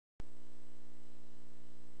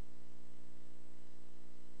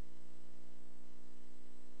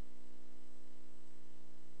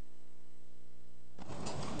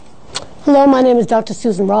Hello, my name is Dr.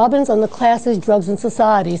 Susan Robbins, and the class is Drugs and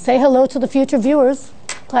Society. Say hello to the future viewers.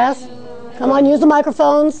 Class, come on, use the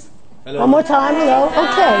microphones. Hello. One more time, hello.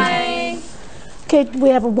 Okay. Okay, we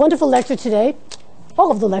have a wonderful lecture today.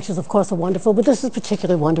 All of the lectures, of course, are wonderful, but this is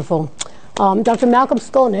particularly wonderful. Dr. Malcolm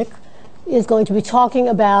Skolnick is going to be talking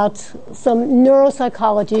about some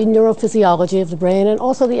neuropsychology, neurophysiology of the brain, and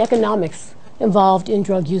also the economics involved in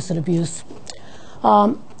drug use and abuse.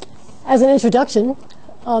 As an introduction,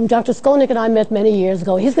 Dr. Skolnick and I met many years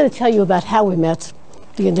ago. He's going to tell you about how we met,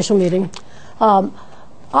 the initial meeting.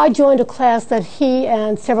 I joined a class that he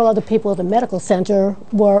and several other people at the medical center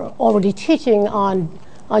were already teaching on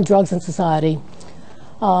drugs and society.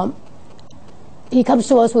 He comes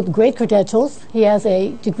to us with great credentials. He has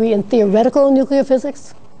a degree in theoretical nuclear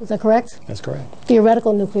physics. Is that correct? That's correct.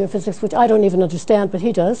 Theoretical nuclear physics, which I don't even understand, but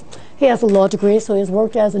he does. He has a law degree, so he has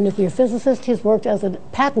worked as a nuclear physicist. He's worked as a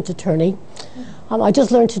patent attorney. I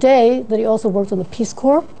just learned today that he also worked on the Peace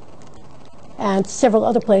Corps and several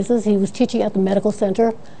other places. He was teaching at the medical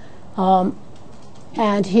center.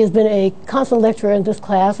 And he has been a constant lecturer in this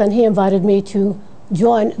class, and he invited me to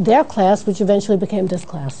join their class, which eventually became this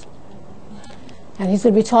class. And he's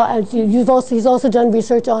going to be taught, he's also done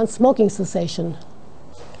research on smoking cessation.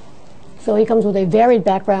 So he comes with a varied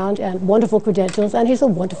background and wonderful credentials, and he's a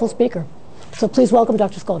wonderful speaker. So please welcome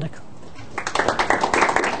Dr. Skolnick.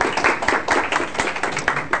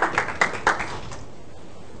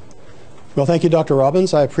 Well, thank you, Dr.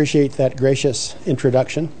 Robbins. I appreciate that gracious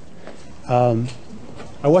introduction. I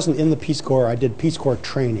wasn't in the Peace Corps. I did Peace Corps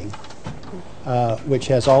training, which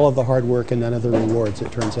has all of the hard work and none of the rewards,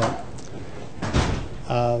 it turns out.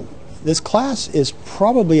 This class is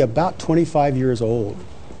probably about 25 years old.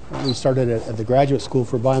 We started at the Graduate School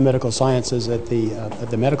for Biomedical Sciences at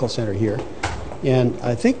the Medical Center here. And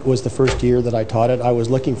I think it was the first year that I taught it. I was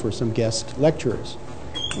looking for some guest lecturers.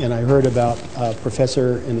 And I heard about a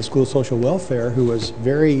professor in the School of Social Welfare who was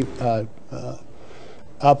very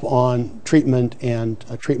up on treatment and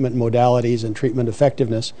treatment modalities and treatment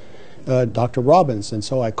effectiveness, Dr. Robbins. And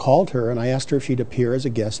so I called her and I asked her if she'd appear as a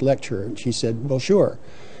guest lecturer. And she said, well, sure.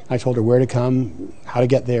 I told her where to come, how to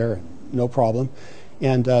get there, no problem.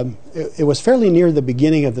 And it was fairly near the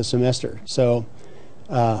beginning of the semester. So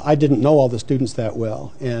I didn't know all the students that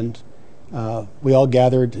well. And we all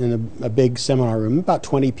gathered in a big seminar room, about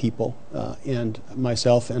 20 people, and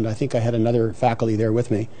myself, and I think I had another faculty there with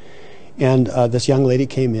me. And this young lady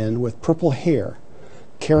came in with purple hair,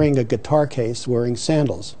 carrying a guitar case, wearing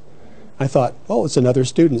sandals. I thought, oh, it's another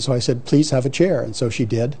student. So I said, please have a chair. And so she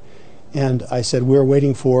did. And I said, we're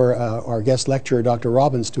waiting for our guest lecturer, Dr.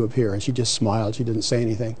 Robbins, to appear. And she just smiled. She didn't say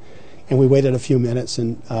anything. And we waited a few minutes.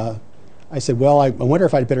 And I said, well, I wonder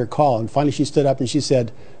if I'd better call. And finally she stood up and she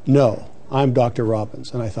said, no, I'm Dr.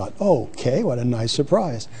 Robbins. And I thought, oh, okay, what a nice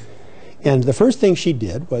surprise. And the first thing she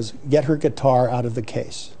did was get her guitar out of the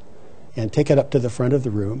case and take it up to the front of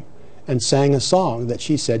the room and sang a song that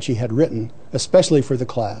she said she had written especially for the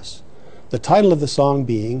class. The title of the song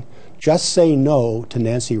being, Just Say No to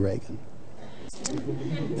Nancy Reagan.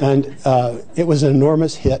 And it was an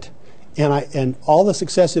enormous hit. And all the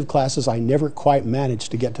successive classes, I never quite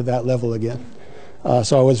managed to get to that level again.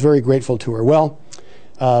 So I was very grateful to her. Well,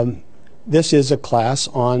 this is a class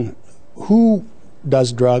on who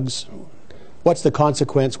does drugs, what's the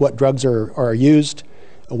consequence, what drugs are used,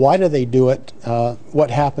 why do they do it, what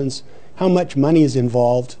happens, how much money is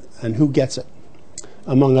involved, and who gets it,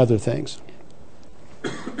 among other things.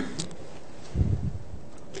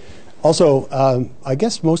 Also, I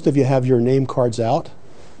guess most of you have your name cards out.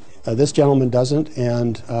 This gentleman doesn't,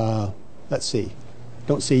 and let's see.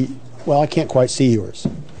 Don't see, well, I can't quite see yours.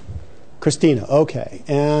 Christina, okay,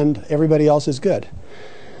 and everybody else is good.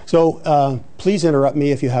 So please interrupt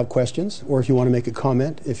me if you have questions or if you want to make a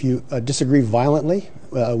comment, if you disagree violently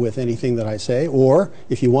with anything that I say, or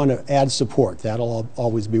if you want to add support. That'll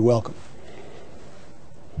always be welcome.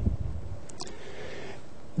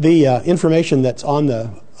 The information that's on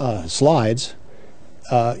the slides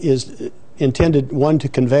is intended, one, to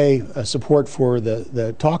convey support for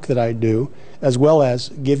the talk that I do, as well as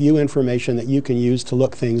give you information that you can use to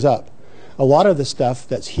look things up. A lot of the stuff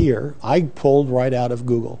that's here, I pulled right out of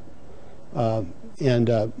Google.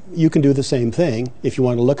 And you can do the same thing if you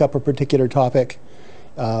want to look up a particular topic.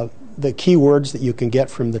 The keywords that you can get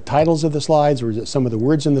from the titles of the slides or some of the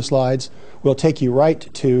words in the slides will take you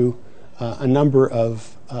right to a number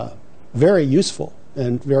of very useful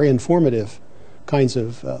and very informative kinds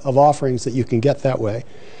of offerings that you can get that way.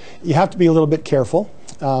 You have to be a little bit careful.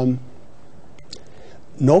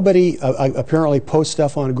 Nobody apparently posts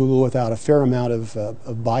stuff on Google without a fair amount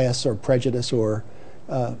of bias or prejudice or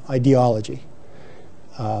ideology.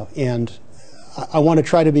 And I want to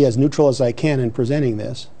try to be as neutral as I can in presenting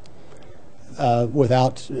this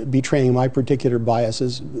without betraying my particular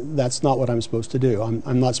biases. That's not what I'm supposed to do.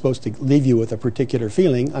 I'm not supposed to leave you with a particular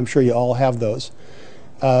feeling. I'm sure you all have those.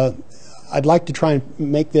 I'd like to try and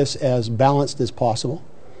make this as balanced as possible.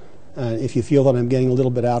 If you feel that I'm getting a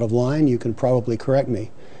little bit out of line, you can probably correct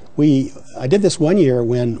me. I did this one year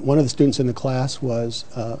when one of the students in the class was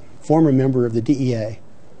a former member of the DEA.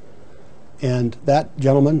 And that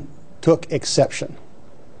gentleman took exception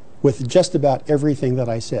with just about everything that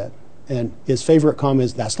I said. And his favorite comment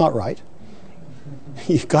is, "That's not right.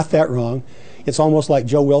 You got that wrong." It's almost like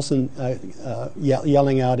Joe Wilson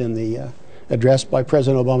yelling out in the address by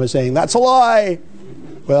President Obama saying, "That's a lie."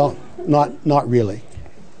 Well, not really.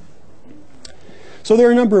 So there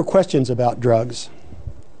are a number of questions about drugs.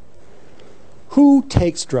 Who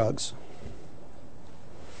takes drugs?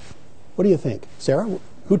 What do you think? Sarah,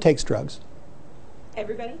 who takes drugs?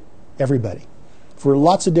 Everybody. Everybody. For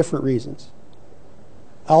lots of different reasons.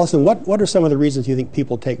 Allison, what are some of the reasons you think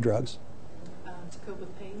people take drugs? To cope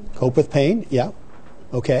with pain. Cope with pain, yeah.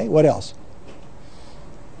 Okay, what else?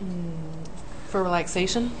 For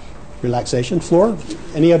relaxation. Relaxation. Flor,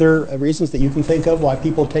 any other reasons that you can think of why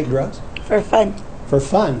people take drugs? For fun. For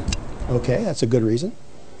fun. Okay, that's a good reason.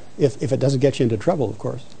 If it doesn't get you into trouble, of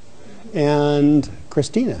course. And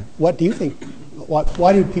Christina, what do you think?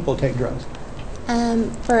 Why do people take drugs?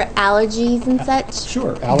 For allergies and such.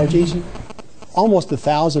 Sure, allergies. Almost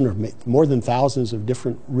 1,000 or more than thousands of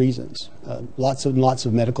different reasons. Lots and lots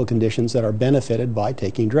of medical conditions that are benefited by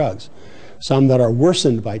taking drugs. Some that are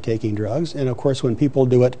worsened by taking drugs. And of course, when people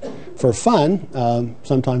do it for fun,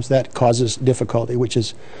 sometimes that causes difficulty, which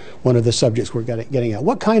is one of the subjects we're getting at.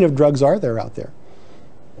 What kind of drugs are there out there?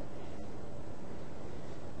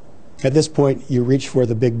 At this point, you reach for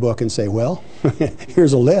the big book and say, well,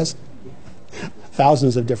 here's a list.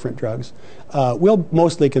 Thousands of different drugs. We'll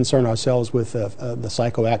mostly concern ourselves with the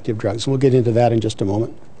psychoactive drugs. We'll get into that in just a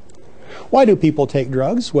moment. Why do people take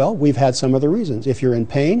drugs? Well, we've had some of the reasons. If you're in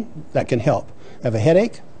pain, that can help. Have a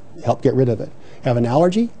headache, help get rid of it. Have an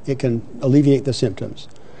allergy, it can alleviate the symptoms.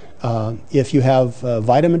 If you have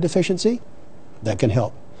vitamin deficiency, that can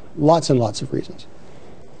help. Lots and lots of reasons.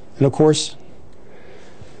 And of course,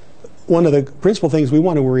 one of the principal things we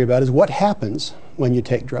want to worry about is what happens when you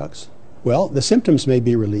take drugs. Well, the symptoms may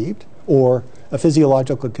be relieved, or a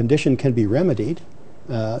physiological condition can be remedied.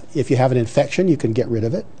 If you have an infection, you can get rid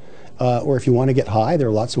of it. Or if you want to get high, there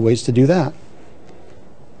are lots of ways to do that.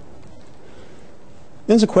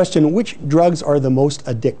 There's a question, which drugs are the most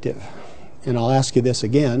addictive? And I'll ask you this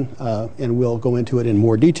again, and we'll go into it in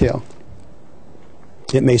more detail.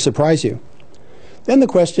 It may surprise you. Then the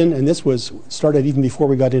question, and this was started even before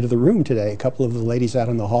we got into the room today, a couple of the ladies out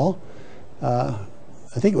in the hall,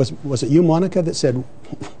 I think it was it you, Monica, that said,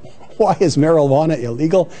 why is marijuana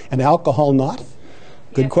illegal and alcohol not?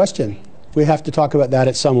 Good question. We have to talk about that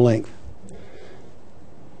at some length.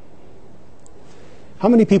 How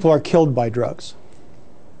many people are killed by drugs?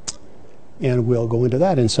 And we'll go into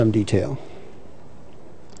that in some detail.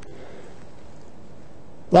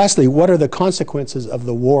 Lastly, what are the consequences of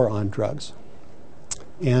the war on drugs?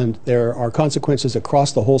 And there are consequences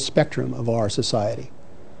across the whole spectrum of our society.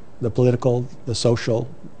 The political, the social,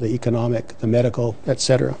 the economic, the medical,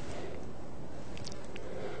 etc.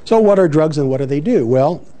 So what are drugs and what do they do?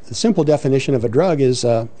 Well, the simple definition of a drug is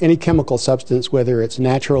any chemical substance, whether it's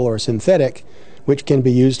natural or synthetic, which can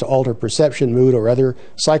be used to alter perception, mood, or other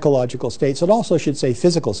psychological states. It also should say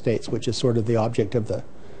physical states, which is sort of the object of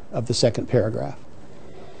the second paragraph.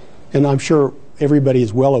 And I'm sure everybody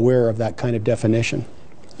is well aware of that kind of definition.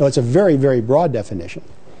 So it's a very, very broad definition.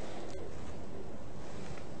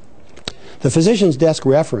 The physician's desk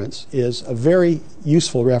reference is a very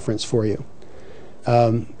useful reference for you.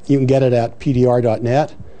 You can get it at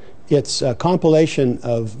pdr.net. It's a compilation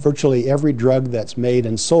of virtually every drug that's made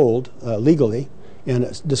and sold legally,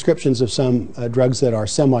 and descriptions of some drugs that are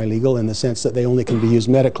semi-legal in the sense that they only can be used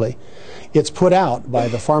medically. It's put out by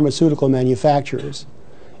the pharmaceutical manufacturers,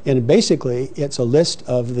 and basically it's a list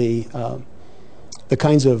of the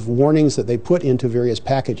kinds of warnings that they put into various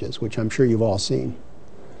packages, which I'm sure you've all seen.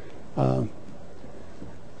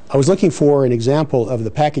 I was looking for an example of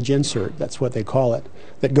the package insert, that's what they call it,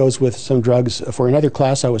 that goes with some drugs. For another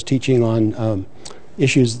class I was teaching on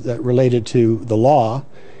issues that related to the law,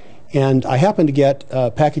 and I happened to get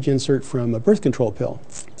a package insert from a birth control pill.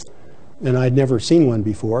 And I'd never seen one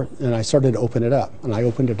before, and I started to open it up. And I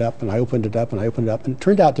opened it up, and I opened it up, and I opened it up, and it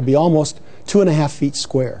turned out to be almost 2.5 feet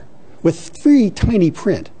square, with very tiny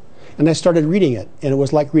print. And I started reading it, and it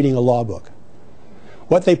was like reading a law book.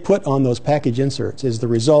 What they put on those package inserts is the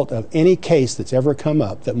result of any case that's ever come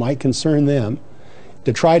up that might concern them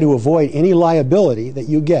to try to avoid any liability that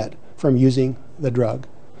you get from using the drug.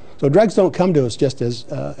 So drugs don't come to us just as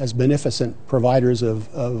beneficent providers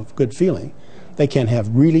of good feeling. They can have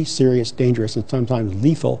really serious, dangerous, and sometimes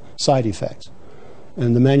lethal side effects.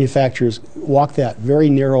 And the manufacturers walk that very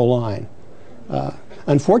narrow line.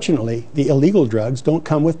 Unfortunately, the illegal drugs don't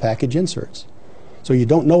come with package inserts. So you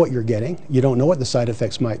don't know what you're getting. You don't know what the side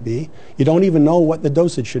effects might be. You don't even know what the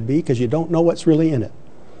dosage should be because you don't know what's really in it.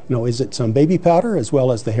 You know, is it some baby powder as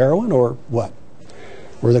well as the heroin or what?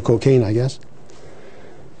 Or the cocaine, I guess.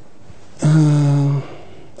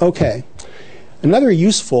 Okay. Another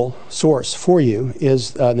useful source for you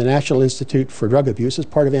is the National Institute for Drug Abuse as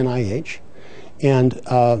part of NIH. And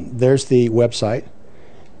there's the website.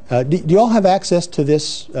 Do you all have access to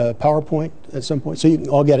this PowerPoint at some point? So you can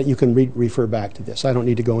all get it. You can refer back to this. I don't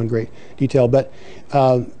need to go in great detail. But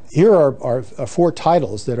here are 4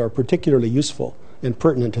 titles that are particularly useful and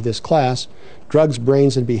pertinent to this class. Drugs,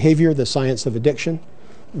 Brains, and Behavior, The Science of Addiction.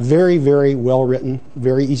 Very, very well written,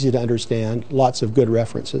 very easy to understand, lots of good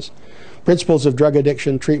references. Principles of Drug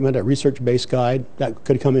Addiction Treatment, a research-based guide. That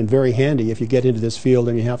could come in very handy if you get into this field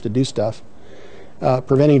and you have to do stuff.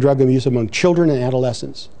 Preventing Drug Abuse Among Children and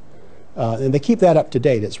Adolescents. And they keep that up to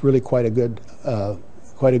date. It's really quite a good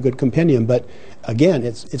compendium. But again,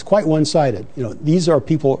 it's quite one-sided. You know, these are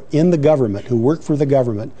people in the government who work for the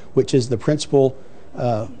government, which is the principal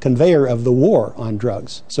conveyor of the war on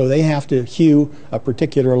drugs. So they have to hew a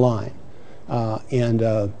particular line.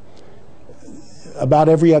 About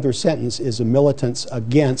every other sentence is a militance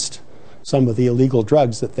against some of the illegal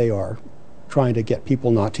drugs that they are trying to get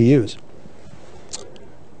people not to use.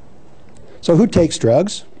 So who takes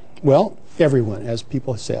drugs? Well, everyone, as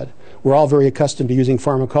people said. We're all very accustomed to using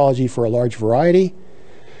pharmacology for a large variety.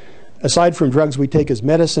 Aside from drugs we take as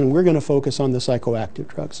medicine, we're going to focus on the psychoactive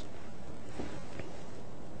drugs.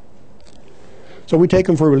 So we take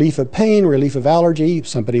them for relief of pain, relief of allergy.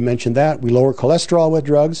 Somebody mentioned that. We lower cholesterol with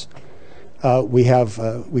drugs. We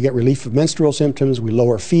get relief of menstrual symptoms. We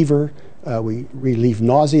lower fever. We relieve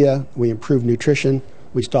nausea. We improve nutrition.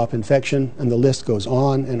 We stop infection. And the list goes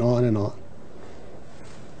on and on and on.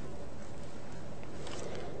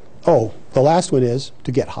 Oh, the last one is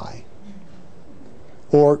to get high.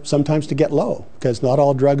 Or sometimes to get low, because not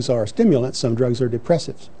all drugs are stimulants. Some drugs are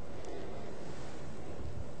depressives.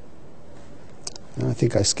 I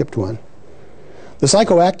think I skipped one. The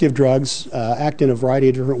psychoactive drugs act in a variety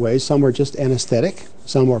of different ways. Some are just anesthetic.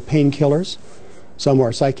 Some are painkillers. Some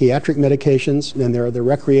are psychiatric medications. And there are the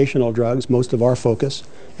recreational drugs, most of our focus.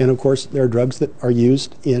 And of course, there are drugs that are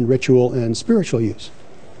used in ritual and spiritual use.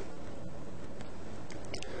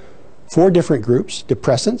 4 different groups: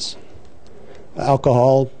 depressants,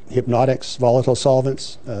 alcohol, hypnotics, volatile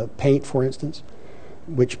solvents, paint, for instance,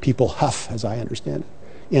 which people huff, as I understand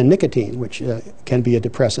it, and nicotine, which can be a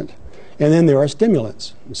depressant. And then there are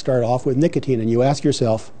stimulants. You start off with nicotine, and you ask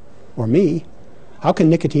yourself, or me, how can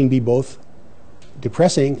nicotine be both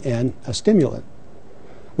depressing and a stimulant?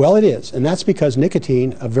 Well, it is, and that's because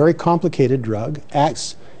nicotine, a very complicated drug,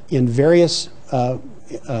 acts in various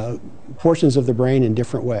portions of the brain in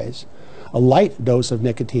different ways. A light dose of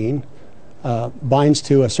nicotine binds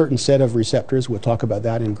to a certain set of receptors. We'll talk about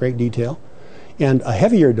that in great detail. And a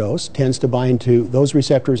heavier dose tends to bind to those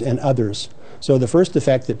receptors and others. So the first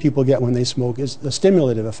effect that people get when they smoke is a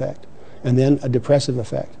stimulative effect, and then a depressive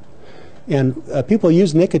effect. And people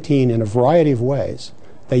use nicotine in a variety of ways.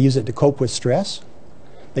 They use it to cope with stress.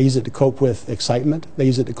 They use it to cope with excitement. They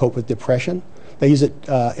use it to cope with depression. They use it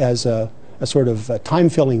as a sort of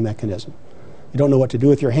time-filling mechanism. You don't know what to do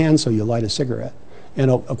with your hands, so you light a cigarette. And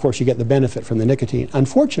of course, you get the benefit from the nicotine.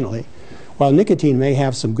 Unfortunately, while nicotine may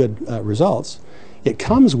have some good results, it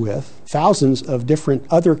comes with thousands of different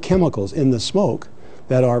other chemicals in the smoke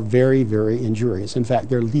that are very, very injurious. In fact,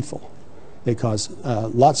 they're lethal. They cause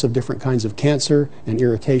lots of different kinds of cancer and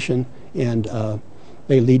irritation, and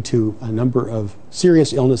they lead to a number of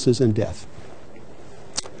serious illnesses and death.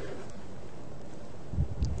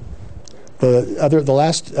 The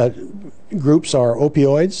last groups are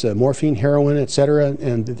opioids, morphine, heroin, etc.,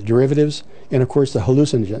 and the derivatives, and of course the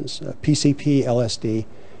hallucinogens, PCP, LSD,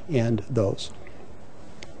 and those.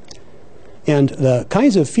 And the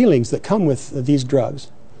kinds of feelings that come with these drugs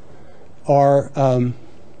are,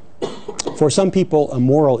 for some people, a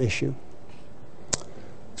moral issue.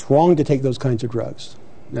 It's wrong to take those kinds of drugs.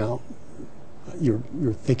 Now, you're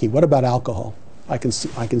thinking, what about alcohol? I can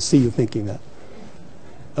see you thinking that.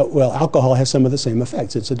 Well, alcohol has some of the same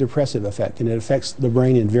effects. It's a depressive effect, and it affects the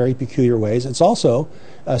brain in very peculiar ways. It's also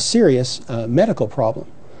a serious medical problem.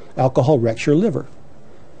 Alcohol wrecks your liver.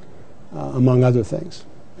 among other things.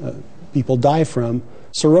 People die from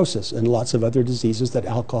cirrhosis and lots of other diseases that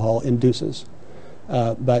alcohol induces.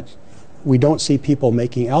 But we don't see people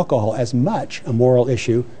making alcohol as much a moral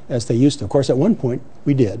issue as they used to. Of course, at one point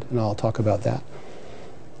we did, and I'll talk about that.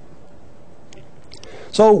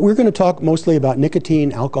 So we're going to talk mostly about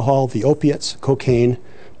nicotine, alcohol, the opiates, cocaine,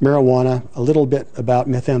 marijuana, a little bit about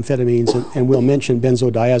methamphetamines, and we'll mention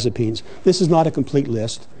benzodiazepines. This is not a complete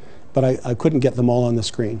list, but I couldn't get them all on the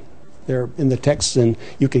screen. They're in the text, and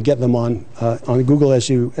you could get them on Google as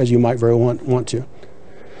you might very want to.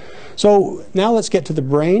 So now let's get to the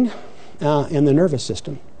brain and the nervous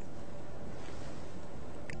system.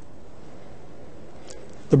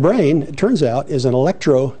 The brain, it turns out, is an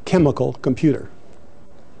electrochemical computer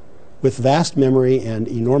with vast memory and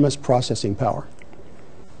enormous processing power.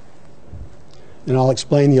 And I'll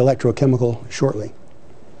explain the electrochemical shortly.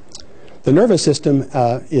 The nervous system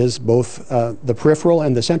is both the peripheral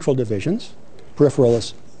and the central divisions. Peripheral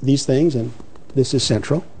is these things, and this is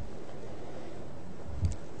central.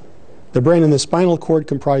 The brain and the spinal cord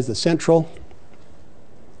comprise the central.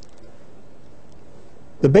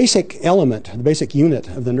 The basic element, the basic unit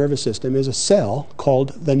of the nervous system is a cell called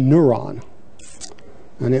the neuron.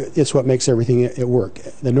 And it's what makes everything work.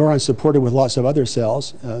 The neuron is supported with lots of other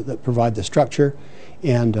cells that provide the structure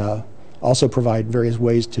and also provide various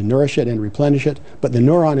ways to nourish it and replenish it. But the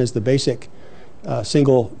neuron is the basic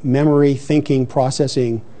single memory, thinking,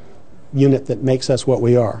 processing unit that makes us what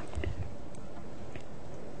we are.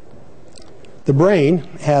 The brain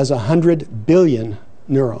has 100 billion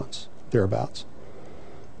neurons, thereabouts.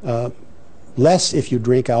 Less if you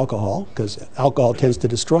drink alcohol, because alcohol tends to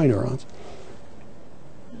destroy neurons.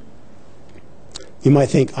 You might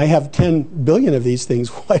think, I have 10 billion of these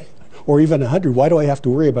things, or even 100. Why do I have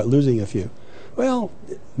to worry about losing a few? Well,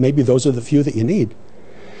 maybe those are the few that you need.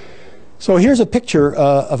 So here's a picture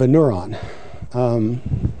of a neuron.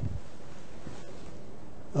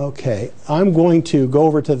 Okay, I'm going to go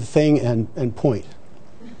over to the thing and point.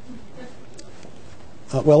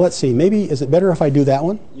 Well, let's see. Maybe, is it better if I do that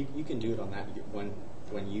one? You can do it on that.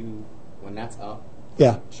 When that's up,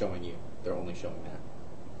 yeah, showing you, they're only showing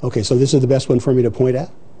that. Okay, so this is the best one for me to point at?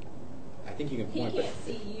 I think you can point. He can't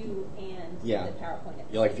see you and yeah, the PowerPoint.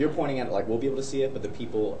 You're like, if you're pointing at it, like, we'll be able to see it, but the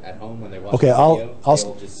people at home, when they watch okay, the video, I'll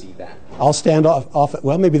they'll just see that. I'll stand off.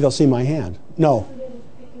 Well, maybe they'll see my hand. No.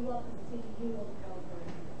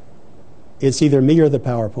 It's either me or the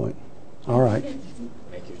PowerPoint. All right.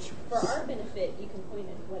 For our benefit, you can point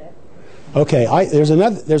at whatever. Okay, there's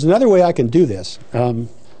another way I can do this.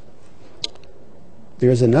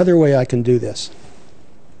 There's another way I can do this.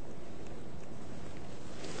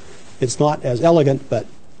 It's not as elegant, but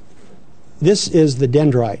this is the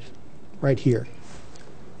dendrite right here.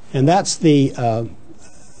 And that's the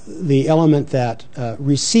element that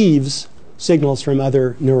receives signals from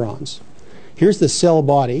other neurons. Here's the cell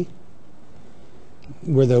body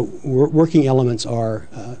where the working elements are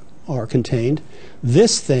contained.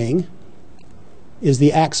 This thing is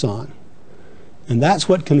the axon. And that's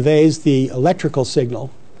what conveys the electrical signal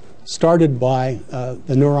started by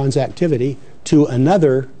the neuron's activity to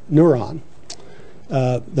another neuron.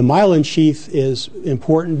 The myelin sheath is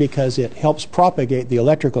important because it helps propagate the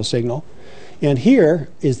electrical signal. And here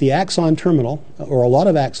is the axon terminal, or a lot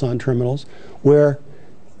of axon terminals, where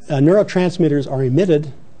neurotransmitters are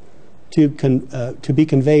emitted to be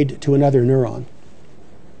conveyed to another neuron.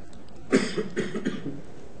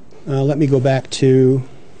 Let me go back to,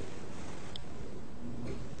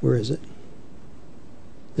 where is it?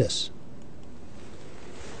 This.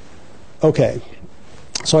 Okay.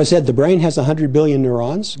 So I said the brain has 100 billion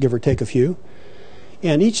neurons, give or take a few.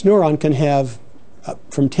 And each neuron can have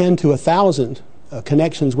from 10 to 1,000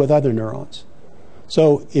 connections with other neurons.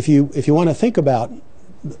 So if you want to think about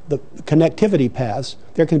the connectivity paths,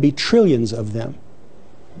 there can be trillions of them.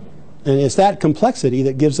 And it's that complexity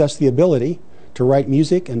that gives us the ability to write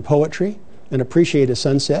music and poetry and appreciate a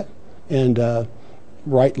sunset and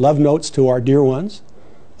write love notes to our dear ones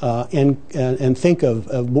and think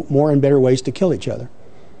of more and better ways to kill each other.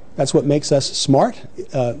 That's what makes us smart.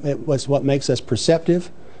 It's what makes us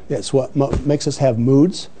perceptive. It's what makes us have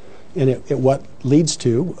moods. And it what leads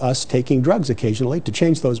to us taking drugs occasionally to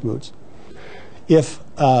change those moods. If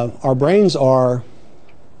our brains are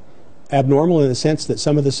abnormal in the sense that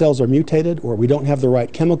some of the cells are mutated or we don't have the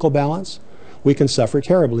right chemical balance, we can suffer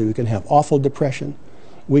terribly. We can have awful depression.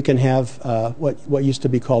 We can have what used to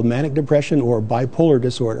be called manic depression or bipolar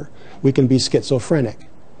disorder. We can be schizophrenic.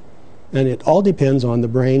 And it all depends on the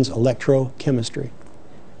brain's electrochemistry.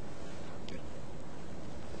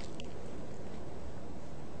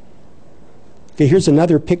 Okay, here's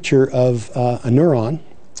another picture of a neuron.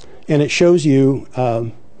 and it shows you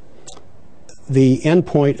the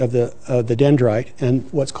endpoint of the dendrite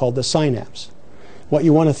and what's called the synapse. What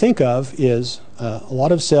you want to think of is a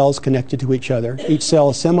lot of cells connected to each other. Each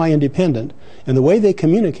cell is semi-independent, and the way they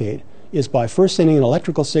communicate is by first sending an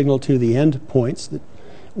electrical signal to the end points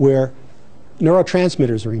where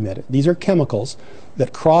neurotransmitters are emitted. These are chemicals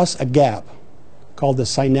that cross a gap called the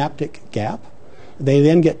synaptic gap. They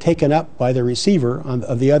then get taken up by the receiver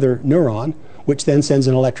of the other neuron, which then sends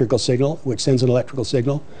an electrical signal, which sends an electrical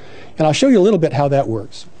signal. And I'll show you a little bit how that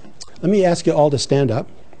works. Let me ask you all to stand up.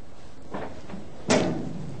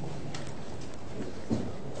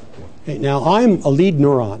 Okay, now I'm a lead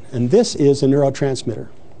neuron, and this is a neurotransmitter.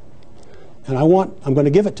 And I'm going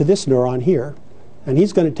to give it to this neuron here, and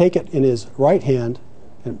he's going to take it in his right hand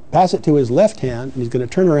and pass it to his left hand, and he's going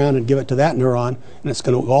to turn around and give it to that neuron, and it's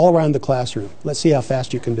going to go all around the classroom. Let's see how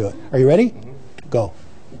fast you can do it. Are you ready? Mm-hmm. Go.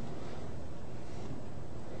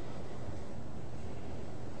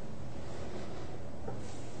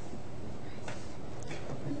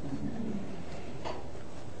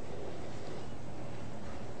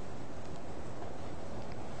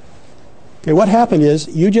 Okay, what happened is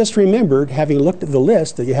you just remembered, having looked at the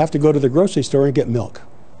list, that you have to go to the grocery store and get milk.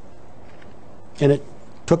 And it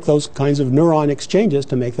took those kinds of neuron exchanges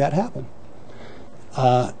to make that happen.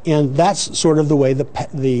 And that's sort of the way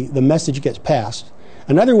the message gets passed.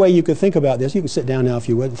 Another way you could think about this, you can sit down now if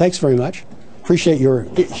you would. Thanks very much. Appreciate your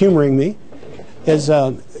humoring me. Is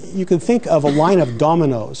you can think of a line of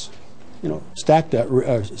dominoes, stacked up,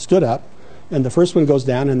 stood up, and the first one goes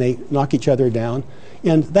down and they knock each other down.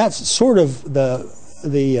 And that's sort of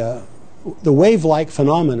the wave-like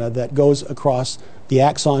phenomena that goes across the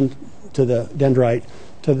axon to the dendrite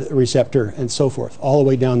to the receptor and so forth, all the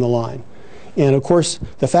way down the line. And of course,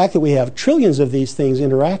 the fact that we have trillions of these things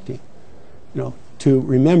interacting, to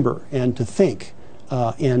remember and to think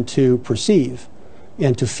and to perceive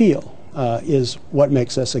and to feel is what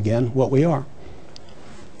makes us, again, what we are.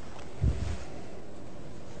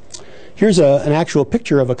 Here's an actual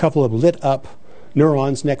picture of a couple of lit up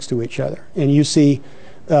neurons next to each other. And you see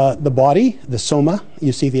the body, the soma,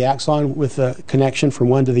 you see the axon with the connection from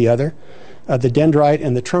one to the other, the dendrite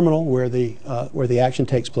and the terminal where the action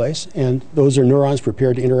takes place, and those are neurons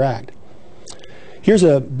prepared to interact. Here's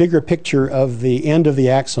a bigger picture of the end of the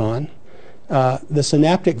axon, the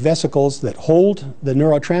synaptic vesicles that hold the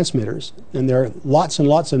neurotransmitters, and there are lots and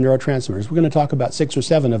lots of neurotransmitters. We're going to talk about 6 or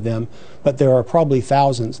 7 of them, but there are probably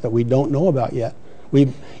thousands that we don't know about yet.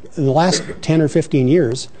 In the last 10 or 15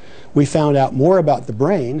 years, we found out more about the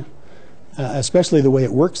brain, especially the way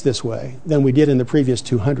it works this way, than we did in the previous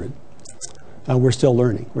 200. We're still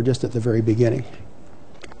learning. We're just at the very beginning.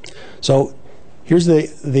 So here's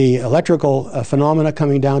the electrical phenomena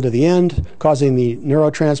coming down to the end, causing the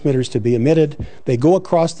neurotransmitters to be emitted. They go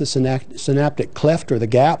across the synaptic cleft or the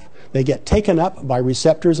gap. They get taken up by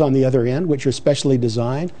receptors on the other end, which are specially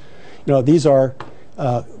designed. These are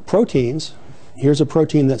proteins. Here's a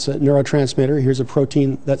protein that's a neurotransmitter. Here's a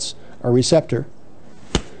protein that's a receptor.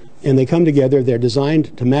 And they come together. They're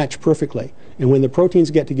designed to match perfectly. And when the proteins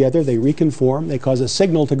get together, they reconform. They cause a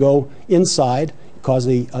signal to go inside, cause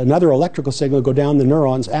another electrical signal to go down the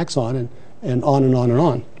neuron's axon, and on and on and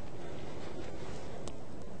on.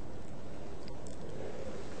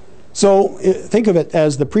 So think of it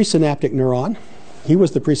as the presynaptic neuron. He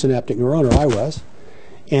was the presynaptic neuron, or I was.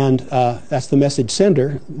 And that's the message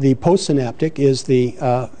sender. The postsynaptic is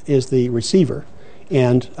the receiver.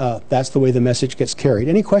 And that's the way the message gets carried.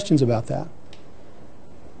 Any questions about that?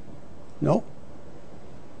 No?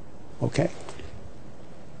 Okay.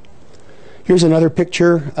 Here's another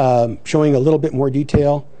picture showing a little bit more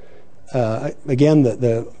detail. Again,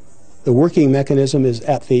 the working mechanism is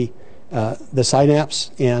at the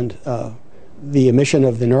synapse, and the emission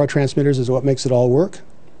of the neurotransmitters is what makes it all work.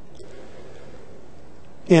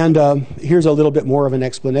 And here's a little bit more of an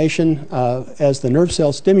explanation. As the nerve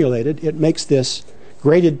cell stimulated, it makes this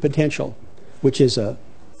graded potential, which is a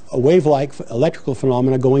wave-like electrical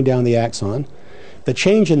phenomena going down the axon. The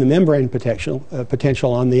change in the membrane potential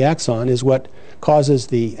on the axon is what causes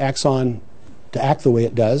the axon to act the way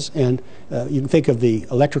it does. And you can think of the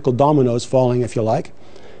electrical dominoes falling, if you like.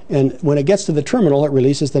 And when it gets to the terminal, it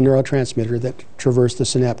releases the neurotransmitter that traverse the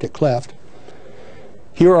synaptic cleft.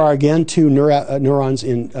 Here are again 2 neurons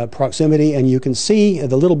in proximity, and you can see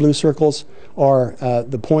the little blue circles are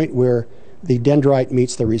the point where the dendrite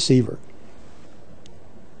meets the receiver.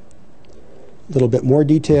 A little bit more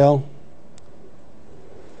detail.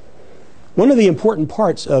 One of the important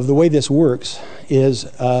parts of the way this works is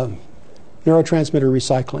neurotransmitter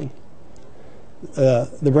recycling.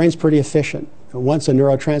 The brain's pretty efficient. Once a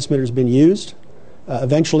neurotransmitter has been used,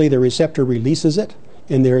 Eventually, the receptor releases it,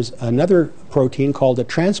 and there's another protein called a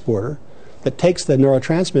transporter that takes the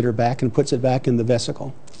neurotransmitter back and puts it back in the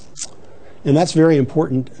vesicle. And that's very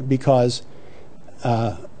important because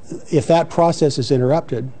if that process is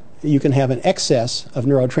interrupted, you can have an excess of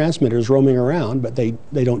neurotransmitters roaming around, but they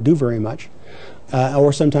don't do very much.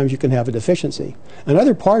 Or sometimes you can have a deficiency.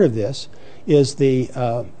 Another part of this is the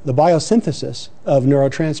biosynthesis of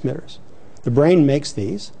neurotransmitters. The brain makes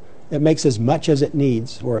these. It makes as much as it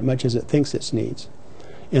needs, or as much as it thinks it needs.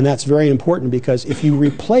 And that's very important because if you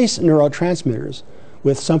replace neurotransmitters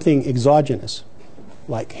with something exogenous,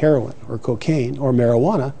 like heroin or cocaine or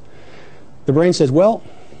marijuana, the brain says, well,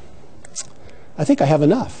 I think I have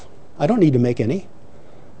enough. I don't need to make any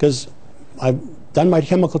because I've done my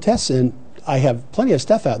chemical tests and I have plenty of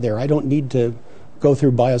stuff out there. I don't need to go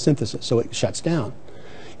through biosynthesis, so it shuts down.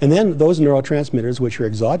 And then those neurotransmitters, which are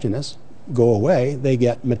exogenous, go away. They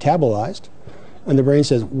get metabolized. And the brain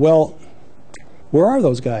says, well, where are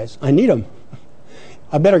those guys? I need them.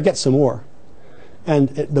 I better get some more. And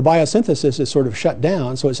the biosynthesis is sort of shut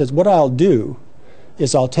down, so it says, what I'll do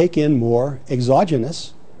is I'll take in more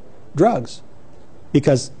exogenous drugs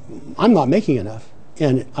because I'm not making enough.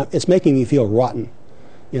 And it's making me feel rotten.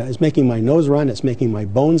 You know, it's making my nose run, it's making my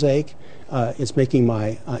bones ache, it's making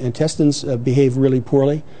my intestines behave really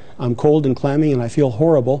poorly. I'm cold and clammy and I feel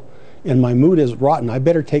horrible and my mood is rotten. I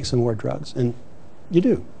better take some more drugs. And you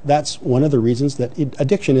do. That's one of the reasons that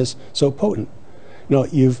addiction is so potent. You know,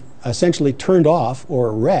 you've essentially turned off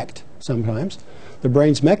or wrecked sometimes the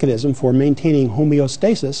brain's mechanism for maintaining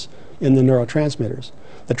homeostasis in the neurotransmitters.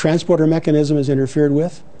 The transporter mechanism is interfered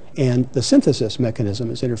with and the synthesis mechanism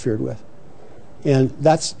is interfered with. And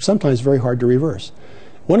that's sometimes very hard to reverse.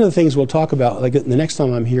 One of the things we'll talk about like the next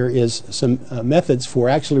time I'm here is some methods for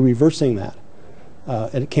actually reversing that.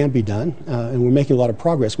 And it can be done, and we're making a lot of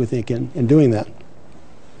progress, we think, in doing that.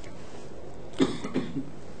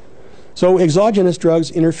 So exogenous drugs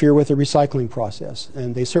interfere with the recycling process,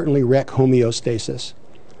 and they certainly wreck homeostasis.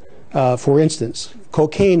 For instance,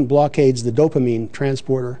 cocaine blockades the dopamine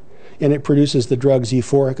transporter, and it produces the drug's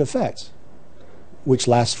euphoric effects, which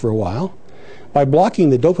lasts for a while. By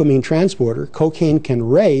blocking the dopamine transporter, cocaine can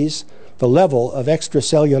raise the level of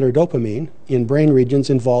extracellular dopamine in brain regions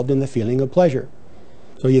involved in the feeling of pleasure.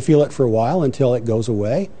 So you feel it for a while until it goes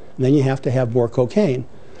away, and then you have to have more cocaine.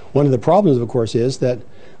 One of the problems, of course, is that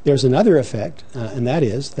there's another effect, and that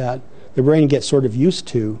is that the brain gets sort of used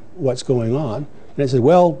to what's going on, and it says,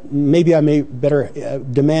 well, maybe I may better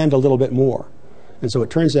demand a little bit more. And so it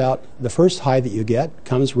turns out the first high that you get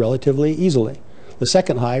comes relatively easily. The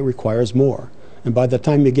second high requires more. And by the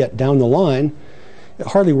time you get down the line, it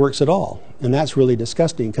hardly works at all. And that's really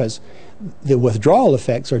disgusting because the withdrawal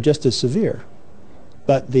effects are just as severe.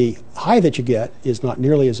 But the high that you get is not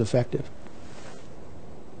nearly as effective.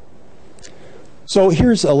 So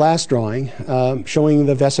here's a last drawing showing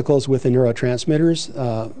the vesicles with the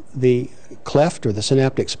neurotransmitters, the cleft or the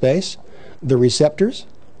synaptic space, the receptors,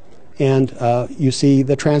 and you see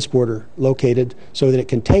the transporter located so that it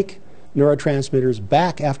can take neurotransmitters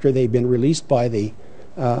back after they've been released by the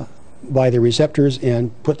receptors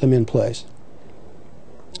and put them in place.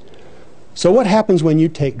 So what happens when you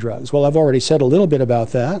take drugs? Well, I've already said a little bit about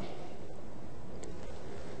that.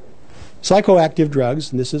 Psychoactive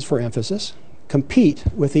drugs, and this is for emphasis, compete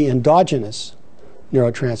with the endogenous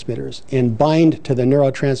neurotransmitters and bind to the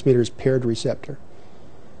neurotransmitter's paired receptor.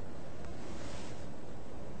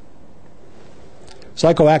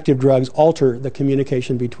 Psychoactive drugs alter the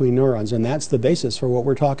communication between neurons, and that's the basis for what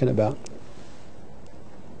we're talking about.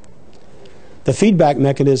 The feedback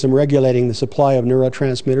mechanism regulating the supply of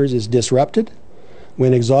neurotransmitters is disrupted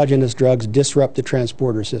when exogenous drugs disrupt the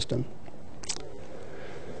transporter system.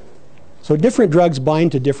 So different drugs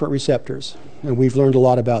bind to different receptors, and we've learned a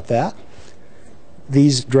lot about that.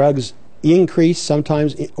 These drugs increase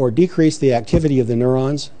sometimes or decrease the activity of the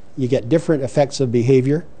neurons. You get different effects of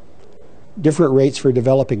behavior, different rates for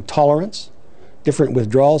developing tolerance, different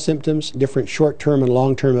withdrawal symptoms, different short-term and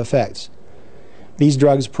long-term effects. These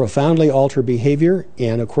drugs profoundly alter behavior,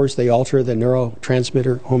 and of course they alter the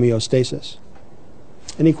neurotransmitter homeostasis.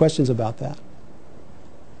 Any questions about that?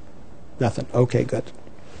 Nothing. Okay, good.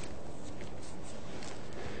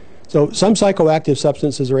 So some psychoactive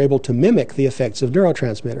substances are able to mimic the effects of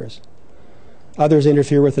neurotransmitters. Others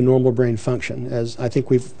interfere with the normal brain function, as I think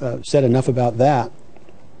we've said enough about that.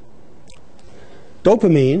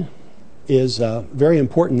 Dopamine is a very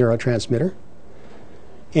important neurotransmitter,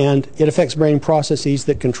 and it affects brain processes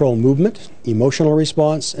that control movement, emotional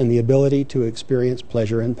response, and the ability to experience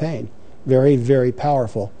pleasure and pain. Very, very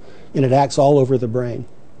powerful, and it acts all over the brain.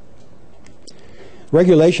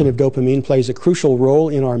 Regulation of dopamine plays a crucial role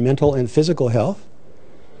in our mental and physical health.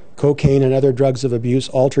 Cocaine and other drugs of abuse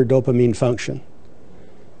alter dopamine function.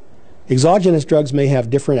 Exogenous drugs may have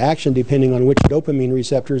different action depending on which dopamine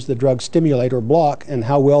receptors the drugs stimulate or block and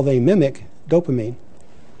how well they mimic dopamine.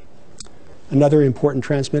 Another important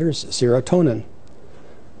transmitter is serotonin,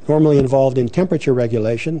 normally involved in temperature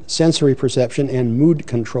regulation, sensory perception, and mood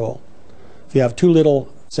control. If you have too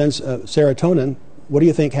little serotonin, what do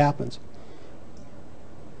you think happens?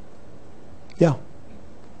 Yeah.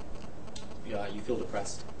 Yeah, you feel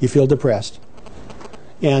depressed. You feel depressed.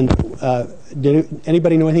 And did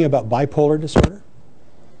anybody know anything about bipolar disorder?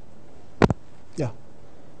 Yeah.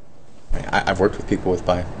 I've worked with people with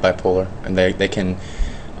bipolar, and they can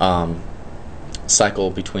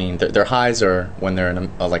cycle between their highs are when they're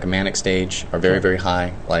in like a manic stage are very, very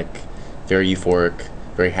high, like very euphoric,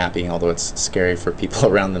 very happy, although it's scary for people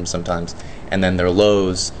around them sometimes. And then their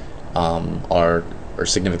lows are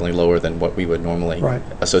significantly lower than what we would normally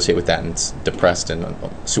associate with that, and it's depressed and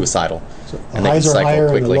suicidal. So and the highs are higher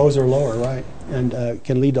quickly. and the lows are lower, right? And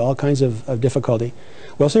can lead to all kinds of difficulty.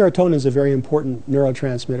 Well, serotonin is a very important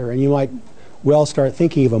neurotransmitter, and you might well start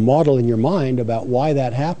thinking of a model in your mind about why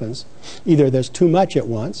that happens. Either there's too much at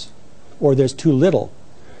once, or there's too little.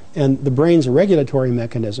 And the brain's regulatory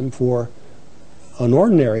mechanism for an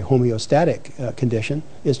ordinary homeostatic condition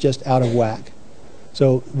is just out of whack.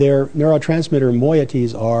 So their neurotransmitter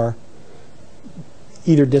moieties are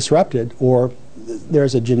either disrupted or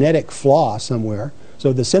there's a genetic flaw somewhere.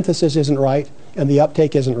 So the synthesis isn't right and the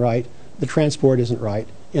uptake isn't right, the transport isn't right,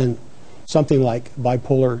 and something like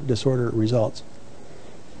bipolar disorder results.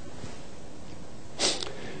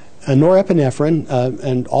 Norepinephrine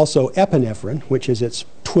and also epinephrine, which is its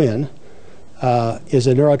twin, is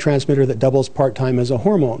a neurotransmitter that doubles part-time as a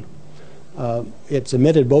hormone. It's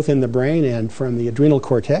emitted both in the brain and from the adrenal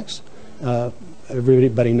cortex.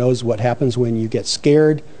 Everybody knows what happens when you get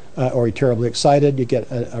scared or you're terribly excited. You get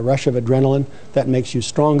a rush of adrenaline that makes you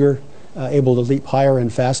stronger, able to leap higher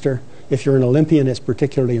and faster. If you're an Olympian, it's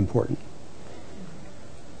particularly important.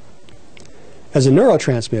 As a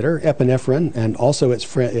neurotransmitter, epinephrine and also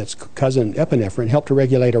its cousin epinephrine help to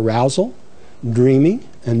regulate arousal, dreaming,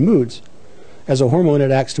 and moods. As a hormone,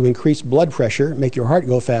 it acts to increase blood pressure, make your heart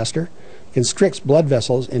go faster, constricts blood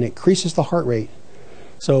vessels, and increases the heart rate.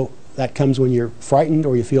 So that comes when you're frightened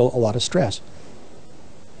or you feel a lot of stress.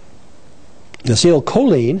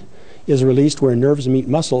 Acetylcholine is released where nerves meet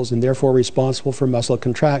muscles and therefore responsible for muscle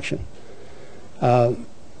contraction.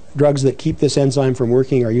 Drugs that keep this enzyme from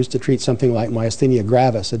working are used to treat something like myasthenia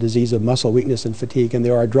gravis, a disease of muscle weakness and fatigue, and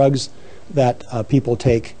there are drugs that people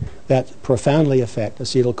take that profoundly affect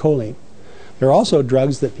acetylcholine. There are also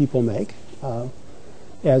drugs that people make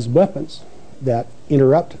as weapons that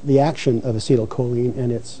interrupt the action of acetylcholine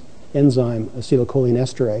and its enzyme acetylcholine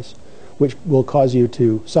esterase, which will cause you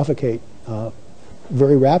to suffocate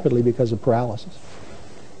very rapidly because of paralysis.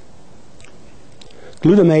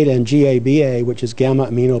 Glutamate and GABA, which is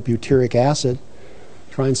gamma-aminobutyric acid,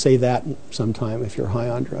 try and say that sometime if you're high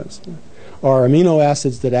on drugs, are amino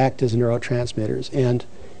acids that act as neurotransmitters. And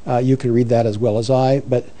you can read that as well as I,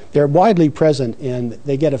 but they're widely present and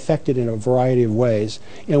they get affected in a variety of ways.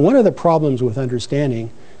 And one of the problems with understanding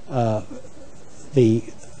the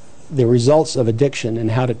results of addiction and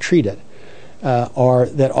how to treat it are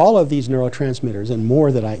that all of these neurotransmitters, and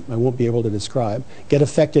more that I won't be able to describe, get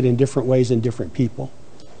affected in different ways in different people.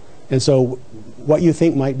 And so what you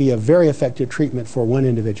think might be a very effective treatment for one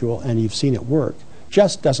individual, and you've seen it work,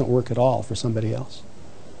 just doesn't work at all for somebody else.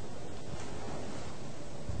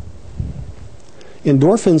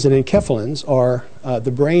 Endorphins and enkephalins are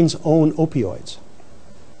the brain's own opioids.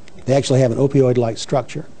 They actually have an opioid-like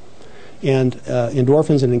structure. And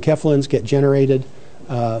endorphins and enkephalins get generated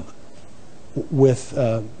with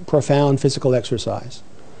profound physical exercise.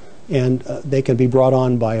 And they can be brought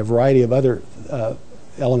on by a variety of other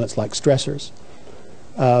elements like stressors.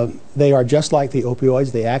 They are just like the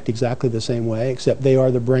opioids. They act exactly the same way, except they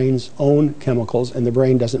are the brain's own chemicals, and the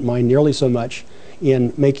brain doesn't mind nearly so much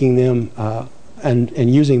in making them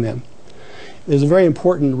and using them. There's a very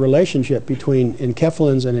important relationship between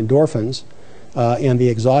enkephalins and endorphins and the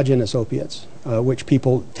exogenous opiates, which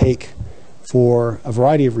people take for a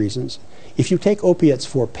variety of reasons. If you take opiates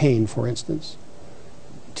for pain, for instance,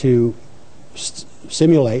 to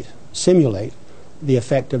simulate the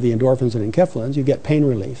effect of the endorphins and enkephalins, you get pain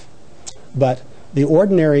relief. But the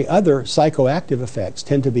ordinary other psychoactive effects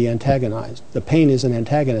tend to be antagonized. The pain is an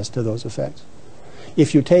antagonist to those effects.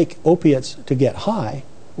 If you take opiates to get high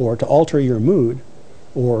or to alter your mood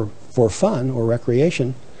or for fun or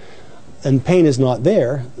recreation, and pain is not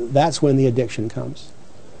there, that's when the addiction comes.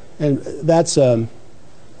 And that's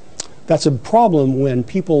That's a problem when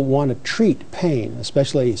people want to treat pain,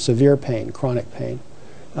 especially severe pain, chronic pain,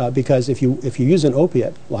 because if you use an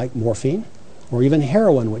opiate like morphine or even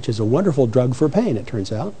heroin, which is a wonderful drug for pain, it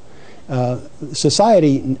turns out,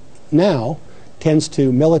 society now tends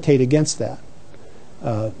to militate against that.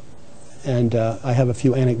 And I have a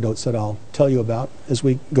few anecdotes that I'll tell you about as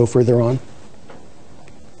we go further on.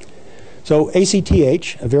 So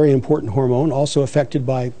ACTH, a very important hormone, also affected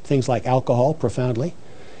by things like alcohol profoundly.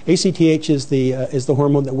 ACTH is the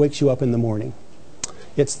hormone that wakes you up in the morning.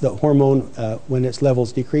 It's the hormone, when its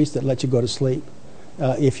levels decrease, that lets you go to sleep.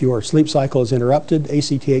 If your sleep cycle is interrupted,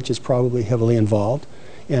 ACTH is probably heavily involved.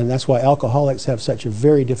 And that's why alcoholics have such a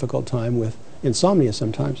very difficult time with insomnia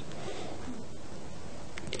sometimes.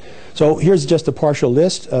 So here's just a partial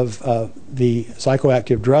list of the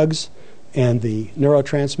psychoactive drugs and the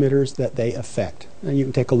neurotransmitters that they affect. And you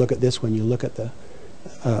can take a look at this when you look at the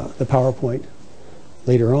PowerPoint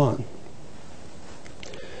later on.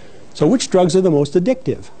 So which drugs are the most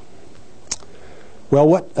addictive? Well,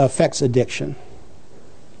 what affects addiction?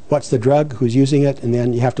 What's the drug, who's using it, and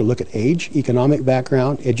then you have to look at age, economic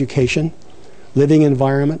background, education, living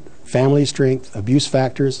environment, family strength, abuse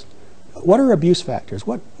factors. What are abuse factors?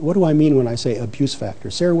 What do I mean when I say abuse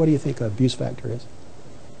factors? Sarah, what do you think an abuse factor is?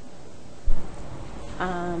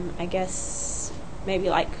 I guess maybe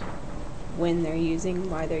like when they're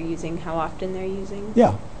using, why they're using, how often they're using.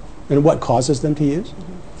 Yeah, and what causes them to use.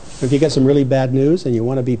 Mm-hmm. If you get some really bad news and you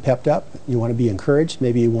want to be pepped up, you want to be encouraged,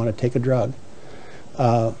 maybe you want to take a drug.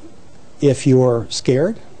 If you're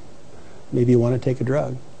scared, maybe you want to take a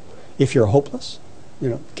drug. If you're hopeless,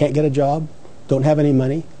 can't get a job, don't have any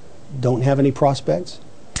money, don't have any prospects,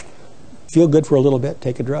 feel good for a little bit,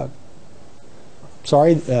 take a drug.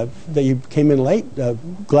 Sorry that you came in late.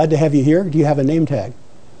 Glad to have you here. Do you have a name tag?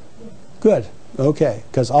 Good. Okay,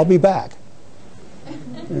 because I'll be back.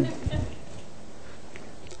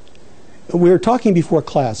 We were talking before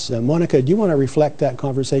class. Monica, do you want to reflect that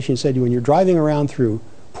conversation? You said when you're driving around through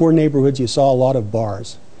poor neighborhoods, you saw a lot of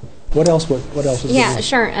bars. What else was Yeah,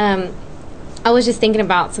 sure. I was just thinking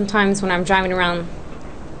about sometimes when I'm driving around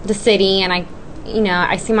the city and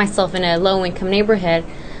I see myself in a low-income neighborhood,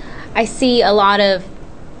 I see a lot of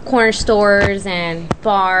corner stores and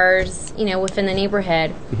bars, within the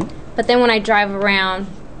neighborhood. Mm-hmm. But then when I drive around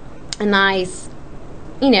a nice,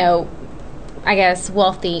 I guess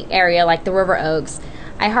wealthy area like the River Oaks,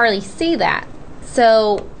 I hardly see that.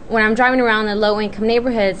 So when I'm driving around the low-income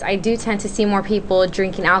neighborhoods, I do tend to see more people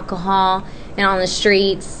drinking alcohol and on the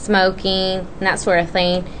streets, smoking, and that sort of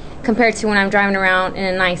thing, compared to when I'm driving around in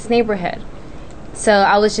a nice neighborhood. So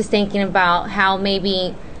I was just thinking about how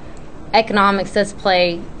maybe economics does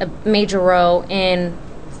play a major role in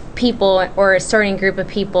people or a certain group of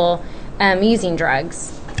people using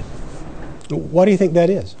drugs. What do you think that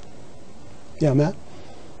is? Yeah, Matt?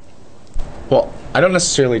 Well, I don't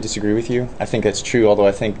necessarily disagree with you. I think that's true, although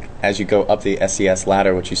I think as you go up the SES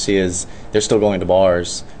ladder, what you see is they're still going to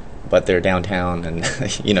bars, but they're downtown, and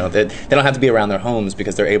they don't have to be around their homes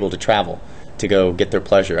because they're able to travel to go get their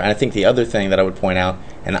pleasure. And I think the other thing that I would point out,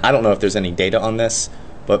 and I don't know if there's any data on this,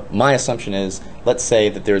 but my assumption is, let's say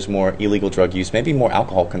that there's more illegal drug use, maybe more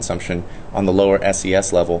alcohol consumption on the lower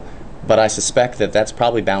SES level, but I suspect that that's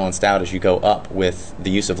probably balanced out as you go up with the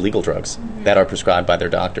use of legal drugs that are prescribed by their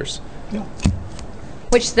doctors. Yeah.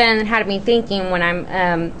 Which then had me thinking when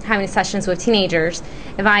I'm having sessions with teenagers,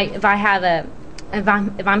 if I'm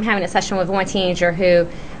having a session with one teenager who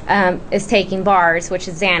is taking bars, which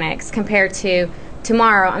is Xanax, compared to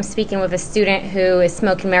tomorrow I'm speaking with a student who is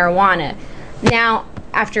smoking marijuana. Now,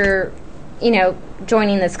 after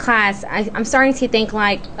joining this class, I'm starting to think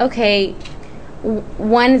like, okay,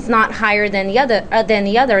 one is not higher than the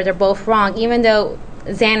other. They're both wrong. Even though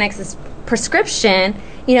Xanax is prescription,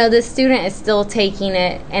 the student is still taking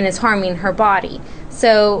it and is harming her body.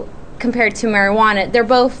 So compared to marijuana, they're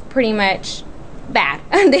both pretty much bad.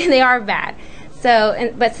 They are bad.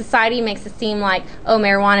 So, but society makes it seem like, oh,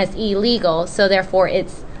 marijuana is illegal, so therefore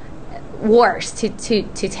it's worse to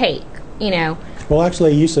take. Well,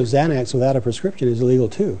 actually, use of Xanax without a prescription is illegal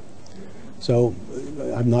too. So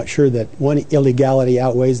I'm not sure that one illegality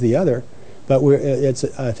outweighs the other, but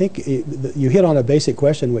I think you hit on a basic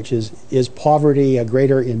question, which is poverty a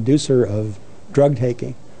greater inducer of drug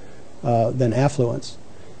taking than affluence?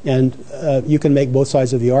 And you can make both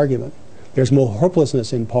sides of the argument. There's more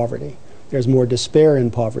hopelessness in poverty. There's more despair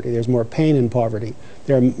in poverty. There's more pain in poverty.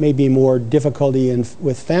 There may be more difficulty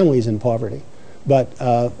with families in poverty. But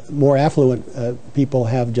more affluent people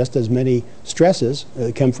have just as many stresses,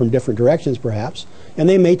 come from different directions perhaps, and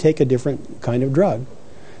they may take a different kind of drug.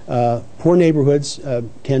 Poor neighborhoods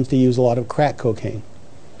tend to use a lot of crack cocaine.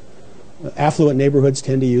 Affluent neighborhoods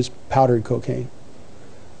tend to use powdered cocaine.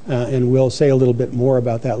 And we'll say a little bit more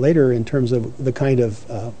about that later in terms of the kind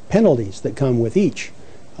of penalties that come with each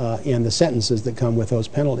and the sentences that come with those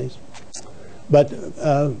penalties. But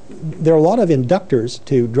there are a lot of inductors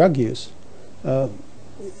to drug use.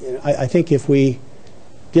 I think if we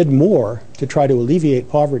did more to try to alleviate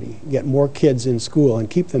poverty, get more kids in school and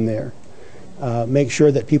keep them there, make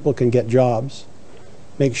sure that people can get jobs,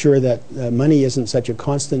 make sure that money isn't such a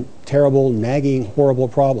constant, terrible, nagging, horrible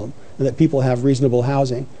problem, and that people have reasonable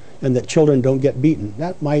housing, and that children don't get beaten.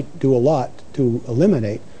 That might do a lot to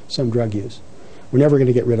eliminate some drug use. We're never going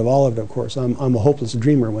to get rid of all of it, of course. I'm a hopeless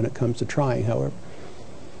dreamer when it comes to trying, however.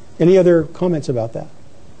 Any other comments about that?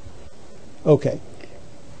 Okay.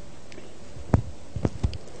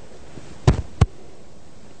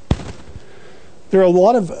 There are a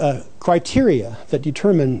lot of criteria that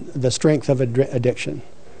determine the strength of addiction.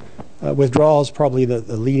 Withdrawal is probably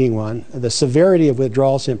the leading one. The severity of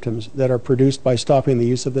withdrawal symptoms that are produced by stopping the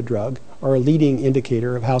use of the drug are a leading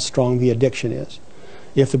indicator of how strong the addiction is.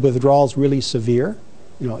 If the withdrawal is really severe,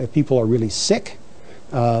 if people are really sick,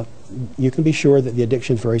 you can be sure that the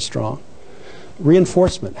addiction is very strong.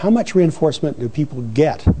 Reinforcement. How much reinforcement do people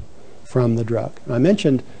get from the drug? And I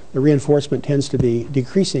mentioned the reinforcement tends to be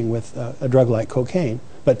decreasing with a drug like cocaine,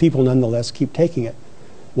 but people nonetheless keep taking it.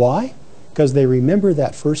 Why? Because they remember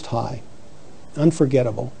that first high.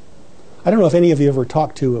 Unforgettable. I don't know if any of you ever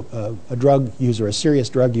talked to a drug user, a serious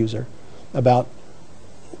drug user, about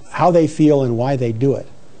how they feel and why they do it.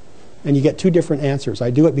 And you get two different answers. I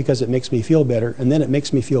do it because it makes me feel better, and then it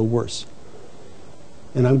makes me feel worse.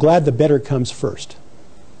 And I'm glad the better comes first.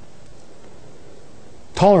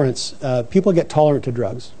 Tolerance. People get tolerant to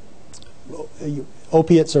drugs.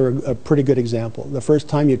 Opiates are a pretty good example. The first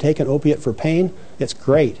time you take an opiate for pain, it's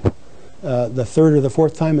great. The third or the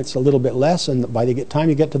fourth time, it's a little bit less, and by the time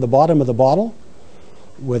you get to the bottom of the bottle,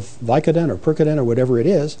 with Vicodin or Percodan or whatever it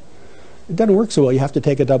is, it doesn't work so well. You have to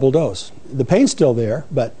take a double dose. The pain's still there,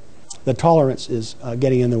 but the tolerance is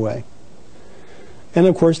getting in the way. And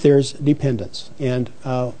of course, there's dependence. And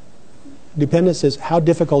dependence is how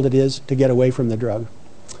difficult it is to get away from the drug.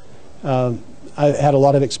 I've had a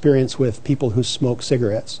lot of experience with people who smoke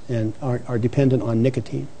cigarettes and are dependent on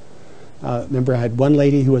nicotine. Remember, I had one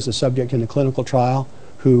lady who was a subject in a clinical trial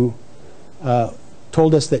who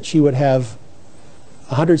told us that she would have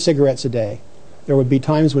 100 cigarettes a day. There would be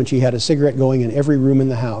times when she had a cigarette going in every room in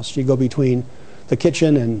the house. She'd go between the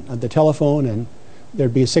kitchen and the telephone, and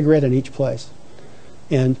there'd be a cigarette in each place.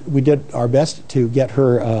 And we did our best to get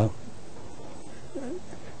her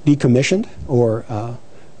decommissioned or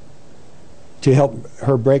to help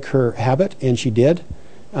her break her habit, and she did.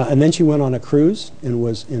 And then she went on a cruise and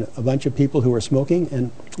was in a bunch of people who were smoking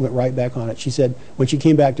and went right back on it. She said when she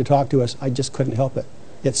came back to talk to us, I just couldn't help it.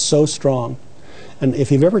 It's so strong. And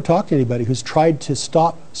if you've ever talked to anybody who's tried to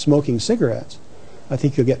stop smoking cigarettes, I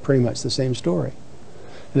think you'll get pretty much the same story.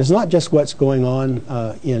 And it's not just what's going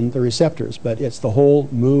on in the receptors, but it's the whole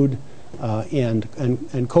mood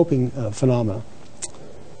and coping phenomena.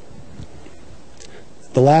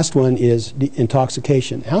 The last one is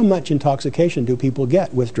intoxication. How much intoxication do people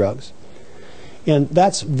get with drugs? And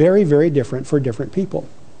that's very, very different for different people.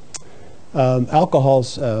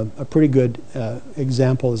 Alcohol's a pretty good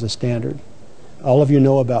example as a standard. All of you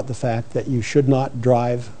know about the fact that you should not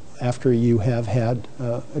drive after you have had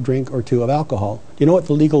a drink or two of alcohol. Do you know what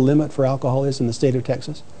the legal limit for alcohol is in the state of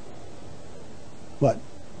Texas? What?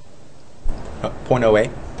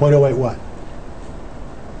 0.08. 0.08 what?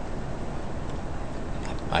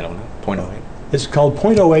 I don't know. 0.08. It's called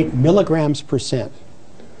 0.08 milligrams percent.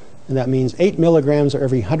 And that means 8 milligrams are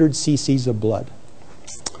every 100 cc's of blood.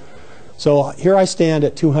 So here I stand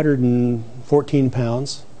at 214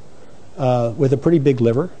 pounds with a pretty big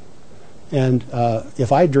liver. And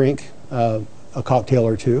if I drink a cocktail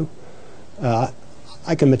or two,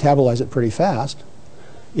 I can metabolize it pretty fast.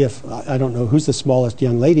 If I don't know who's the smallest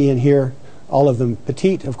young lady in here, all of them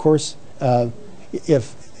petite, of course.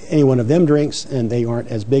 If any one of them drinks and they aren't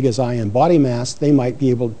as big as I am body mass, they might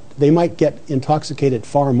get intoxicated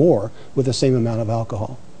far more with the same amount of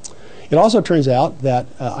alcohol. It also turns out that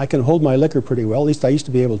I can hold my liquor pretty well. At least I used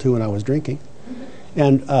to be able to when I was drinking.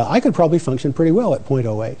 And I could probably function pretty well at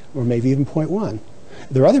 0.08 or maybe even 0.1.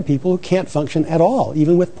 There are other people who can't function at all,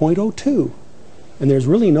 even with 0.02. And there's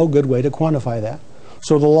really no good way to quantify that.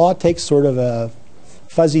 So the law takes sort of a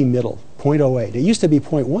fuzzy middle, 0.08. It used to be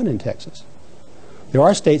 0.1 in Texas. There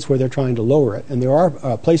are states where they're trying to lower it, and there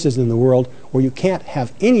are places in the world where you can't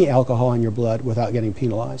have any alcohol in your blood without getting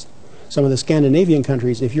penalized. Some of the Scandinavian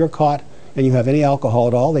countries, if you're caught and you have any alcohol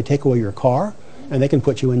at all, they take away your car and they can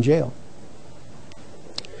put you in jail.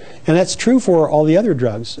 And that's true for all the other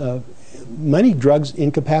drugs. Many drugs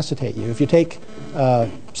incapacitate you. If you take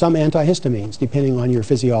some antihistamines, depending on your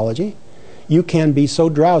physiology, you can be so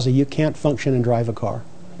drowsy you can't function and drive a car.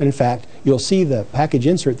 And in fact, you'll see the package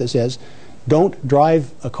insert that says, don't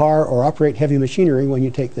drive a car or operate heavy machinery when you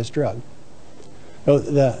take this drug.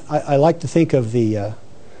 So I like to think of the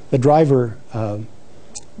driver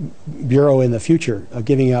bureau in the future of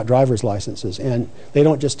giving out driver's licenses. And they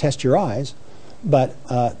don't just test your eyes, but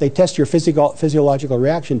they test your physiological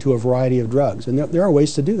reaction to a variety of drugs. And there are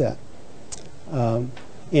ways to do that.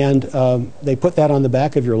 They put that on the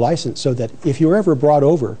back of your license so that if you're ever brought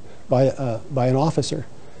over by an officer,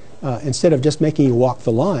 instead of just making you walk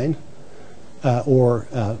the line or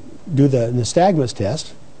do the nystagmus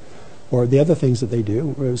test or the other things that they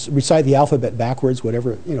do, recite the alphabet backwards,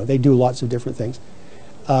 whatever, they do lots of different things.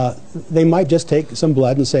 They might just take some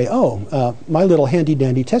blood and say, oh, my little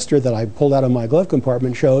handy-dandy tester that I pulled out of my glove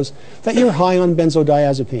compartment shows that you're high on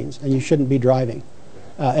benzodiazepines and you shouldn't be driving.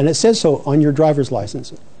 And it says so on your driver's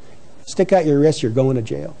license. Stick out your wrist, you're going to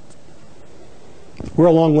jail. We're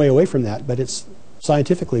a long way away from that, but it's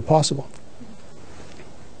scientifically possible.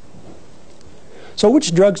 So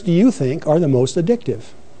which drugs do you think are the most addictive?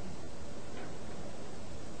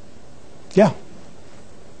 Yeah.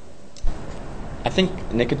 I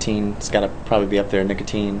think nicotine's got to probably be up there.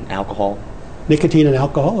 Nicotine, alcohol. Nicotine and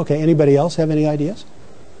alcohol. Okay. Anybody else have any ideas?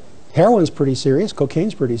 Heroin's pretty serious.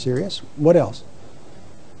 Cocaine's pretty serious. What else?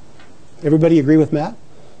 Everybody agree with Matt?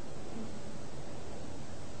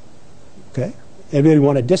 Okay. Anybody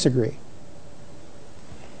want to disagree?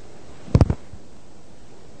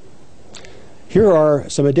 Here are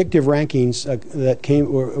some addictive rankings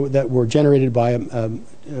that were generated by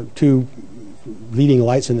two leading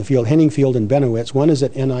lights in the field, Henningfield and Benowitz. One is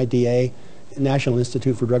at NIDA, National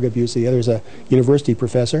Institute for Drug Abuse. The other is a university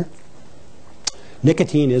professor.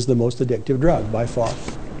 Nicotine is the most addictive drug by far,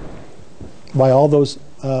 by all those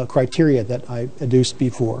criteria that I adduced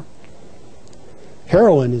before.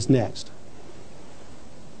 Heroin is next.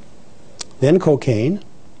 Then cocaine.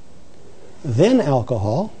 Then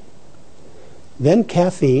alcohol. Then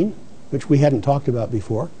caffeine, which we hadn't talked about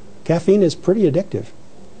before. Caffeine is pretty addictive.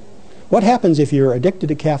 What happens if you're addicted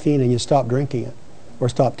to caffeine and you stop drinking it or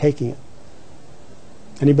stop taking it?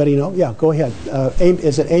 Anybody know? Yeah, go ahead.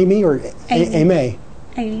 Is it Amy or Amy?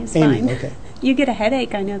 Amy is fine. Okay. You get a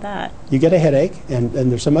headache, I know that. You get a headache, and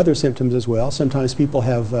there's some other symptoms as well. Sometimes people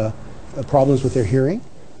have problems with their hearing.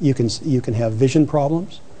 You can have vision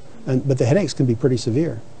problems, but the headaches can be pretty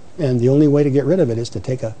severe. And the only way to get rid of it is to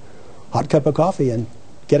take a hot cup of coffee and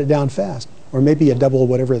get it down fast, or maybe a double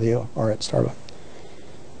whatever they are at Starbucks.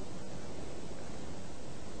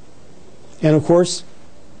 And of course,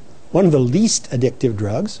 one of the least addictive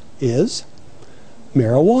drugs is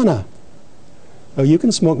marijuana. Now, you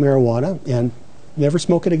can smoke marijuana and never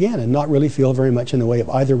smoke it again and not really feel very much in the way of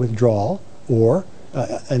either withdrawal or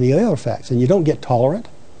any other effects. And you don't get tolerant.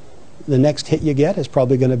 The next hit you get is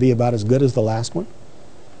probably going to be about as good as the last one.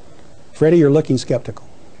 Freddie, you're looking skeptical.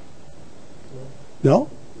 No?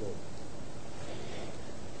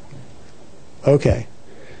 Okay.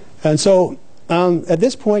 And so at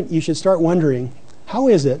this point, you should start wondering, how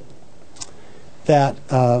is it that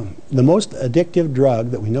the most addictive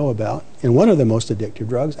drug that we know about, and one of the most addictive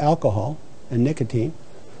drugs, alcohol and nicotine,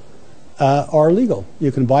 are legal?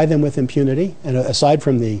 You can buy them with impunity, and aside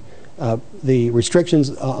from the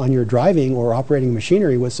restrictions on your driving or operating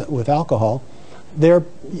machinery with alcohol, they're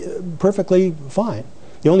perfectly fine.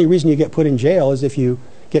 The only reason you get put in jail is if you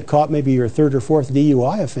get caught maybe your third or fourth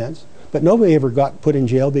DUI offense. But nobody ever got put in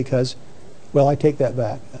jail because, well, I take that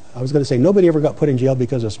back. I was going to say nobody ever got put in jail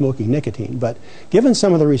because of smoking nicotine. But given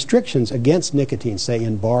some of the restrictions against nicotine, say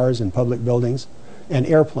in bars and public buildings and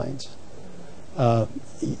airplanes,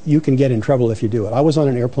 you can get in trouble if you do it. I was on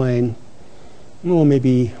an airplane, well,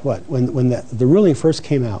 maybe, when the ruling first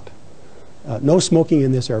came out. No smoking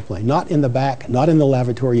in this airplane. Not in the back, not in the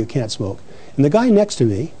lavatory, you can't smoke. And the guy next to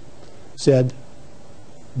me said,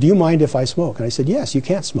 do you mind if I smoke? And I said, yes, you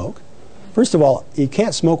can't smoke. First of all, you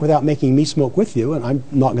can't smoke without making me smoke with you, and I'm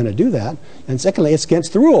not going to do that. And secondly, it's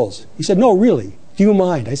against the rules. He said, no, really, do you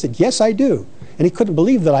mind? I said, yes, I do. And he couldn't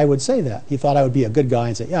believe that I would say that. He thought I would be a good guy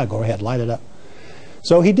and say, yeah, go ahead, light it up.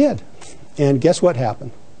 So he did. And guess what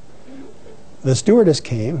happened? The stewardess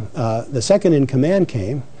came, the second in command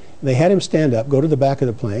came. They had him stand up, go to the back of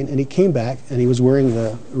the plane, and he came back, and he was wearing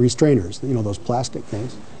the restrainers, you know, those plastic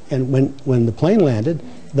things. And when the plane landed,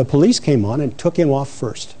 the police came on and took him off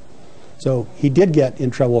first. So he did get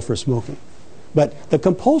in trouble for smoking. But the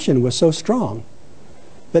compulsion was so strong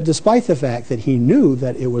that despite the fact that he knew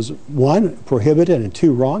that it was, one, prohibited, and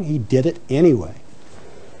two, wrong, he did it anyway.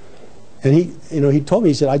 And he told me,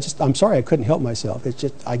 he said, I'm sorry, I couldn't help myself. It's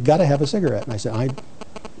just, I got to have a cigarette. And I said,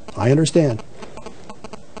 I understand.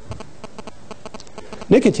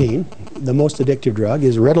 Nicotine, the most addictive drug,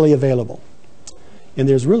 is readily available. And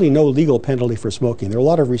there's really no legal penalty for smoking. There are a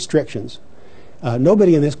lot of restrictions.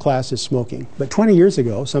 Nobody in this class is smoking. But 20 years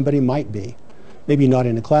ago, somebody might be. Maybe not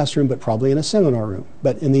in a classroom, but probably in a seminar room.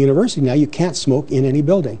 But in the university now, you can't smoke in any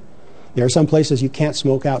building. There are some places you can't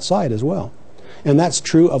smoke outside as well. And that's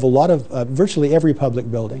true of a lot of, virtually every public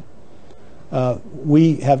building.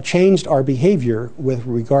 We have changed our behavior with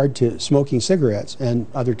regard to smoking cigarettes and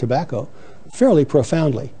other tobacco fairly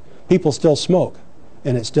profoundly. People still smoke,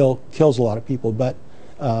 and it still kills a lot of people, but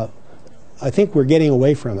I think we're getting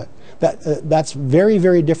away from it. That's very,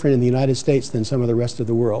 very different in the United States than some of the rest of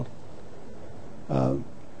the world.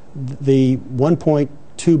 The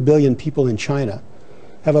 1.2 billion people in China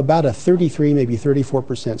have about a 33, maybe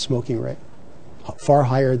 34% smoking rate, far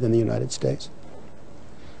higher than the United States.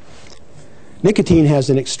 Nicotine has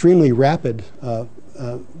an extremely rapid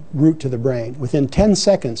route to the brain. Within 10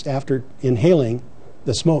 seconds after inhaling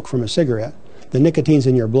the smoke from a cigarette, the nicotine's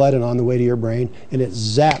in your blood and on the way to your brain, and it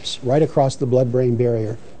zaps right across the blood-brain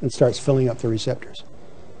barrier and starts filling up the receptors,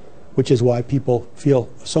 which is why people feel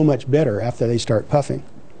so much better after they start puffing.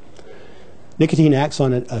 Nicotine acts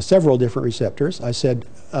on several different receptors. I said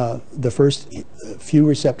the first few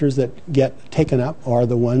receptors that get taken up are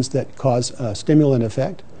the ones that cause a stimulant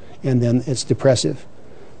effect, and then it's depressive,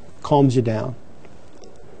 calms you down.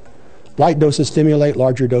 Light doses stimulate,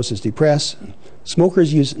 larger doses depress.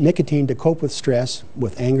 Smokers use nicotine to cope with stress,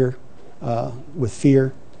 with anger, with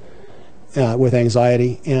fear, with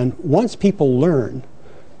anxiety. And once people learn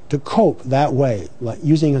to cope that way, like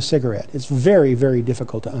using a cigarette, it's very, very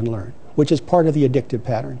difficult to unlearn, which is part of the addictive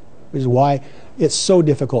pattern, which is why it's so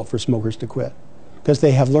difficult for smokers to quit, because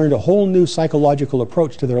they have learned a whole new psychological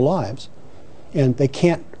approach to their lives, and they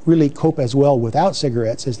can't really cope as well without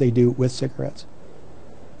cigarettes as they do with cigarettes.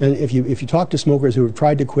 And if you talk to smokers who have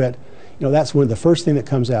tried to quit, you know, that's one of the first thing that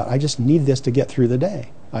comes out. I just need this to get through the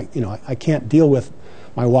day. I can't deal with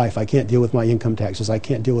my wife. I can't deal with my income taxes. I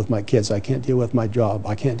can't deal with my kids. I can't deal with my job.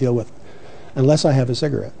 I can't deal with, unless I have a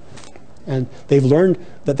cigarette. And they've learned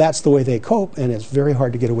that that's the way they cope, and it's very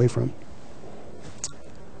hard to get away from.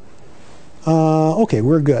 Okay,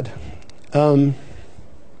 we're good. Can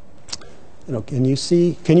you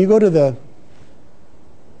see, can you go to the,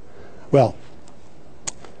 well,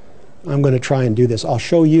 I'm going to try and do this. I'll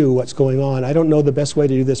show you what's going on. I don't know the best way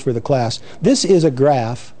to do this for the class. This is a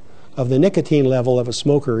graph of the nicotine level of a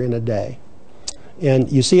smoker in a day.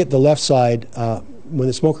 And you see at the left side, when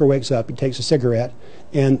the smoker wakes up, he takes a cigarette,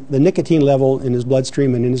 and the nicotine level in his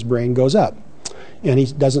bloodstream and in his brain goes up. And he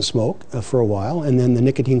doesn't smoke for a while, and then the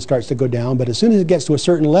nicotine starts to go down, but as soon as it gets to a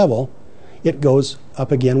certain level, it goes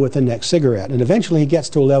up again with the next cigarette. And eventually he gets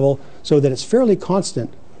to a level so that it's fairly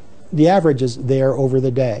constant. The average is there over the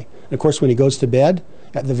day. And of course, when he goes to bed,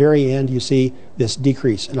 at the very end, you see this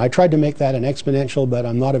decrease. And I tried to make that an exponential, but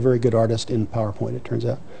I'm not a very good artist in PowerPoint, it turns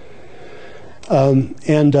out.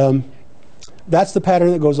 That's the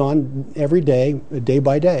pattern that goes on every day, day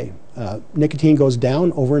by day. Nicotine goes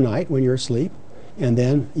down overnight when you're asleep, and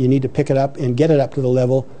then you need to pick it up and get it up to the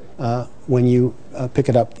level when you pick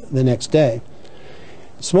it up the next day.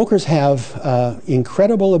 Smokers have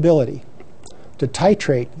incredible ability to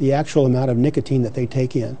titrate the actual amount of nicotine that they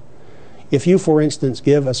take in. If you, for instance,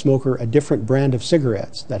 give a smoker a different brand of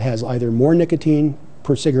cigarettes that has either more nicotine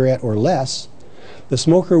per cigarette or less, the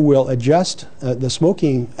smoker will adjust the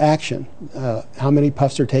smoking action, how many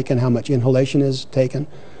puffs are taken, how much inhalation is taken,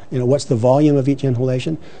 what's the volume of each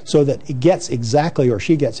inhalation, so that it gets exactly, or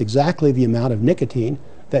she gets exactly the amount of nicotine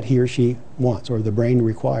that he or she wants, or the brain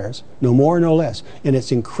requires. No more, no less. And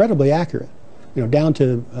it's incredibly accurate, down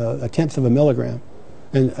to a tenth of a milligram.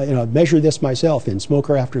 And I measure this myself in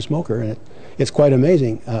smoker after smoker, and it's quite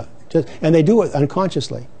amazing. And they do it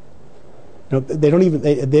unconsciously. They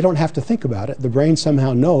don't have to think about it. The brain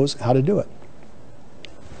somehow knows how to do it.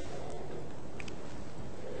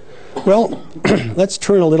 Well, let's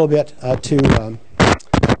turn a little bit to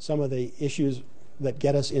some of the issues that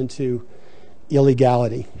get us into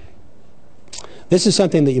illegality. This is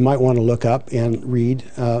something that you might want to look up and read.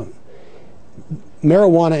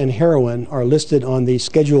 Marijuana and heroin are listed on the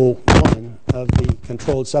Schedule 1 of the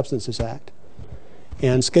Controlled Substances Act.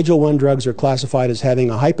 And Schedule 1 drugs are classified as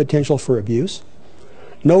having a high potential for abuse,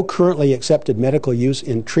 no currently accepted medical use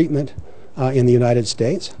in treatment in the United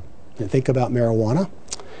States, and think about marijuana,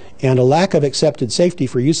 and a lack of accepted safety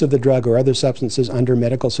for use of the drug or other substances under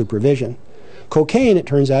medical supervision. Cocaine, it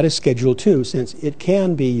turns out, is Schedule 2, since it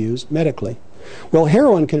can be used medically. Well,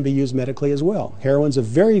 heroin can be used medically as well. Heroin's a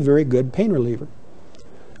very, very good pain reliever.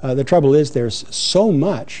 The trouble is there's so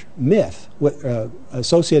much myth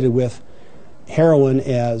associated with heroin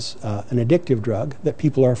as an addictive drug that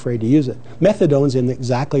people are afraid to use it. Methadone's in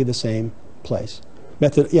exactly the same place.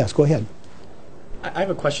 Yes, go ahead. I have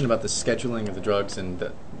a question about the scheduling of the drugs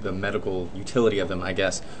and the medical utility of them, I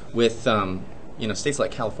guess. With states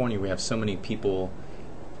like California, we have so many people.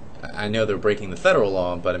 I know they're breaking the federal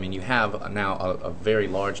law, but I mean, you have now a very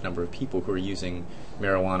large number of people who are using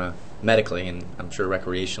marijuana medically, and I'm sure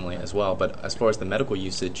recreationally as well. But as far as the medical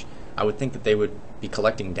usage, I would think that they would be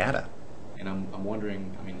collecting data. And I'm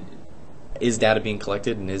wondering, I mean, is data being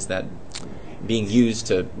collected, and is that being used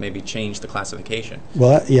to maybe change the classification?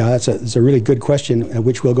 Well, yeah, that's a really good question,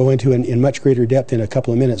 which we'll go into in much greater depth in a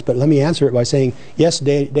couple of minutes. But let me answer it by saying, yes,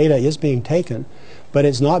 data is being taken, but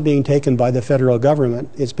it's not being taken by the federal government.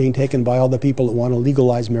 It's being taken by all the people that want to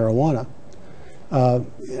legalize marijuana.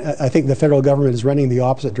 I think the federal government is running the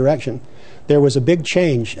opposite direction. There was a big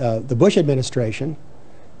change. The Bush administration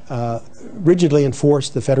rigidly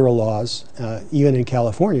enforced the federal laws, even in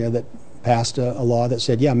California, that passed a law that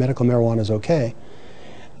said, yeah, medical marijuana is okay.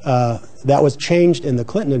 That was changed in the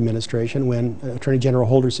Clinton administration when Attorney General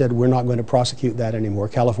Holder said, we're not going to prosecute that anymore.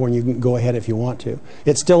 California, you can go ahead if you want to.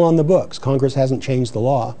 It's still on the books. Congress hasn't changed the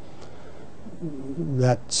law.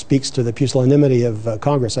 That speaks to the pusillanimity of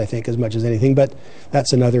Congress, I think, as much as anything, but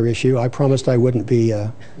that's another issue. I promised I wouldn't be,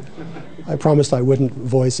 I promised I wouldn't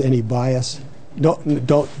voice any bias.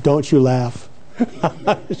 Don't you laugh.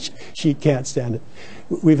 She can't stand it.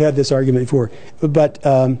 We've had this argument before. But,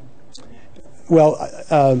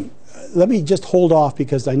 let me just hold off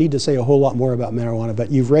because I need to say a whole lot more about marijuana,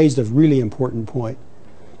 but you've raised a really important point.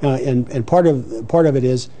 And part of it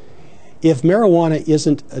is, if marijuana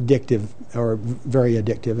isn't addictive or very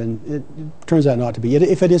addictive, and it turns out not to be,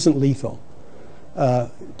 if it isn't lethal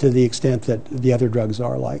to the extent that the other drugs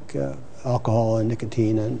are, like alcohol and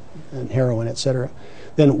nicotine and heroin, etc.,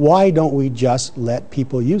 then why don't we just let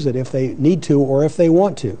people use it if they need to or if they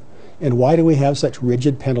want to? And why do we have such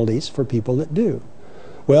rigid penalties for people that do?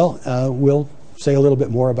 Well, we'll say a little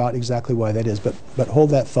bit more about exactly why that is, but hold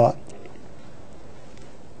that thought.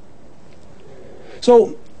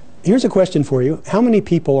 So here's a question for you. How many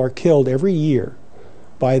people are killed every year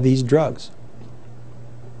by these drugs?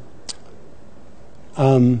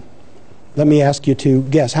 Let me ask you to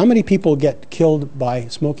guess. How many people get killed by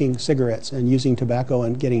smoking cigarettes and using tobacco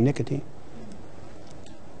and getting nicotine?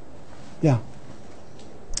 Yeah.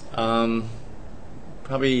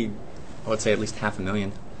 Probably, I would say at least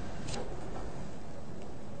 500,000.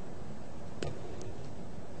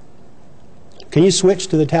 Can you switch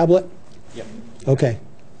to the tablet? Yep. Okay.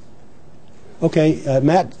 Okay,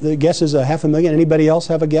 Matt, the guess is 500,000. Anybody else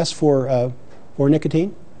have a guess for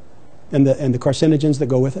nicotine and the carcinogens that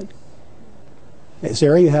go with it? Hey,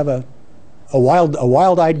 Sarah, you have a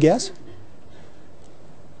wild-eyed guess?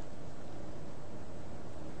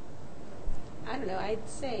 I don't know. I'd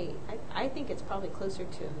say I think it's probably closer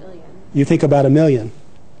to 1 million. You think about 1 million.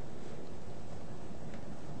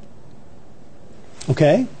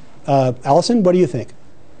 Okay. Allison, what do you think?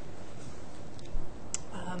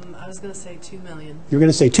 I was going to say 2 million. You're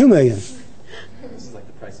going to say 2 million. This is like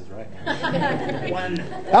the Price is Right.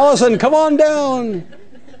 Allison, come on down.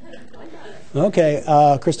 Okay.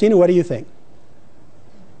 Christina, what do you think?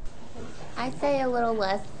 I say a little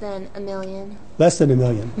less than 1 million. Less than 1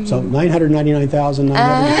 million. Mm-hmm. So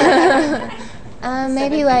 999,900.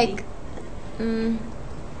 Maybe like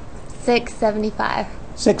 675.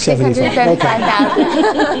 675. Okay.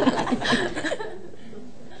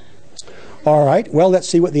 All right. Well, let's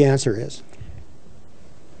see what the answer is.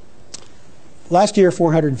 Last year,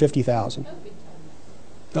 450,000.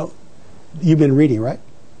 Oh, you've been reading, right?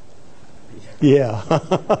 Yeah.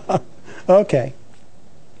 Okay.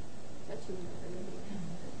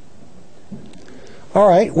 All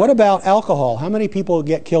right. What about alcohol? How many people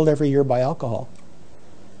get killed every year by alcohol?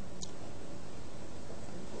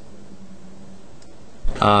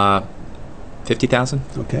 50,000.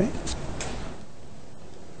 Okay.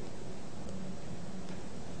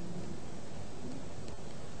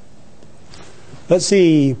 Let's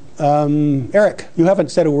see. Eric, you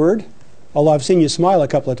haven't said a word, although I've seen you smile a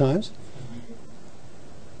couple of times.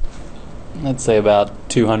 I'd say about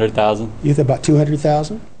 200,000. You think about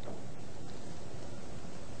 200,000?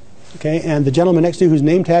 Okay, and the gentleman next to you whose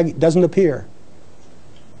name tag doesn't appear.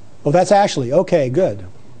 Well, that's Ashley. Okay, good.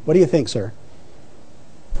 What do you think, sir?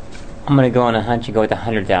 I'm going to go on a hunch and go with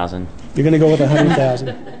 100,000. You're going to go with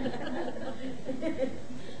 100,000.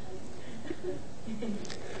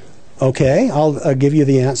 Okay, I'll give you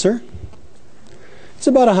the answer. It's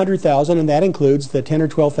about 100,000, and that includes the 10 or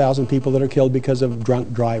 12,000 people that are killed because of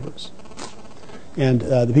drunk drivers. And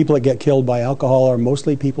the people that get killed by alcohol are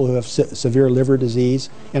mostly people who have severe liver disease,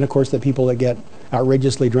 and of course the people that get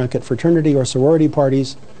outrageously drunk at fraternity or sorority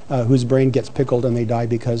parties whose brain gets pickled and they die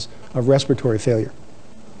because of respiratory failure.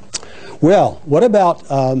 Well, what about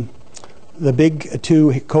the big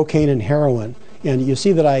two, cocaine and heroin? And you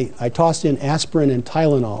see that I tossed in aspirin and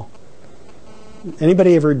Tylenol.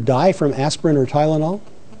 Anybody ever die from aspirin or Tylenol?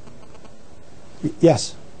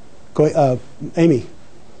 Yes. Go, Amy.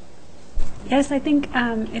 Yes, I think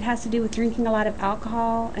it has to do with drinking a lot of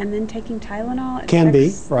alcohol and then taking Tylenol. It Can be,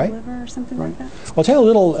 affects the right. liver or something like that. I'll tell you a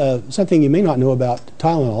little something you may not know about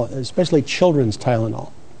Tylenol, especially children's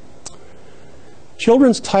Tylenol.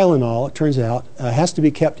 Children's Tylenol, it turns out, has to be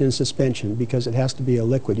kept in suspension because it has to be a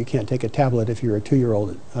liquid. You can't take a tablet if you're a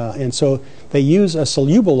 2-year-old. And so they use a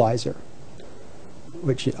solubilizer,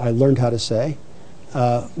 which I learned how to say,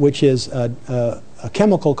 which is a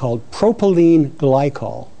chemical called propylene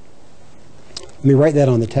glycol. Let me write that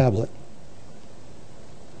on the tablet.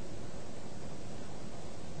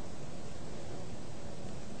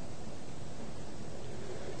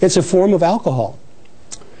 It's a form of alcohol.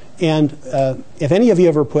 And if any of you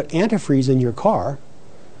ever put antifreeze in your car,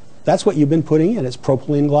 that's what you've been putting in. It's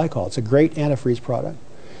propylene glycol. It's a great antifreeze product.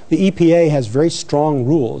 The EPA has very strong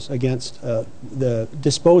rules against the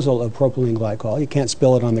disposal of propylene glycol. You can't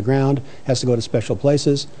spill it on the ground. It has to go to special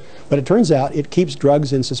places. But it turns out it keeps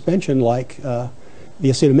drugs in suspension like the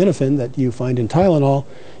acetaminophen that you find in Tylenol.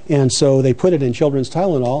 And so they put it in children's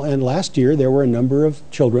Tylenol. And last year there were a number of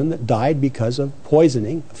children that died because of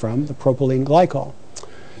poisoning from the propylene glycol.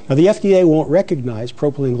 Now, the FDA won't recognize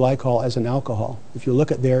propylene glycol as an alcohol. If you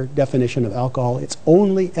look at their definition of alcohol, it's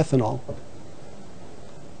only ethanol.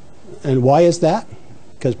 And why is that?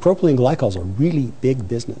 Because propylene glycol is a really big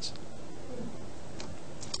business.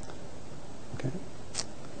 Okay.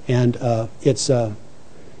 And it's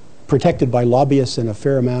protected by lobbyists and a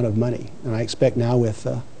fair amount of money. And I expect now with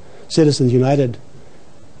Citizens United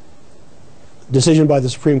decision by the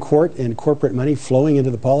Supreme Court and corporate money flowing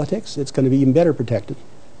into the politics, it's going to be even better protected.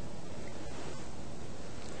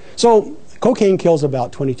 So cocaine kills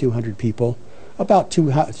about 2,200 people. About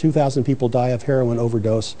 2,000 people die of heroin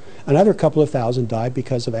overdose. Another couple of thousand die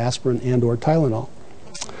because of aspirin and or Tylenol.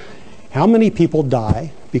 How many people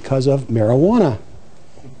die because of marijuana?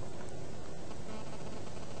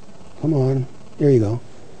 Come on, here you go.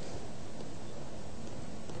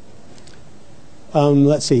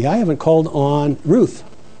 Let's see, I haven't called on Ruth.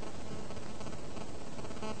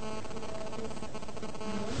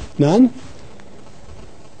 None?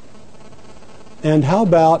 And how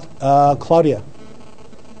about Claudia?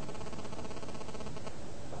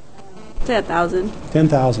 Say 1,000.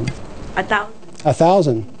 10,000. 1,000.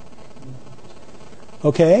 1,000.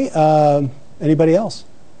 Okay. Anybody else?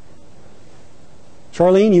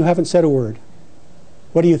 Charlene, you haven't said a word.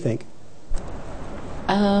 What do you think?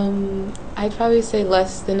 I'd probably say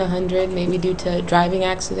less than 100, maybe due to driving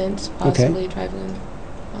accidents, possibly driving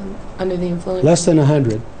under the influence. Less than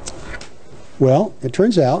 100. Well, it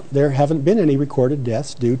turns out there haven't been any recorded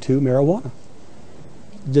deaths due to marijuana.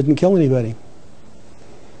 It didn't kill anybody.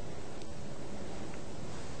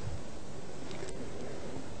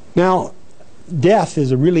 Now, death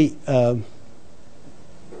is a really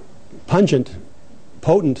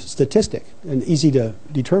potent statistic and easy to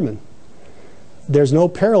determine. There's no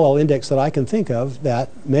parallel index that I can think of that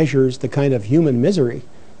measures the kind of human misery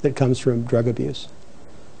that comes from drug abuse.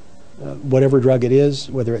 Whatever drug it is,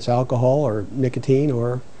 whether it's alcohol or nicotine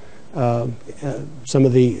or some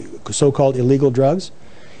of the so-called illegal drugs.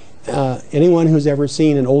 Anyone who's ever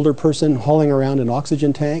seen an older person hauling around an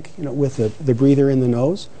oxygen tank, with the breather in the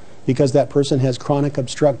nose, because that person has chronic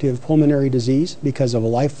obstructive pulmonary disease because of a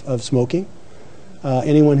life of smoking.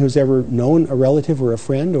 Anyone who's ever known a relative or a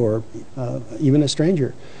friend or even a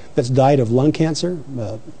stranger that's died of lung cancer,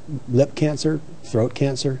 lip cancer, throat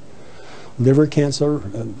cancer, liver cancer,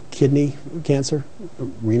 kidney cancer,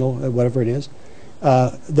 renal, whatever it is,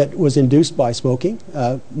 that was induced by smoking,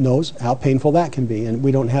 knows how painful that can be. And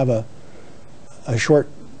we don't have a short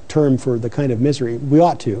term for the kind of misery. We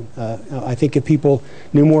ought to. I think if people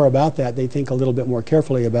knew more about that, they'd think a little bit more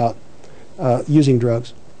carefully about using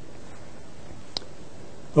drugs.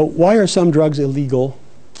 But why are some drugs illegal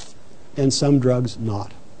and some drugs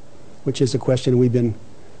not? Which is a question we've been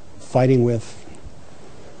fighting with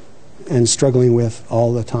and struggling with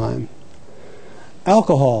all the time.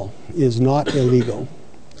 Alcohol is not illegal.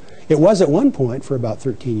 It was at one point for about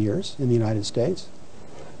 13 years in the United States.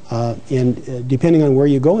 And depending on where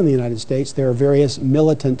you go in the United States, there are various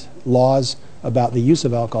militant laws about the use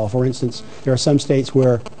of alcohol. For instance, there are some states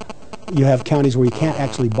where you have counties where you can't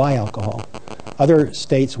actually buy alcohol. Other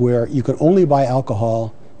states where you can only buy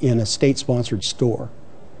alcohol in a state-sponsored store.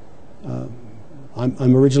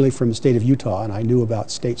 I'm originally from the state of Utah, and I knew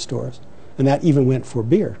about state stores. And that even went for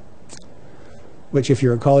beer, which if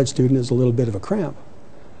you're a college student is a little bit of a cramp.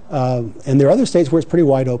 And there are other states where it's pretty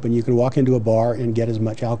wide open. You can walk into a bar and get as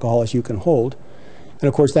much alcohol as you can hold. And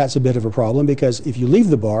of course that's a bit of a problem, because if you leave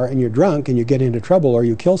the bar and you're drunk and you get into trouble or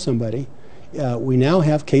you kill somebody, we now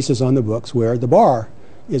have cases on the books where the bar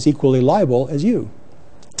is equally liable as you.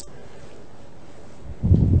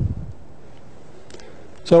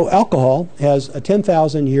 So alcohol has a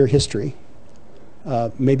 10,000-year history,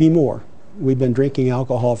 maybe more. We've been drinking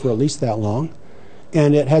alcohol for at least that long.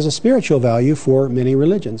 And it has a spiritual value for many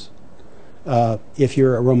religions. If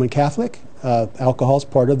you're a Roman Catholic, alcohol is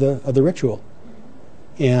part of the ritual.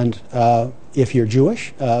 And if you're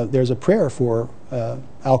Jewish, there's a prayer for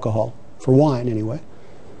alcohol, for wine anyway.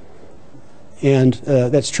 And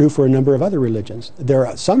that's true for a number of other religions. There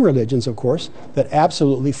are some religions, of course, that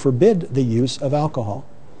absolutely forbid the use of alcohol.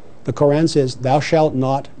 The Quran says, "Thou shalt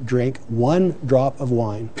not drink one drop of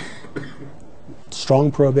wine."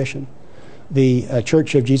 Strong prohibition. The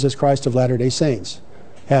Church of Jesus Christ of Latter-day Saints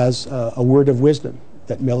has a word of wisdom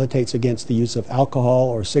that militates against the use of alcohol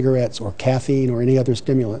or cigarettes or caffeine or any other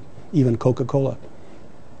stimulant, even Coca-Cola.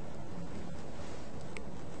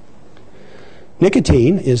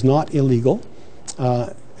 Nicotine is not illegal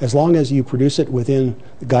as long as you produce it within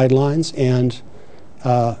the guidelines and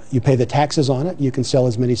you pay the taxes on it. You can sell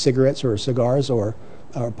as many cigarettes or cigars or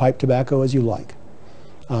pipe tobacco as you like,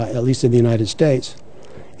 at least in the United States.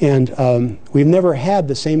 And we've never had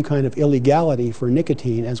the same kind of illegality for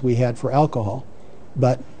nicotine as we had for alcohol.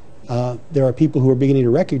 But there are people who are beginning to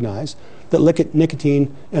recognize that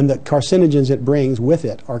nicotine and the carcinogens it brings with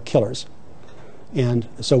it are killers. And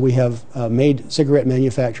so we have made cigarette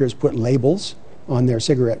manufacturers put labels on their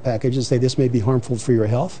cigarette packages, say this may be harmful for your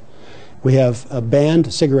health. We have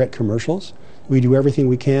banned cigarette commercials. We do everything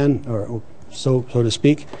we can, or so to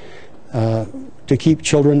speak, to keep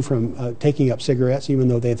children from taking up cigarettes, even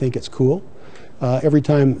though they think it's cool. Every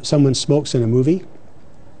time someone smokes in a movie,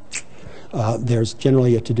 there's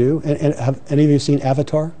generally a to-do. And have any of you seen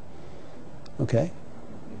Avatar? Okay.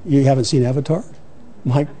 You haven't seen Avatar?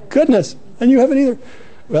 My goodness. And you haven't either.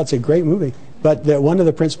 Well, it's a great movie. But one of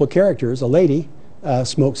the principal characters, a lady,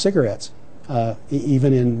 smoked cigarettes,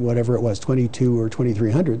 even in whatever it was, 22 or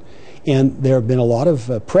 2300. And there have been a lot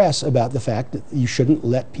of press about the fact that you shouldn't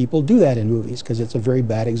let people do that in movies because it's a very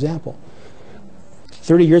bad example.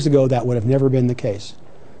 30 years ago, that would have never been the case.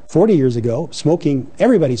 40 years ago, smoking,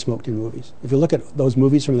 everybody smoked in movies. If you look at those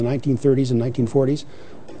movies from the 1930s and 1940s,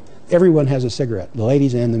 everyone has a cigarette, the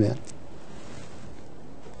ladies and the men.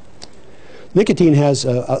 Nicotine has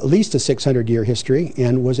at least a 600-year history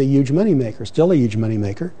and was a huge moneymaker, still a huge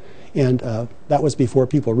moneymaker. And that was before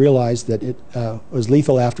people realized that it was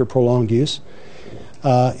lethal after prolonged use.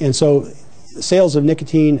 And so sales of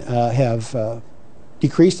nicotine have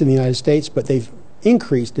decreased in the United States, but they've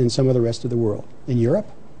increased in some of the rest of the world. In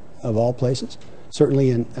Europe, of all places,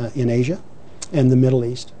 certainly in Asia and the Middle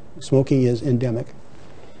East. Smoking is endemic.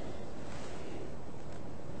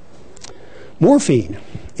 Morphine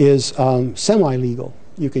is semi-legal.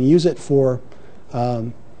 You can use it for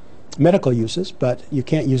medical uses, but you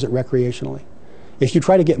can't use it recreationally. If you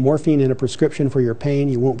try to get morphine in a prescription for your pain,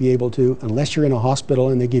 you won't be able to unless you're in a hospital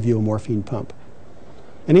and they give you a morphine pump.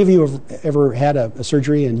 Any of you have ever had a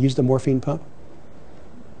surgery and used a morphine pump?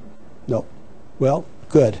 No. Well,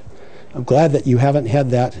 good. I'm glad that you haven't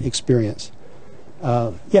had that experience.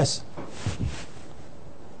 Yes?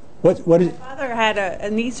 What is? My father had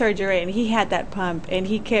a knee surgery, and he had that pump, and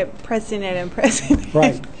he kept pressing it and pressing it.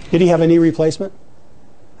 Right. Did he have a knee replacement?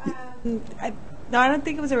 No, I don't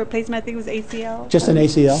think it was a replacement. I think it was ACL. Just an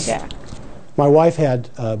ACL? Yeah. My wife had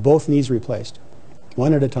both knees replaced,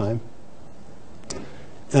 one at a time.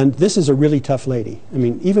 And this is a really tough lady. I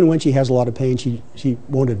mean, even when she has a lot of pain, she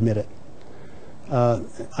won't admit it.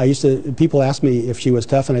 People ask me if she was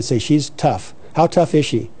tough, and I'd say, she's tough. How tough is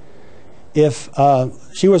she? If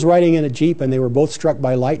she was riding in a Jeep and they were both struck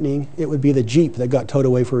by lightning, it would be the Jeep that got towed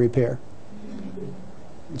away for repair.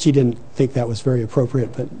 She didn't think that was very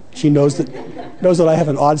appropriate, but she knows that I have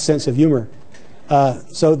an odd sense of humor.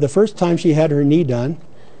 So the first time she had her knee done,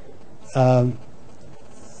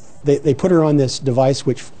 they put her on this device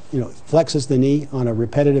which flexes the knee on a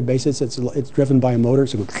repetitive basis. It's driven by a motor,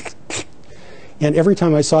 so it goes and every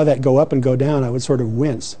time I saw that go up and go down, I would sort of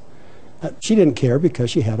wince. She didn't care because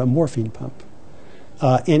she had a morphine pump.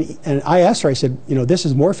 And I asked her, I said, you know, this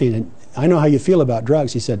is morphine, and I know how you feel about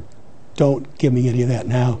drugs. He said, don't give me any of that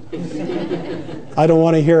now. I don't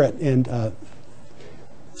want to hear it. And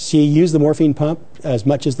she used the morphine pump as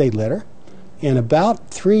much as they'd let her. And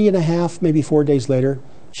about 3.5, maybe 4 days later,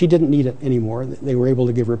 she didn't need it anymore. They were able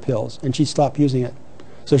to give her pills, and she stopped using it.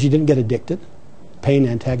 So she didn't get addicted. Pain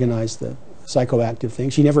antagonized the psychoactive thing.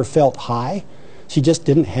 She never felt high. She just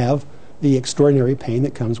didn't have the extraordinary pain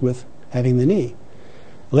that comes with having the knee.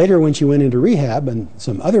 Later, when she went into rehab and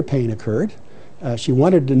some other pain occurred, she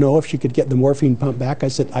wanted to know if she could get the morphine pump back. I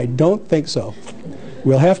said, I don't think so.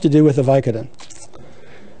 We'll have to do with the Vicodin.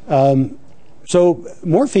 So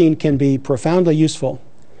morphine can be profoundly useful.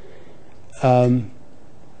 I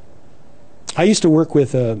used to work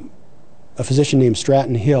with a physician named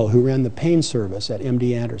Stratton Hill who ran the pain service at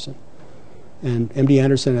MD Anderson. And MD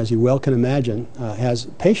Anderson, as you well can imagine, has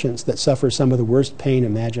patients that suffer some of the worst pain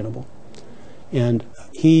imaginable. And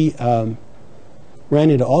he ran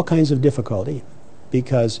into all kinds of difficulty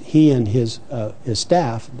because he and his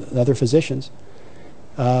staff, the other physicians,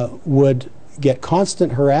 would get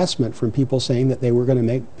constant harassment from people saying that they were going to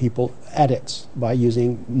make people addicts by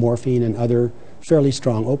using morphine and other fairly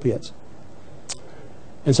strong opiates.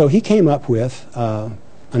 And so he came up with an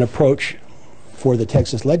approach for the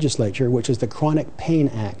Texas legislature, which is the Chronic Pain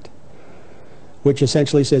Act, which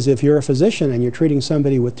essentially says if you're a physician and you're treating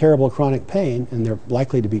somebody with terrible chronic pain, and they're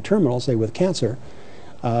likely to be terminal, say with cancer,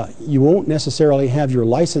 you won't necessarily have your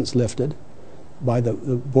license lifted by the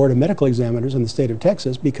Board of Medical Examiners in the state of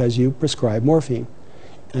Texas because you prescribe morphine.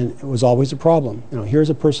 And it was always a problem. You know, here's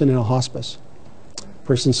a person in a hospice,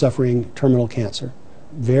 person suffering terminal cancer,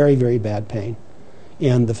 very, very bad pain.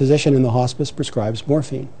 And the physician in the hospice prescribes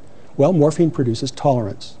morphine. Well, morphine produces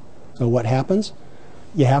tolerance. So what happens?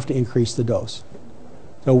 You have to increase the dose.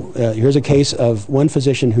 So here's a case of one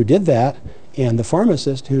physician who did that, and the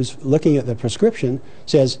pharmacist who's looking at the prescription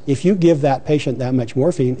says, if you give that patient that much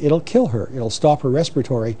morphine, it'll kill her. It'll stop her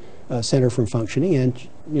respiratory center from functioning,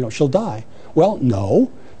 and she'll die. Well,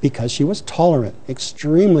 no, because she was tolerant,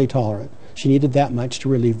 extremely tolerant. She needed that much to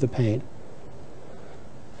relieve the pain.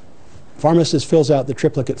 Pharmacist fills out the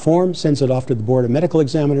triplicate form, sends it off to the Board of Medical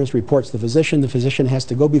Examiners, reports the physician. The physician has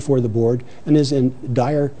to go before the board and is in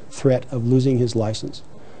dire threat of losing his license.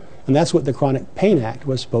 And that's what the Chronic Pain Act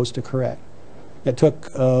was supposed to correct. It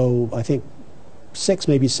took, I think, 6,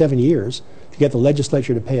 maybe 7 years to get the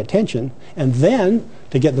legislature to pay attention, and then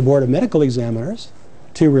to get the Board of Medical Examiners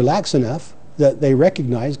to relax enough that they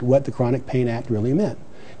recognized what the Chronic Pain Act really meant.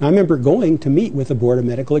 And I remember going to meet with the Board of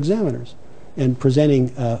Medical Examiners and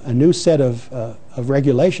presenting a new set of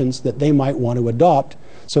regulations that they might want to adopt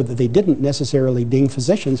so that they didn't necessarily ding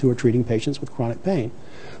physicians who were treating patients with chronic pain.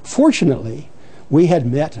 Fortunately, we had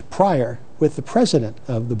met prior with the president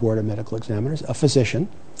of the Board of Medical Examiners, a physician,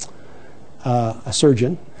 a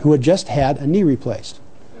surgeon, who had just had a knee replaced.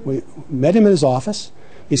 We met him in his office.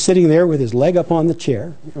 He's sitting there with his leg up on the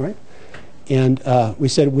chair, right? And we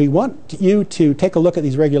said, we want you to take a look at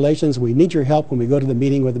these regulations. We need your help when we go to the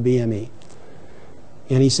meeting with the BME.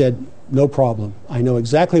 And he said, no problem. I know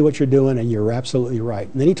exactly what you're doing, and you're absolutely right.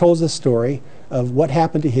 And then he told us the story of what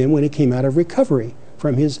happened to him when he came out of recovery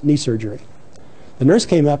from his knee surgery. The nurse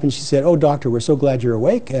came up and she said, oh, doctor, we're so glad you're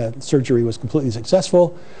awake. Surgery was completely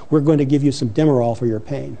successful. We're going to give you some Demerol for your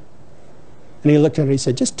pain. And he looked at her and he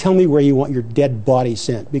said, just tell me where you want your dead body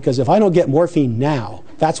sent, because if I don't get morphine now,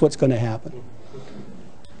 that's what's going to happen.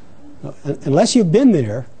 Unless you've been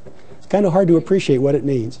there, it's kind of hard to appreciate what it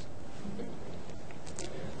means.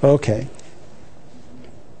 Okay.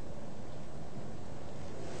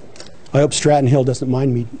 I hope Stratton Hill doesn't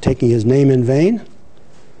mind me taking his name in vain.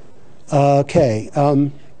 Okay.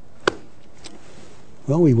 Well,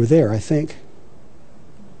 we were there, I think.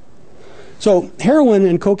 So heroin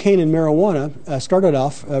and cocaine and marijuana started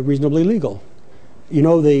off reasonably legal. You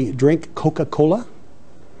know the drink Coca-Cola?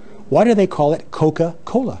 Why do they call it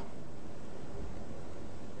Coca-Cola?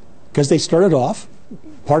 Because they started off,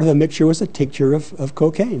 part of the mixture was a tincture of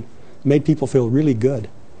cocaine. It made people feel really good.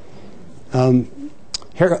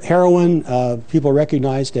 Heroin, people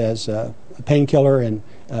recognized as a painkiller, and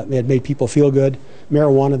it made people feel good.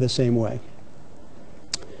 Marijuana the same way.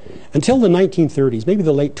 Until the 1930s, maybe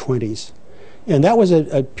the late 20s. And that was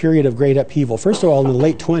a period of great upheaval. First of all, in the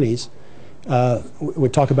late 20s, we'll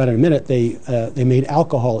talk about it in a minute, they made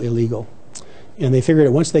alcohol illegal. And they figured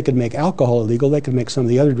that once they could make alcohol illegal, they could make some of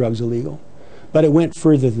the other drugs illegal. But it went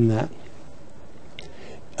further than that.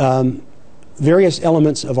 Various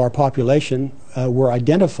elements of our population were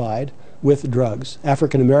identified with drugs.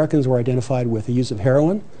 African Americans were identified with the use of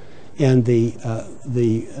heroin, and the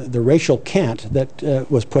racial cant that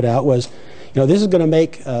was put out was, This is going to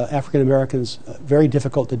make African Americans very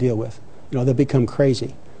difficult to deal with. They'll become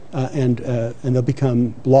crazy, and they'll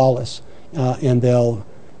become lawless, and they'll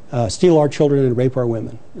steal our children and rape our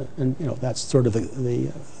women. And that's sort of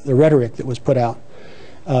the rhetoric that was put out.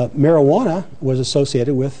 Marijuana was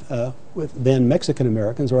associated with then Mexican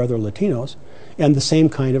Americans or other Latinos, and the same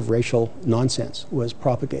kind of racial nonsense was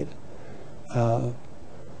propagated.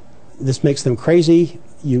 This makes them crazy.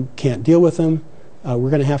 You can't deal with them. We're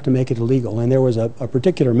going to have to make it illegal. And there was a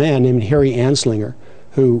particular man named Harry Anslinger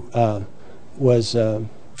who was,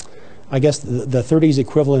 I guess, the 30s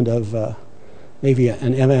equivalent of maybe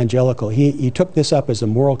an evangelical. He took this up as a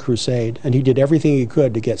moral crusade, and he did everything he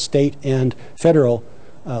could to get state and federal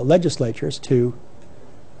legislatures to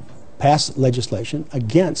pass legislation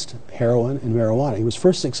against heroin and marijuana. He was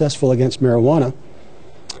first successful against marijuana.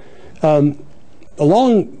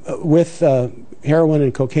 Along with heroin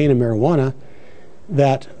and cocaine and marijuana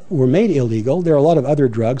that were made illegal, there are a lot of other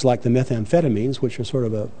drugs like the methamphetamines, which are sort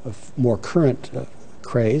of a more current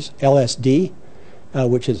craze, LSD,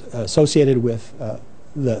 which is associated with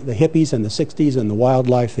the hippies and the 60s and the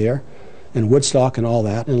wildlife there, and Woodstock and all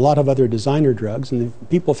that, and a lot of other designer drugs. And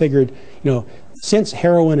people figured, since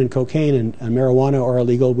heroin and cocaine and marijuana are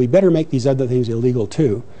illegal, we better make these other things illegal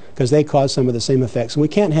too, because they cause some of the same effects. And we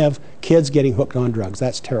can't have kids getting hooked on drugs.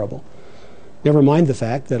 That's terrible. Never mind the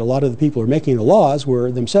fact that a lot of the people who are making the laws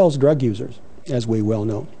were themselves drug users, as we well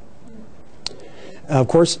know. Of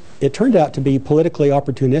course, it turned out to be politically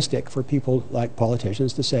opportunistic for people like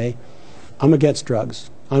politicians to say, I'm against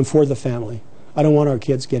drugs. I'm for the family. I don't want our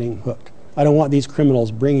kids getting hooked. I don't want these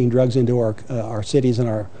criminals bringing drugs into our cities and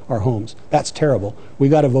our homes. That's terrible. We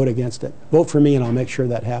got to vote against it. Vote for me and I'll make sure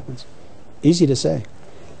that happens. Easy to say.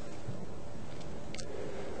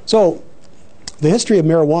 So, the history of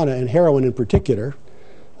marijuana and heroin in particular,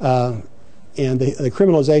 and the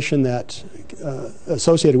criminalization that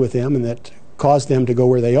associated with them and that caused them to go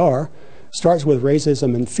where they are, starts with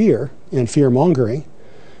racism and fear-mongering,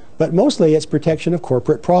 but mostly it's protection of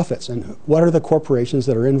corporate profits. And what are the corporations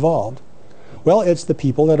that are involved? Well, it's the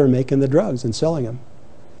people that are making the drugs and selling them.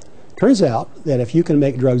 Turns out that if you can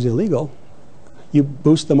make drugs illegal, you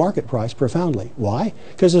boost the market price profoundly. Why?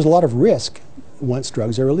 Because there's a lot of risk once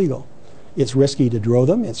drugs are illegal. It's risky to grow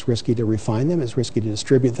them, it's risky to refine them, it's risky to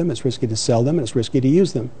distribute them, it's risky to sell them, and it's risky to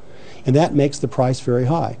use them. And that makes the price very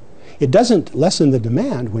high. It doesn't lessen the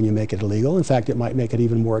demand when you make it illegal. In fact, it might make it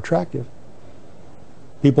even more attractive.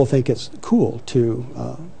 People think it's cool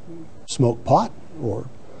to smoke pot or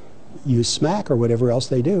use smack or whatever else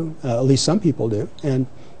they do. At least some people do. And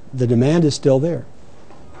the demand is still there.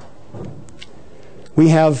 We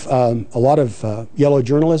have a lot of yellow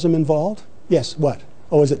journalism involved. Yes, what?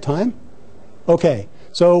 Oh, is it time? Okay,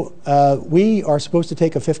 so we are supposed to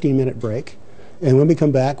take a 15-minute break, and when we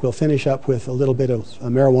come back, we'll finish up with a little bit of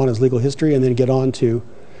marijuana's legal history and then get on to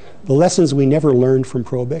the lessons we never learned from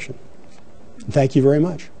Prohibition. Thank you very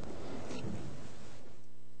much.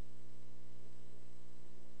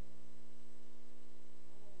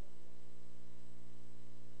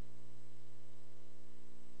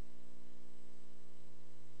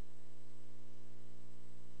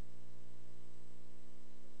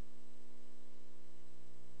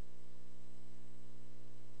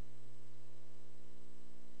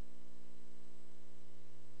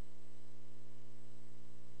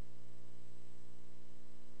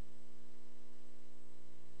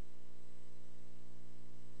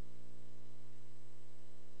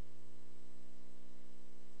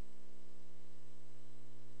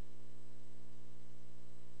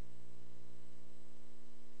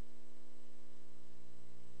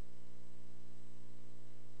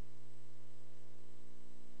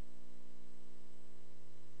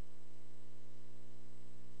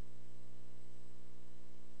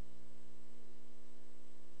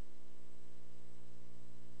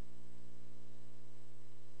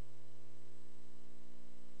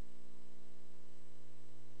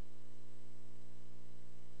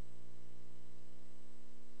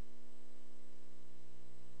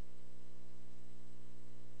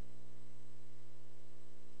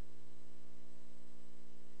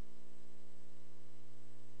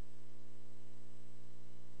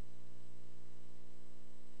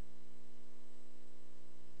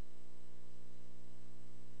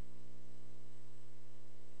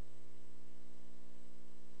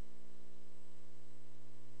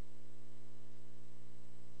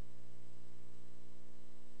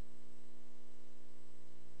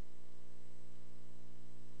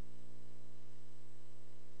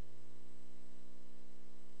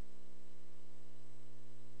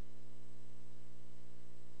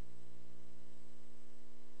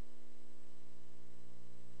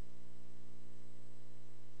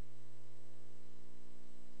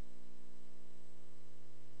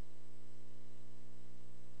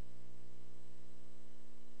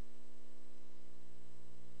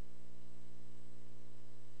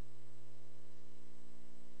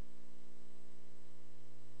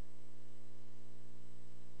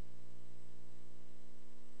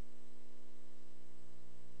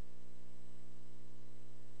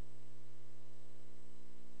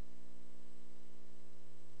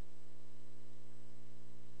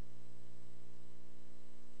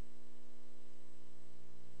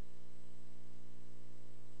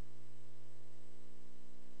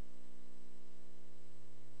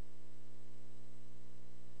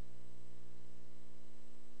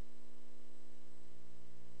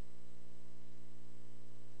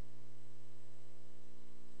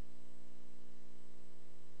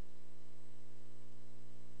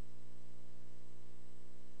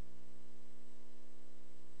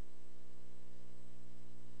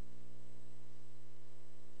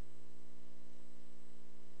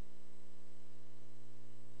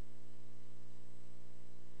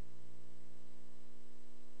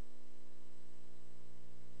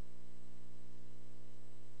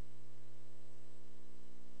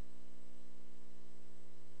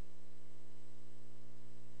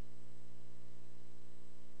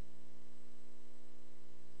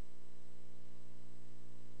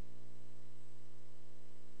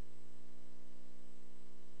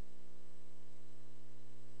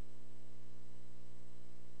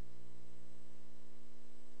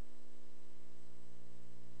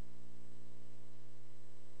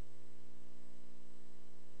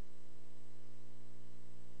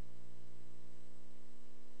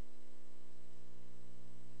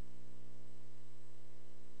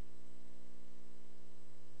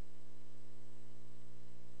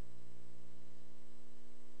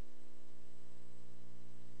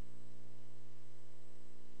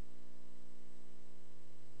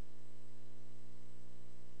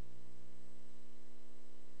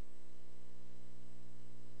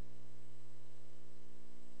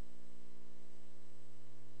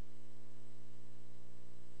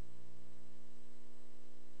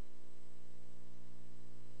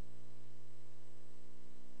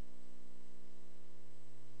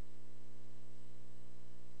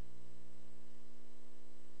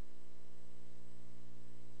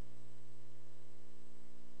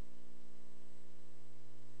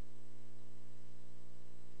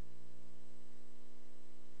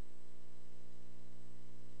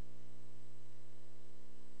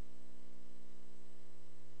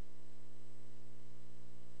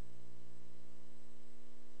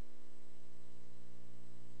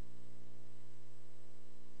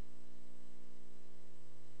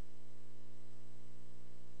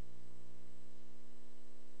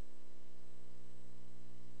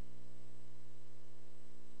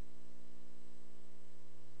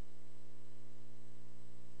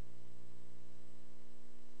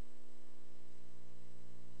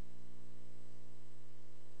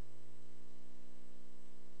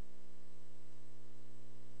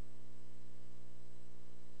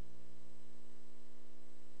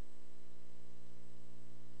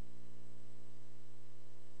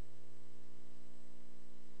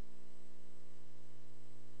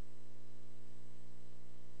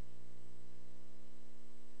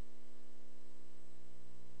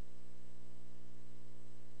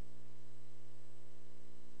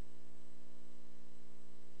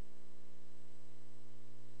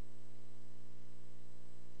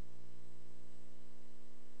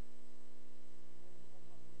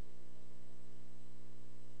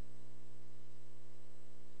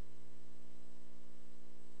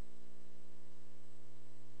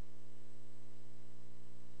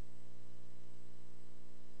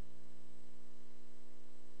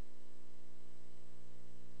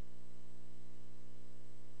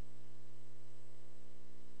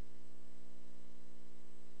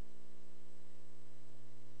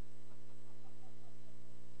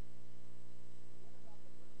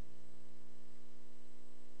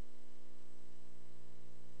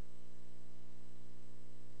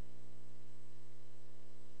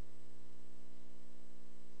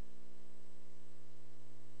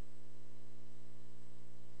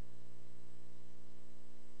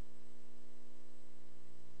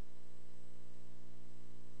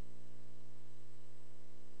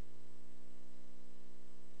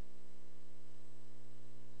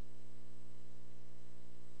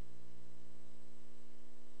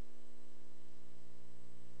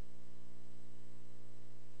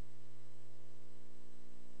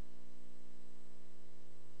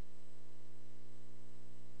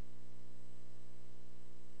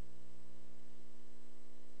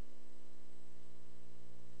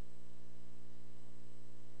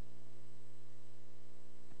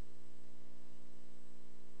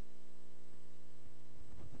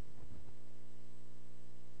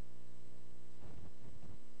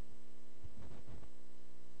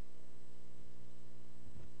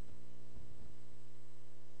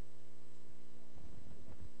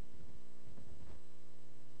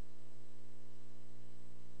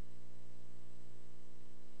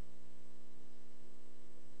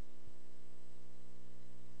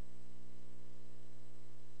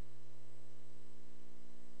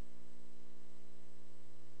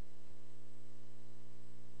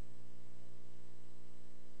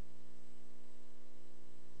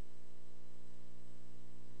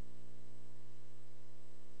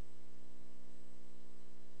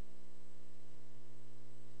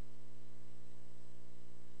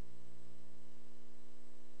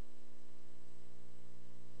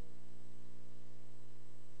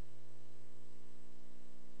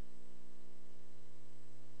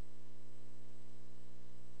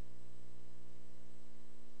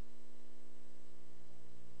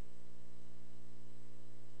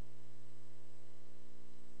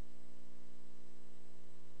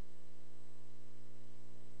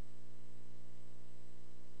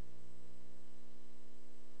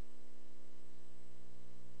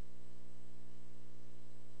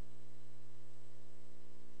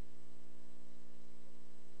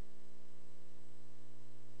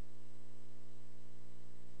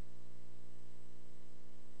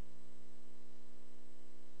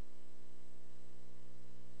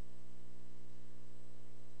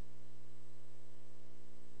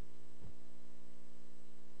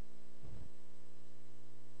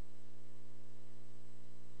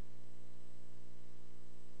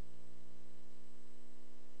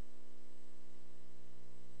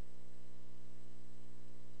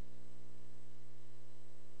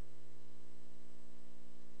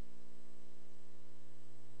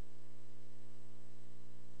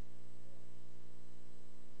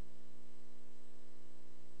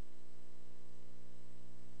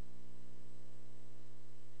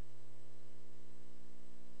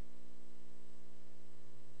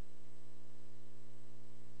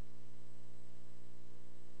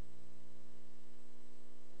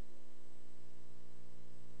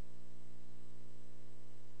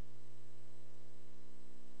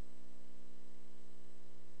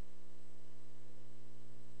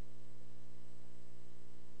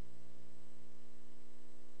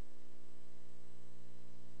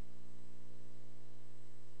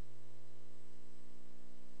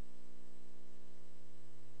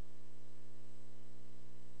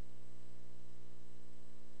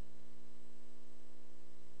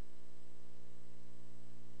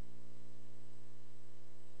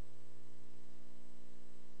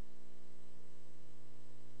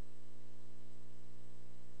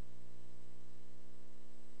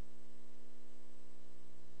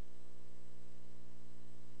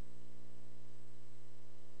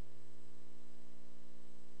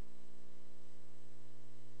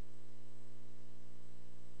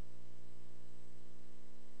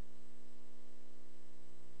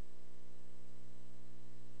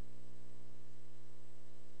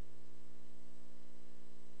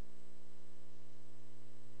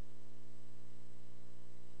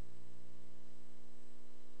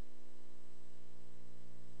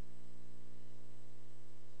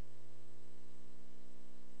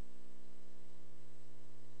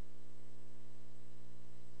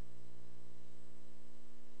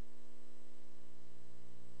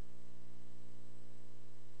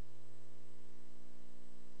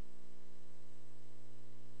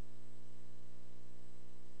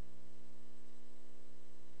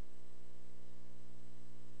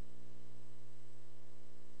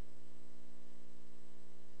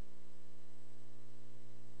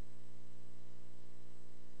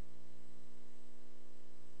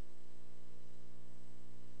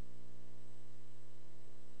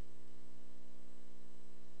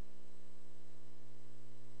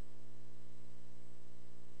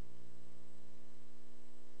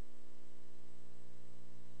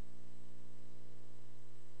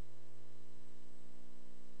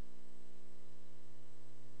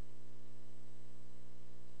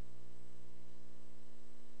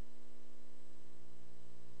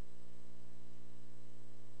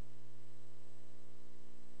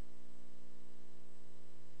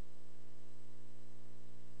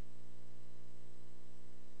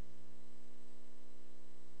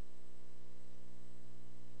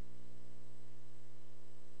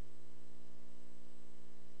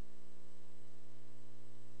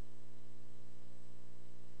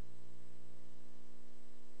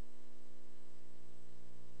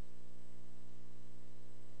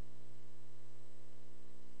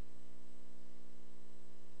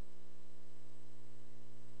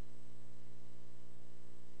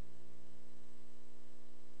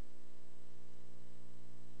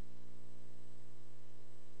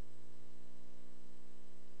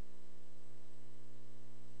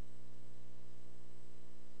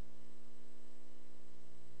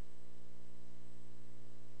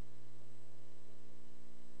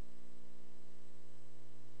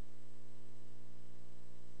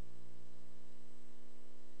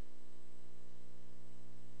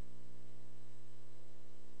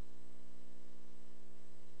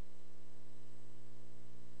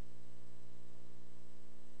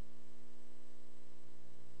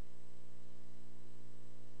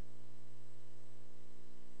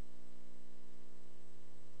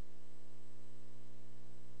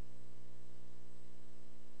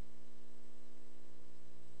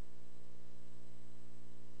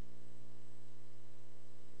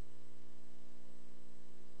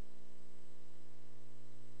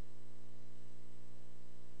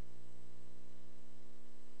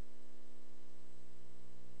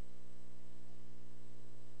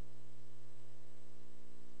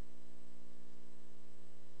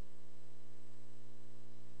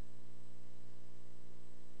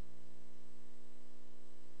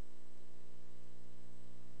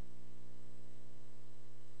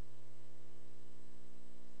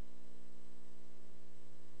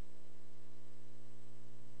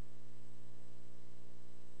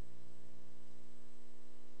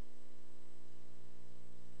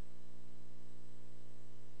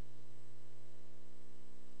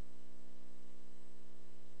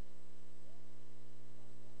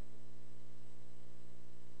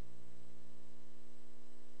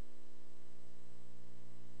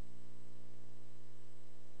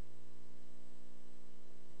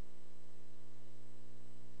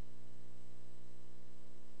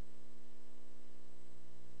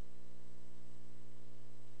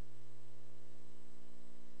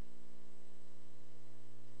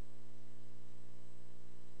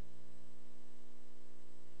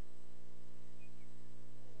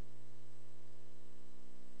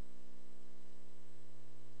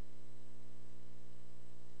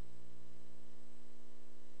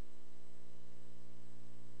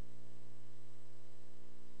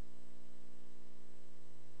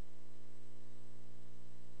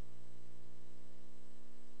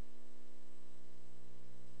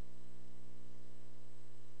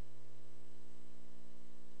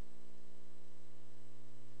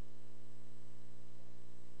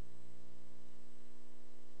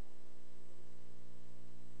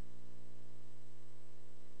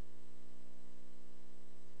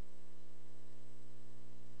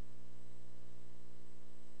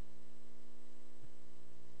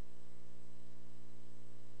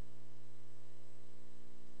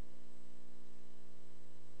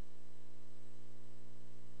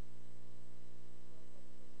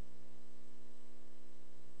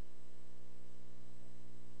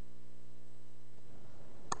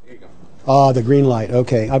 Ah, the green light.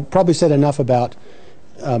 Okay. I've probably said enough about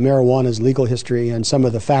marijuana's legal history and some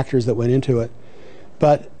of the factors that went into it.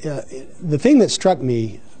 But the thing that struck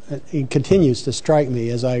me, it continues to strike me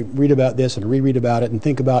as I read about this and reread about it and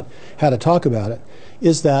think about how to talk about it,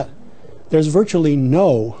 is that there's virtually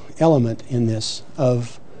no element in this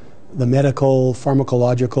of the medical,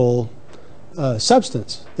 pharmacological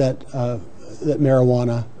substance that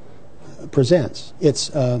marijuana presents. It's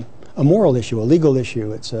a moral issue, a legal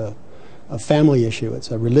issue, it's a family issue,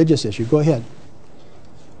 it's a religious issue. Go ahead.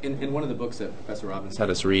 In one of the books that Professor Robbins had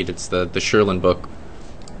us read, it's the Sherlin book,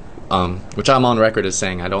 which I'm on record as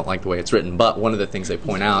saying I don't like the way it's written, but one of the things they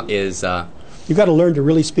point out is you've got to learn to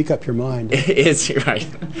really speak up your mind. Is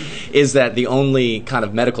that the only kind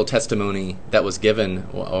of medical testimony that was given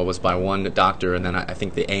was by one doctor, and then I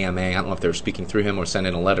think the AMA, I don't know if they were speaking through him or sent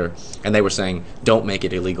in a letter, and they were saying, don't make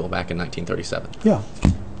it illegal back in 1937. Yeah.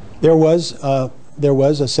 There was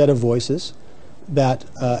a set of voices that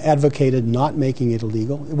advocated not making it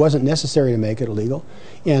illegal. It wasn't necessary to make it illegal.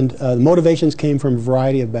 And the motivations came from a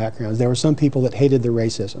variety of backgrounds. There were some people that hated the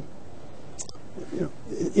racism. You know,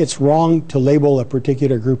 it's wrong to label a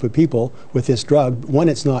particular group of people with this drug. One,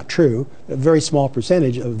 it's not true. A very small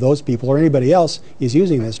percentage of those people or anybody else is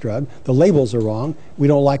using this drug. The labels are wrong. We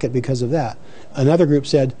don't like it because of that. Another group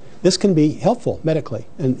said this can be helpful medically.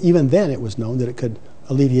 And even then it was known that it could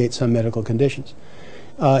alleviate some medical conditions.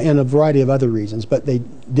 And a variety of other reasons, but they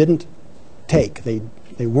didn't take. They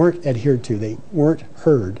weren't adhered to. They weren't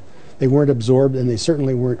heard. They weren't absorbed, and they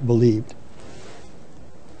certainly weren't believed.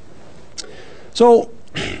 So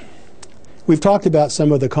we've talked about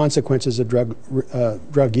some of the consequences of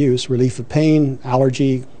drug use: relief of pain,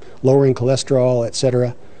 allergy, lowering cholesterol,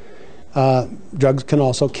 etc. Drugs can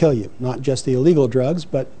also kill you, not just the illegal drugs,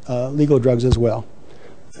 but legal drugs as well.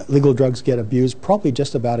 Legal drugs get abused probably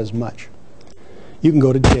just about as much. You can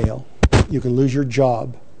go to jail, you can lose your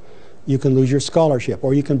job, you can lose your scholarship,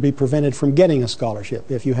 or you can be prevented from getting a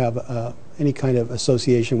scholarship if you have any kind of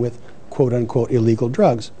association with quote-unquote illegal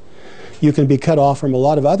drugs. You can be cut off from a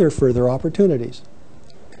lot of other further opportunities.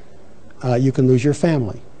 You can lose your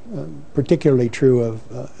family, particularly true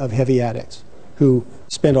of heavy addicts who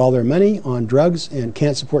spend all their money on drugs and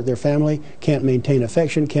can't support their family, can't maintain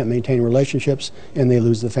affection, can't maintain relationships, and they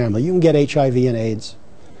lose the family. You can get HIV and AIDS.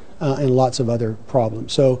 And lots of other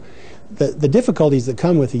problems. So the difficulties that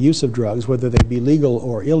come with the use of drugs, whether they be legal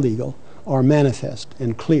or illegal, are manifest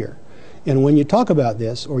and clear. And when you talk about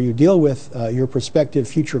this or you deal with your prospective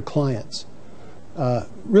future clients,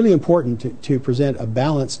 really important to present a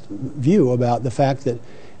balanced view about the fact that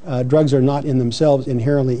drugs are not in themselves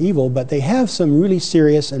inherently evil, but they have some really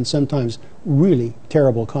serious and sometimes really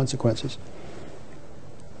terrible consequences.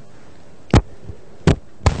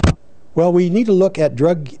 Well, we need to look at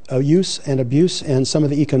drug use and abuse and some of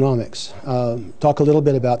the economics. Talk a little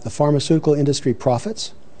bit about the pharmaceutical industry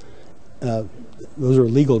profits. Those are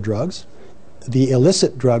legal drugs. The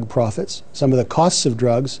illicit drug profits, some of the costs of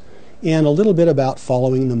drugs, and a little bit about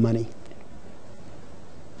following the money.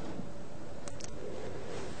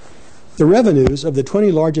 The revenues of the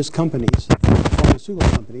 20 largest companies, pharmaceutical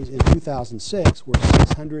companies, in 2006 were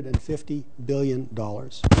 $650 billion.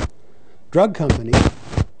 Drug companies,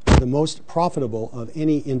 the most profitable of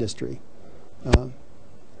any industry.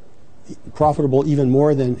 Profitable even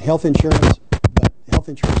more than health insurance, but health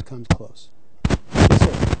insurance comes close.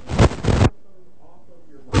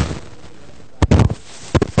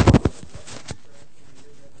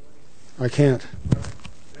 I can't.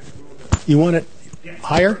 You want it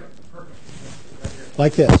higher?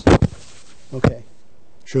 Like this? Okay.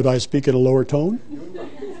 Should I speak at a lower tone?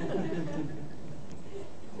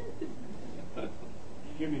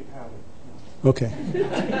 Okay.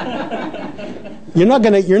 You're not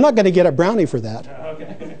gonna get a brownie for that.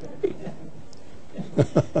 Okay.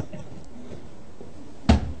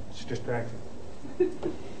 It's distracting.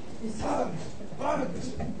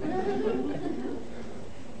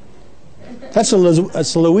 That's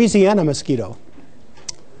a Louisiana mosquito.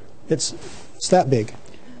 It's that big.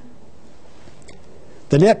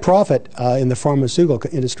 The net profit in the pharmaceutical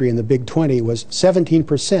industry in the Big 20 was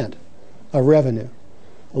 17% of revenue.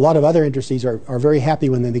 A lot of other industries are very happy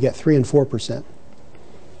when they get 3 and 4%.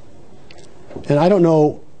 And I don't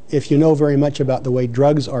know if you know very much about the way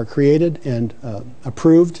drugs are created and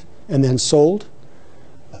approved and then sold.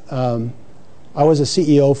 I was a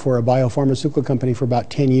CEO for a biopharmaceutical company for about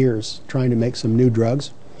 10 years trying to make some new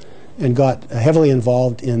drugs and got heavily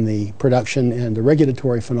involved in the production and the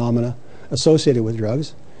regulatory phenomena associated with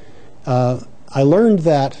drugs. I learned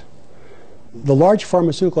that the large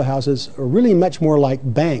pharmaceutical houses are really much more like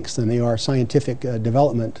banks than they are scientific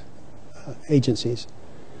development agencies.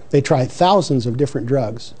 They try thousands of different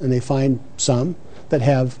drugs, and they find some that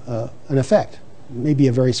have an effect, maybe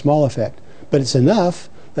a very small effect, but it's enough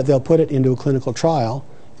that they'll put it into a clinical trial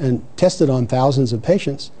and test it on thousands of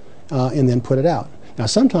patients and then put it out. Now,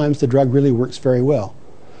 sometimes the drug really works very well,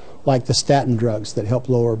 like the statin drugs that help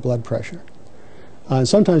lower blood pressure.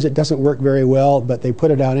 Sometimes it doesn't work very well, but they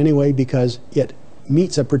put it out anyway because it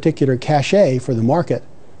meets a particular cachet for the market.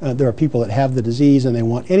 There are people that have the disease and they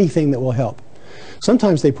want anything that will help.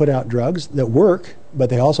 Sometimes they put out drugs that work, but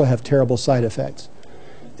they also have terrible side effects.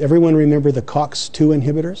 Everyone remember the COX-2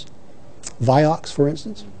 inhibitors? Vioxx, for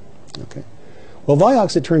instance? Okay. Well,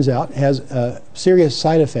 Vioxx, it turns out, has serious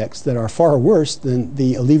side effects that are far worse than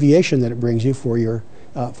the alleviation that it brings you for your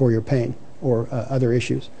pain or other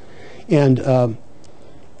issues. And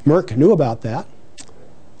Merck knew about that,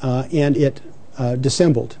 and it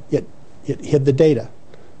dissembled. It hid the data,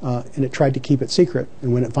 and it tried to keep it secret.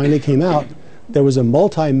 And when it finally came out, there was a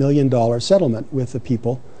multi-million-dollar settlement with the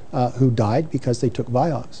people who died because they took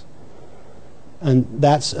Vioxx. And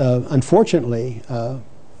that's, unfortunately,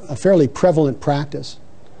 a fairly prevalent practice.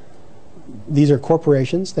 These are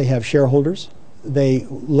corporations. They have shareholders. They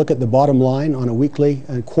look at the bottom line on a weekly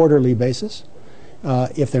and quarterly basis.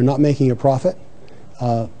 If they're not making a profit,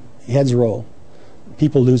 heads roll.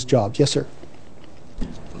 People lose jobs. Yes, sir?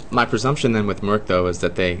 My presumption then with Merck, though, is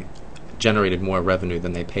that they generated more revenue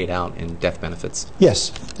than they paid out in death benefits. Yes,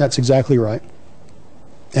 that's exactly right.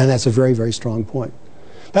 And that's a very, very strong point.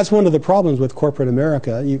 That's one of the problems with corporate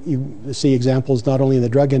America. You see examples not only in the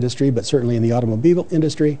drug industry, but certainly in the automobile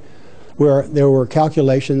industry, where there were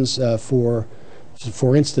calculations for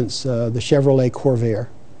instance, the Chevrolet Corvair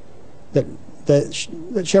that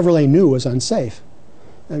Chevrolet knew was unsafe.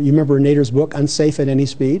 You remember Nader's book, Unsafe at Any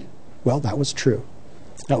Speed? Well, that was true.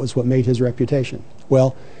 That was what made his reputation.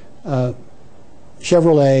 Well,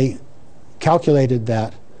 Chevrolet calculated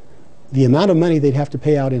that the amount of money they'd have to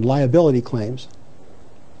pay out in liability claims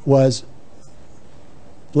was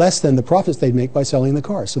less than the profits they'd make by selling the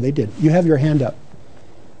car. So they did. You have your hand up.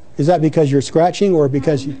 Is that because you're scratching or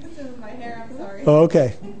because you... This is my hair, I'm sorry. Oh,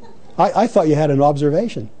 okay. I thought you had an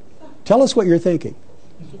observation. Tell us what you're thinking.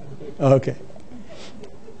 Okay.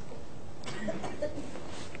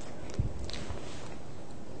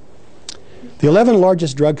 The 11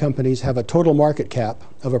 largest drug companies have a total market cap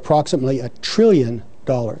of approximately $1 trillion.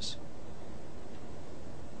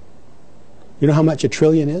 You know how much a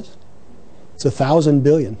trillion is? It's 1,000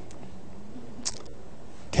 billion.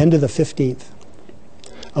 10 to the 15th.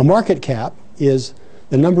 A market cap is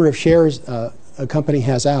the number of shares a company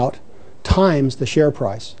has out times the share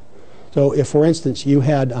price. So if, for instance, you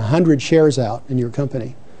had 100 shares out in your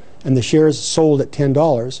company and the shares sold at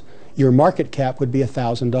 $10, your market cap would be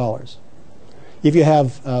 $1,000. If you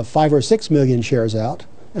have 5 or 6 million shares out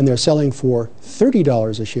and they're selling for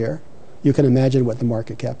 $30 a share, you can imagine what the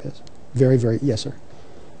market cap is. Very, very, yes, sir.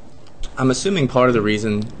 I'm assuming part of the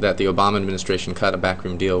reason that the Obama administration cut a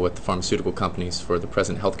backroom deal with the pharmaceutical companies for the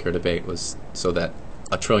present healthcare debate was so that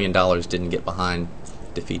 $1 trillion didn't get behind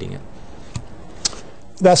defeating it.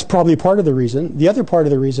 That's probably part of the reason. The other part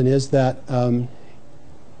of the reason is that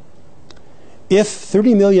if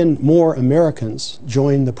 30 million more Americans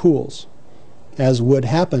join the pools, as would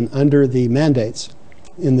happen under the mandates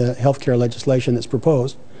in the healthcare legislation that's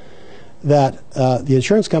proposed, that the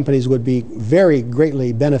insurance companies would be very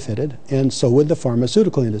greatly benefited, and so would the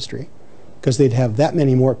pharmaceutical industry, because they'd have that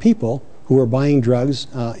many more people who are buying drugs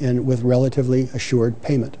and with relatively assured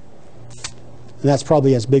payment. And that's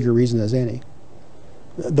probably as big a reason as any.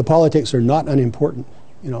 The politics are not unimportant.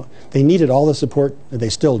 You know, they needed all the support that they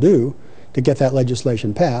still do to get that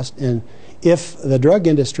legislation passed, and if the drug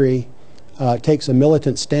industry takes a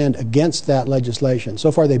militant stand against that legislation,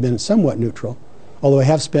 so far they've been somewhat neutral, although they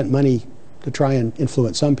have spent money to try and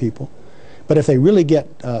influence some people. But if they really get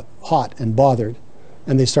hot and bothered,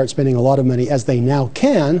 and they start spending a lot of money, as they now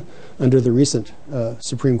can under the recent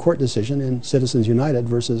Supreme Court decision in Citizens United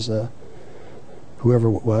versus whoever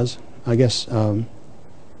it was, I guess the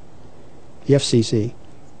FCC,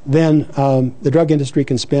 then the drug industry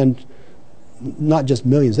can spend not just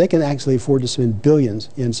millions, they can actually afford to spend billions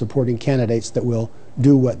in supporting candidates that will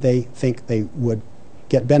do what they think they would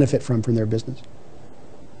get benefit from their business.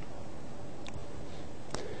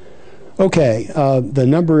 Okay, the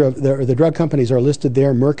number of the drug companies are listed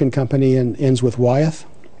there. Merck and Company and ends with Wyeth.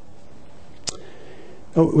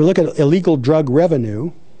 We look at illegal drug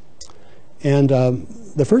revenue, and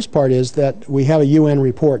the first part is that we have a UN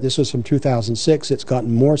report. This was from 2006. It's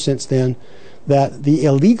gotten more since then. That the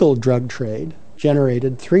illegal drug trade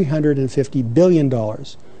generated $350 billion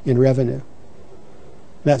in revenue.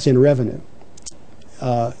 That's in revenue.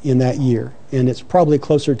 in that year, and it's probably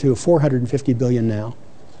closer to 450 billion now.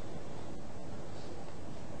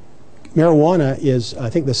 Marijuana is, I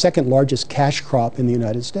think, the second largest cash crop in the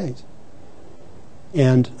United States.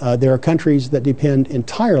 And there are countries that depend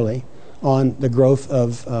entirely on the growth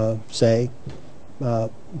of, say,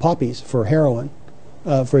 poppies for heroin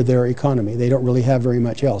for their economy. They don't really have very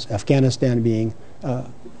much else. Afghanistan being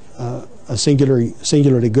a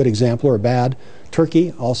singularly good example, or bad.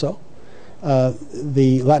 Turkey also.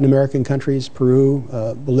 The Latin American countries, Peru,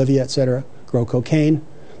 Bolivia, etc., grow cocaine.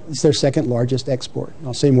 It's their second largest export.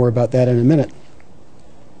 I'll say more about that in a minute.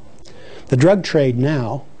 The drug trade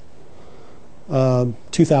now,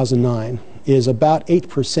 2009, is about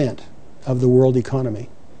 8% of the world economy.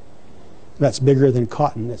 That's bigger than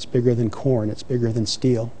cotton, it's bigger than corn, it's bigger than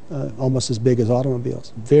steel, almost as big as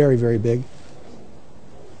automobiles. Very, very big.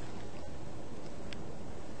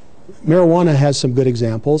 Marijuana has some good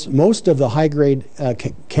examples. Most of the high-grade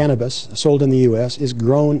cannabis sold in the U.S. is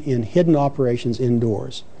grown in hidden operations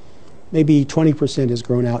indoors. Maybe 20% is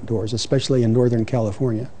grown outdoors, especially in Northern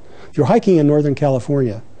California. If you're hiking in Northern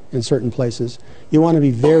California in certain places, you want to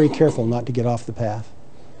be very careful not to get off the path.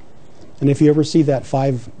 And if you ever see that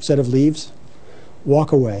 5 set of leaves,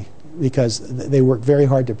 walk away, because they work very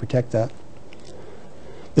hard to protect that.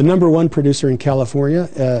 The number one producer in California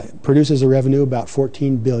produces a revenue about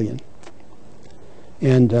 $14 billion.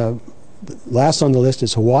 And last on the list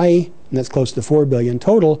is Hawaii, and that's close to $4 billion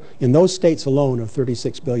total in those states alone of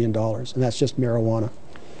 $36 billion, and that's just marijuana.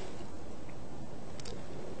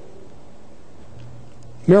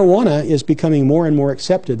 Marijuana is becoming more and more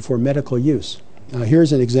accepted for medical use.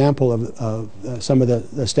 Here's an example of some of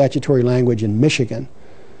the statutory language in Michigan,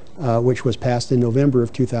 which was passed in November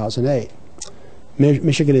of 2008.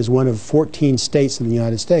 Michigan is one of 14 states in the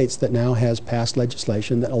United States that now has passed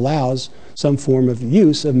legislation that allows some form of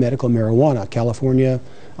use of medical marijuana. California,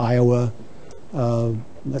 Iowa,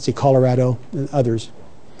 let's see, Colorado, and others.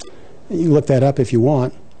 You can look that up if you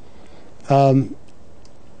want.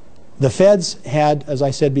 The feds had, as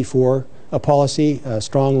I said before, a policy, a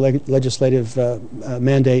strong legislative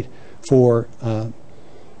mandate for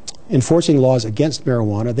enforcing laws against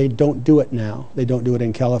marijuana. They don't do it now. They don't do it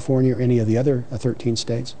in California or any of the other 13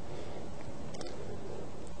 states.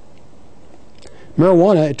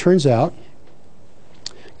 Marijuana, it turns out,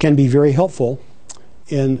 can be very helpful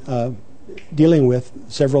in dealing with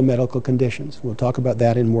several medical conditions. We'll talk about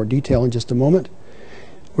that in more detail in just a moment.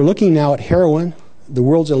 We're looking now at heroin. The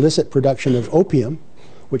world's illicit production of opium,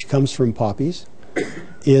 which comes from poppies,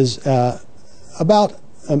 is about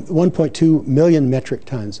 1.2 million metric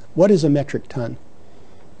tons. What is a metric ton?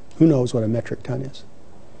 Who knows what a metric ton is?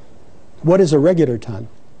 What is a regular ton?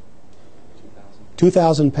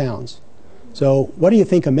 2,000 pounds. So what do you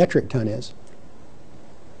think a metric ton is?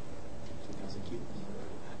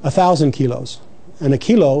 1,000 kilos. And a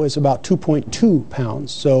kilo is about 2.2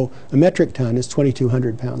 pounds. So a metric ton is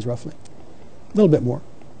 2,200 pounds roughly. A little bit more.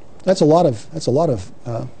 That's a lot of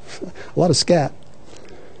scat.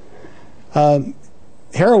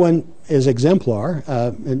 Heroin is exemplar.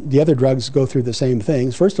 And the other drugs go through the same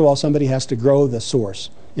things. First of all, somebody has to grow the source.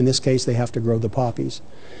 In this case, they have to grow the poppies.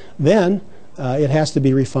 Then it has to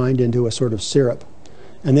be refined into a sort of syrup.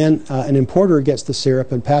 And then an importer gets the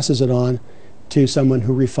syrup and passes it on to someone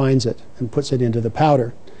who refines it and puts it into the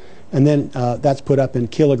powder. And then that's put up in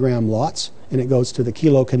kilogram lots, and it goes to the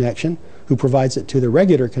kilo connection, who provides it to the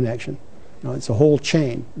regular connection. It's a whole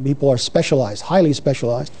chain. People are specialized, highly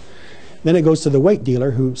specialized. Then it goes to the weight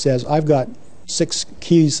dealer, who says, I've got 6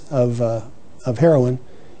 keys of heroin,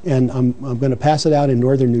 and I'm going to pass it out in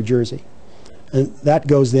northern New Jersey. And that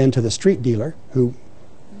goes then to the street dealer, who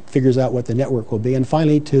figures out what the network will be, and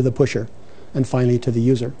finally to the pusher, and finally to the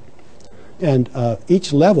user. And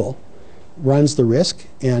each level runs the risk,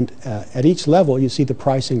 and at each level you see the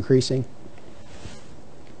price increasing.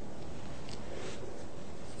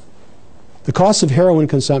 The costs of heroin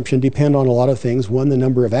consumption depend on a lot of things. One, the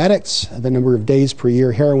number of addicts, the number of days per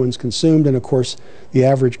year heroin's consumed, and of course the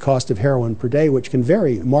average cost of heroin per day, which can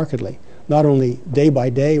vary markedly, not only day by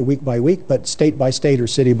day, week by week, but state by state or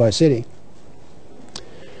city by city.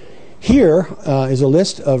 Here is a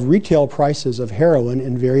list of retail prices of heroin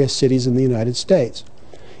in various cities in the United States.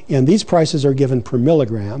 And these prices are given per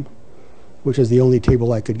milligram, which is the only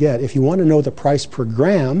table I could get. If you want to know the price per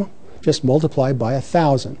gram, just multiply by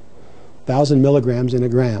 1,000. 1,000 milligrams in a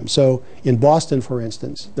gram. So in Boston, for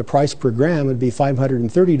instance, the price per gram would be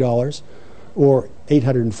 $530 or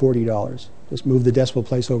 $840. Just move the decimal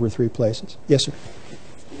place over 3 places. Yes, sir?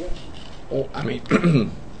 Well, I mean,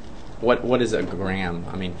 what is a gram?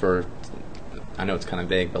 I mean, I know it's kind of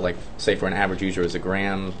big, but like, say for an average user, is a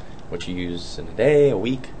gram what you use in a day, a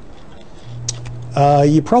week?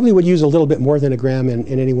 You probably would use a little bit more than a gram in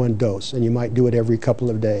any one dose, and you might do it every couple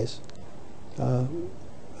of days. The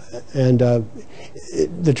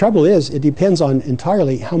trouble is, it depends on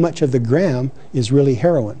entirely how much of the gram is really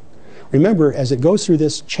heroin. Remember, as it goes through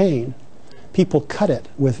this chain, people cut it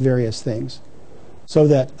with various things so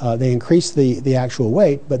that they increase the actual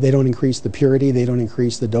weight, but they don't increase the purity, they don't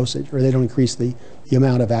increase the dosage, or they don't increase the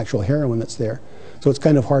amount of actual heroin that's there. So it's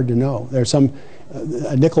kind of hard to know. There's some,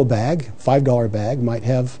 a nickel bag, $5 bag, might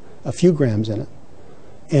have a few grams in it,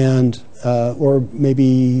 and or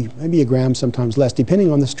maybe a gram, sometimes less,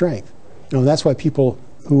 depending on the strength. You know, that's why people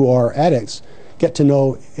who are addicts get to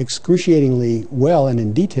know excruciatingly well and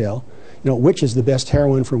in detail, you know, which is the best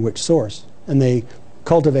heroin from which source, and they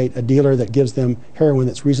cultivate a dealer that gives them heroin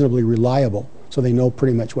that's reasonably reliable, so they know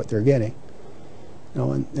pretty much what they're getting. You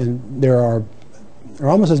know, and there are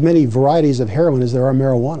almost as many varieties of heroin as there are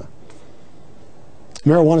marijuana.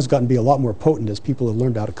 Marijuana's gotten to be a lot more potent as people have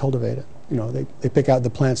learned how to cultivate it. You know, they pick out the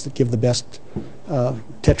plants that give the best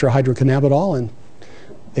tetrahydrocannabinol, and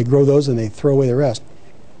they grow those and they throw away the rest.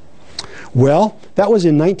 Well, that was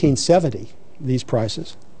in 1970, these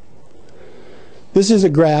prices. This is a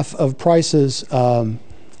graph of prices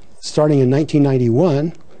starting in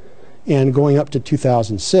 1991 and going up to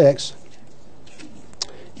 2006.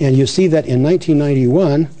 And you see that in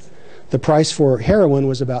 1991, the price for heroin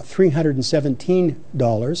was about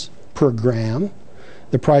 $317 per gram.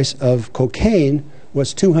 The price of cocaine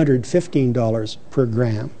was $215 per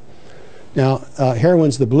gram. Now,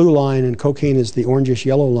 heroin's the blue line and cocaine is the orangish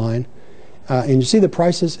yellow line. And you see the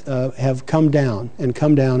prices have come down and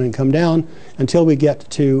come down and come down until we get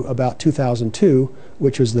to about 2002,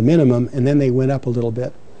 which was the minimum, and then they went up a little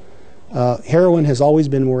bit. Heroin has always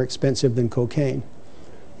been more expensive than cocaine.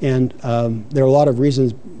 And there are a lot of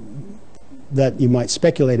reasons that you might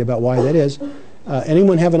speculate about why that is.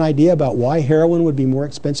 Anyone have an idea about why heroin would be more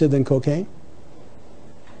expensive than cocaine?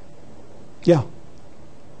 Yeah.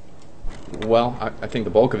 Well, I think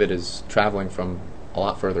the bulk of it is traveling from a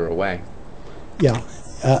lot further away. Yeah,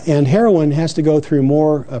 and heroin has to go through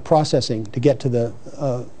more processing to get to the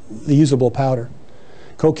usable powder.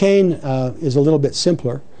 Cocaine is a little bit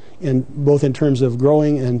simpler, both in terms of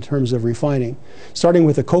growing and in terms of refining. Starting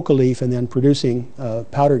with a coca leaf and then producing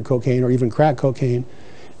powdered cocaine or even crack cocaine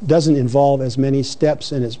doesn't involve as many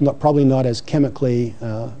steps, and it's probably not as chemically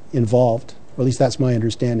involved, or at least that's my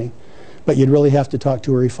understanding. But you'd really have to talk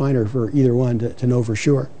to a refiner for either one to know for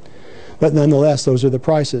sure. But nonetheless, those are the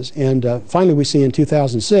prices. And finally, we see in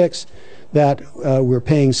 2006 that we're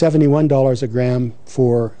paying $71 a gram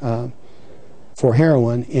for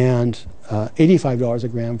heroin and $85 a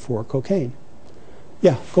gram for cocaine.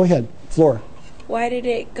 Yeah, go ahead, Flora. Why did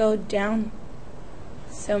it go down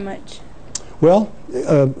so much? Well,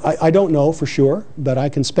 I don't know for sure, but I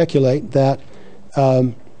can speculate that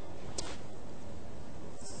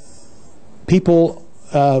people,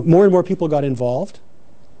 more and more people got involved.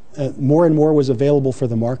 More and more was available for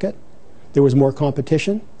the market. There was more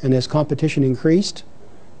competition, and as competition increased,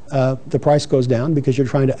 the price goes down because you're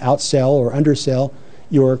trying to outsell or undersell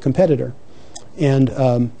your competitor. And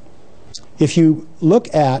if you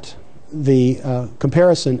look at the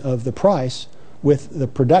comparison of the price with the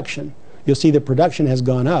production, you'll see the production has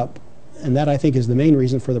gone up, and that I think is the main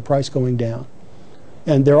reason for the price going down.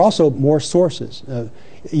 And there are also more sources.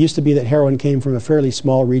 It used to be that heroin came from a fairly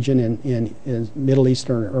small region in Middle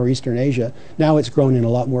Eastern or Eastern Asia. Now it's grown in a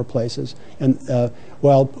lot more places. And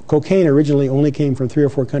while cocaine originally only came from 3 or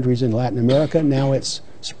 4 countries in Latin America, now it's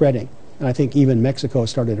spreading. And I think even Mexico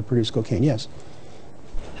started to produce cocaine. Yes?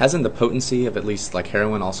 Hasn't the potency of at least like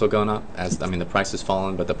heroin also gone up? I mean, the price has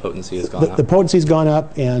fallen, but the potency has gone up. The potency's gone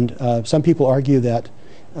up, and some people argue that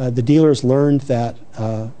the dealers learned that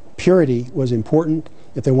purity was important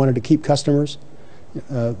if they wanted to keep customers.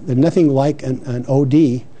 There's nothing like an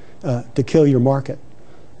OD to kill your market.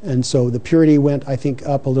 And so the purity went, I think,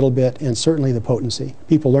 up a little bit, and certainly the potency.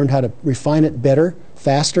 People learned how to refine it better,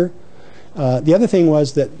 faster. The other thing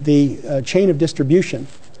was that the chain of distribution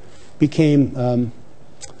became,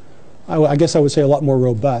 I guess I would say, a lot more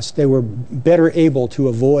robust. They were better able to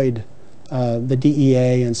avoid the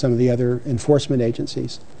DEA and some of the other enforcement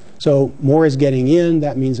agencies. So more is getting in,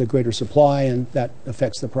 that means a greater supply, and that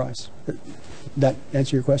affects the price. That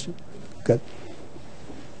answer your question? Good.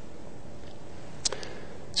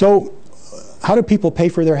 So how do people pay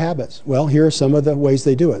for their habits? Well, here are some of the ways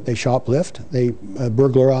they do it. They shoplift, they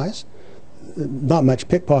burglarize, not much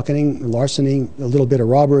pickpocketing, larceny, a little bit of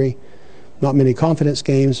robbery, not many confidence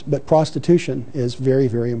games, but prostitution is very,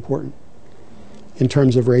 very important in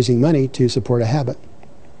terms of raising money to support a habit.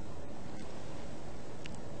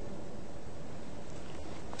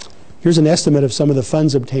 Here's an estimate of some of the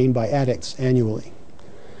funds obtained by addicts annually.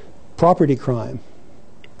 Property crime,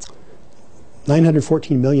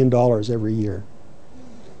 $914 million every year.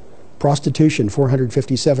 Prostitution,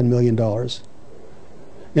 $457 million.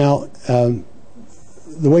 Now,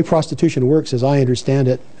 the way prostitution works, as I understand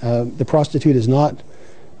it, the prostitute is not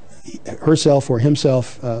herself or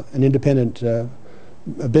himself an independent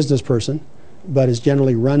business person, but is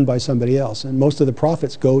generally run by somebody else. And most of the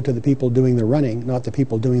profits go to the people doing the running, not the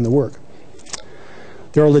people doing the work.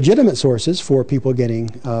 There are legitimate sources for people getting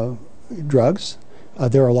drugs.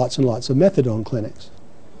 There are lots and lots of methadone clinics,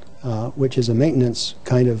 which is a maintenance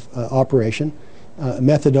kind of operation.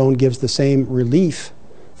 Methadone gives the same relief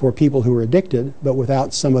for people who are addicted, but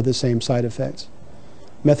without some of the same side effects.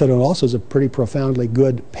 Methadone also is a pretty profoundly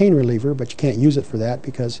good pain reliever, but you can't use it for that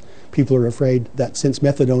because people are afraid that since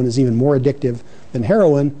methadone is even more addictive than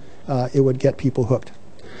heroin, it would get people hooked.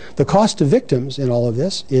 The cost to victims in all of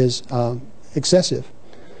this is excessive.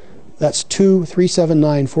 That's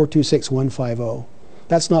 2,379,426,150.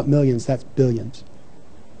 That's not millions, that's billions.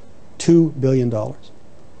 $2 billion.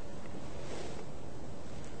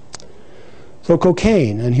 So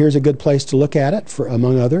cocaine, and here's a good place to look at it, for,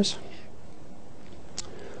 among others.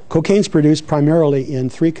 Cocaine is produced primarily in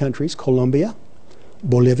 3 countries, Colombia,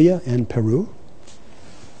 Bolivia, and Peru.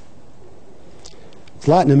 It's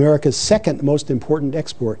Latin America's second most important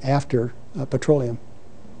export after petroleum.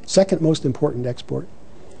 Second most important export.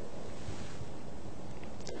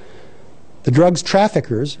 The drugs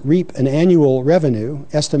traffickers reap an annual revenue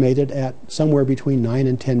estimated at somewhere between 9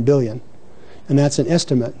 and 10 billion. And that's an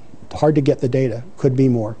estimate. Hard to get the data. Could be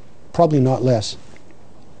more. Probably not less.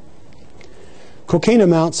 Cocaine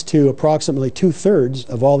amounts to approximately 2/3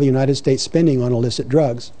 of all the United States spending on illicit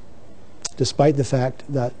drugs, despite the fact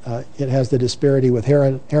that it has the disparity with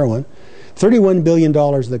heroin. $31 billion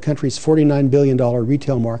of the country's $49 billion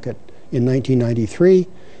retail market in 1993,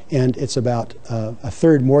 and it's about a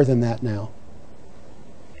third more than that now.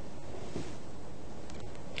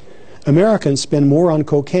 Americans spend more on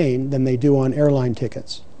cocaine than they do on airline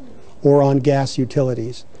tickets, or on gas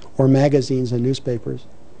utilities, or magazines and newspapers,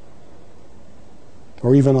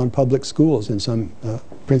 or even on public schools in some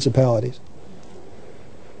principalities.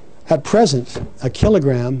 At present, a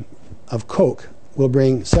kilogram of coke will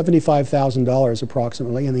bring $75,000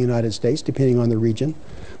 approximately in the United States, depending on the region,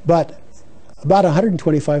 but about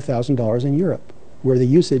 $125,000 in Europe, where the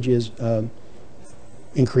usage is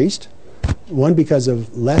increased. One, because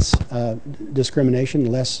of less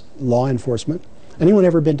discrimination, less law enforcement. Anyone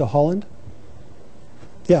ever been to Holland?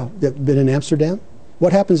 Yeah, been in Amsterdam?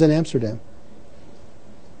 What happens in Amsterdam?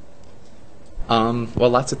 Well,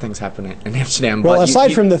 lots of things happen in Amsterdam. Well, but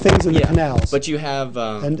aside from the things in the canals. But you have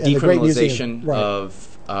and the great museum, decriminalization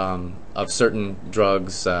right. of certain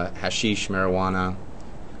drugs, hashish, marijuana,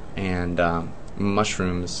 and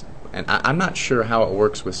mushrooms. And I'm not sure how it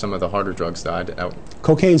works with some of the harder drugs, though.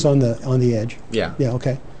 Cocaine's on the edge. Yeah. Yeah.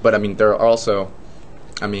 Okay. But I mean, there are also,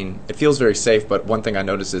 I mean, it feels very safe. But one thing I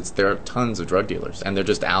noticed is there are tons of drug dealers, and they're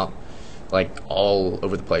just out, like all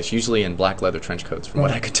over the place. Usually in black leather trench coats, from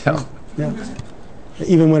what I could tell. Yeah.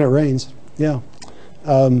 Even when it rains. Yeah.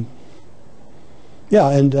 Yeah,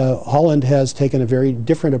 and Holland has taken a very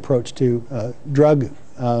different approach to drug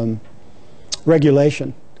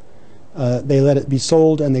regulation. They let it be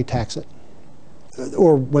sold and they tax it,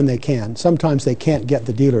 or when they can. Sometimes they can't get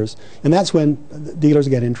the dealers, and that's when dealers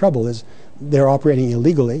get in trouble, is they're operating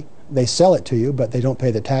illegally. They sell it to you, but they don't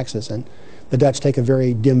pay the taxes, and the Dutch take a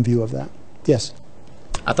very dim view of that. Yes?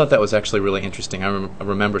 I thought that was actually really interesting. I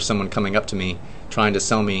remember someone coming up to me trying to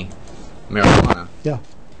sell me marijuana. Yeah.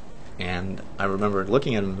 And I remember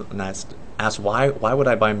looking at him and asked why would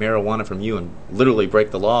I buy marijuana from you and literally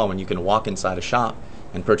break the law when you can walk inside a shop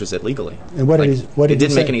and purchase it legally? And what did he It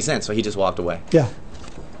didn't make any sense, so he just walked away. Yeah.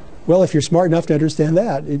 Well, if you're smart enough to understand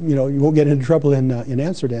that, you won't get into trouble in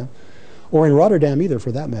Amsterdam, or in Rotterdam either,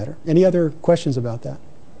 for that matter. Any other questions about that?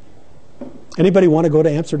 Anybody want to go to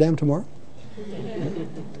Amsterdam tomorrow?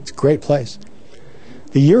 It's a great place.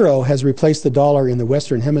 The euro has replaced the dollar in the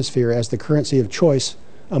Western Hemisphere as the currency of choice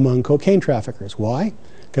among cocaine traffickers. Why?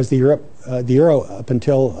 Because the euro, up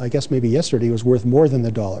until I guess maybe yesterday, was worth more than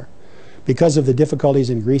the dollar. Because of the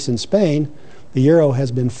difficulties in Greece and Spain, the euro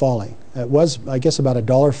has been falling. It was, I guess, about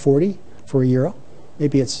 $1.40 for a euro.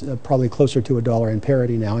 Maybe it's probably closer to $1 in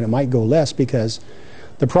parity now, and it might go less because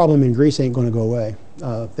the problem in Greece ain't going to go away.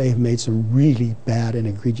 They have made some really bad and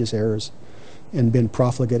egregious errors and been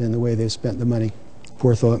profligate in the way they've spent the money.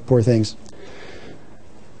 Poor things.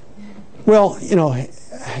 Well,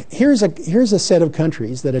 here's a set of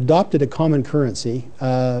countries that adopted a common currency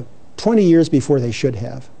 20 years before they should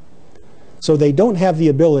have. So they don't have the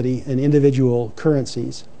ability in individual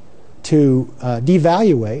currencies to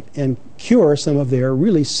devaluate and cure some of their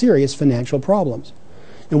really serious financial problems.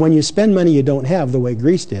 And when you spend money you don't have, the way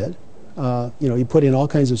Greece did, you put in all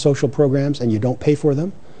kinds of social programs and you don't pay for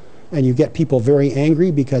them, and you get people very angry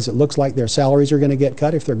because it looks like their salaries are going to get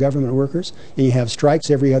cut if they're government workers, and you have strikes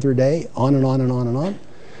every other day, on and on and on and on.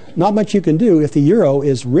 Not much you can do if the euro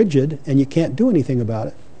is rigid and you can't do anything about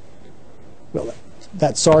it. Well,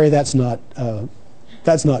 that's not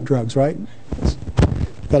drugs, right?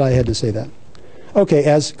 But I had to say that. Okay,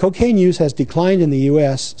 as cocaine use has declined in the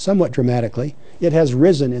U.S. somewhat dramatically, it has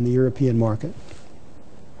risen in the European market.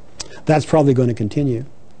 That's probably going to continue.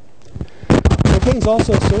 Cocaine is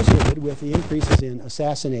also associated with the increases in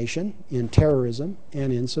assassination, in terrorism,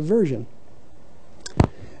 and in subversion.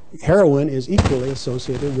 Heroin is equally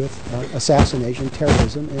associated with assassination,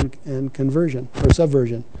 terrorism, and conversion or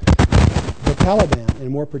subversion. The Taliban, and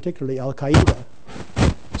more particularly Al-Qaeda,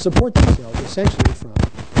 support themselves essentially from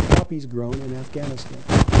poppies grown in Afghanistan.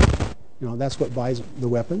 That's what buys the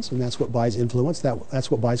weapons, and that's what buys influence.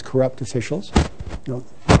 That's what buys corrupt officials.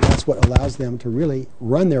 That's what allows them to really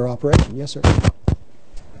run their operation. Yes, sir.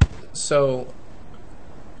 So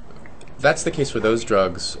that's the case for those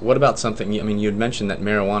drugs. What about something? I mean, you had mentioned that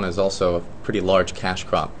marijuana is also a pretty large cash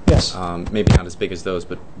crop. Yes. Maybe not as big as those,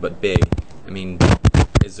 but big. I mean,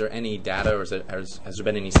 is there any data, or has there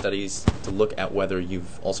been any studies to look at whether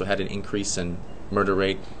you've also had an increase in murder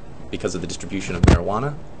rate because of the distribution of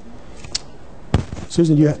marijuana?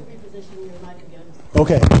 Susan, do you have?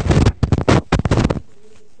 Okay.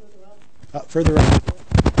 Further up.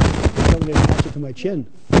 Tell me to attach it to my chin.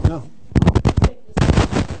 No.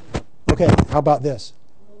 Okay, how about this?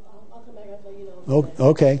 Oh,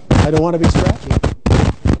 okay. I don't want to be scratchy.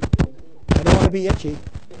 I don't want to be itchy.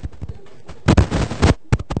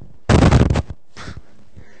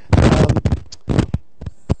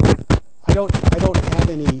 I don't have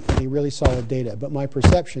any really solid data, but my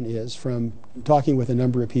perception is, from talking with a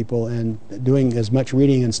number of people and doing as much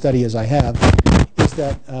reading and study as I have, is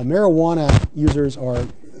that marijuana users are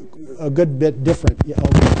a good bit different. Yeah,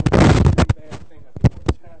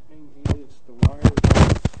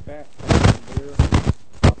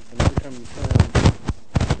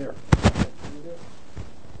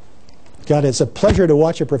 God, it's a pleasure to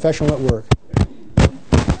watch a professional at work.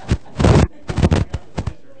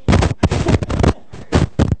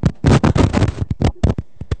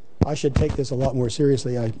 I should take this a lot more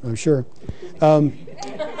seriously, I'm sure.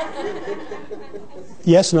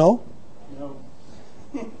 Yes, no? No.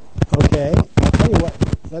 Okay, I'll tell you what,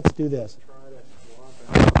 let's do this.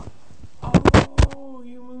 Oh,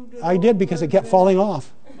 you moved it. I did, because it kept falling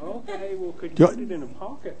off. Okay, well, could you put it in a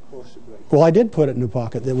pocket, possibly? Well, I did put it in a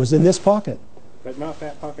pocket. It was in this pocket. But not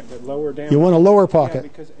that pocket, but lower down. You want a lower pocket? Yeah,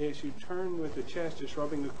 because as you turn with the chest, it's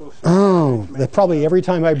rubbing across the Oh, that probably every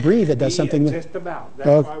time I breathe, it does something. Just about.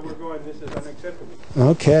 That's why we're going, this is unacceptable.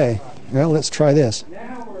 Okay. Well, let's try this.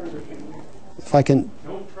 Now we're if I can.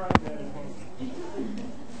 Don't try that at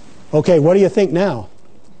home. Okay, what do you think now?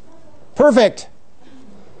 Perfect.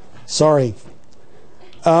 Sorry.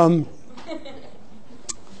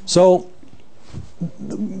 So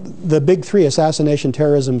the big three, assassination,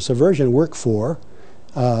 terrorism, subversion, work for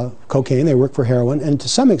cocaine, they work for heroin, and to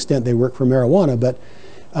some extent they work for marijuana, but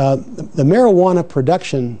the marijuana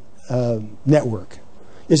production network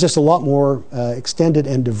is just a lot more extended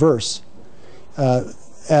and diverse.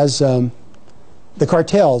 As the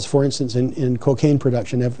cartels, for instance, in cocaine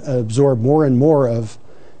production have absorbed more and more of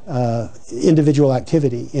individual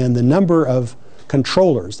activity, and the number of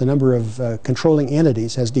controllers, the number of controlling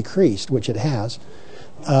entities has decreased, which it has.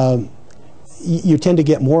 You tend to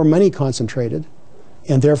get more money concentrated,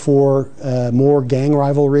 and therefore more gang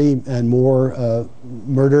rivalry and more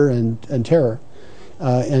murder and terror.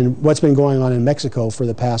 And what's been going on in Mexico for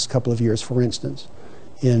the past couple of years, for instance,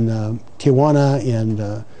 in Tijuana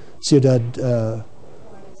and Ciudad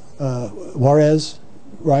Juarez,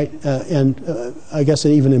 right, and I guess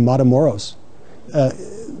even in Matamoros,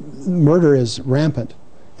 murder is rampant,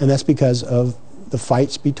 and that's because of the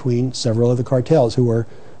fights between several of the cartels who are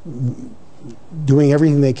doing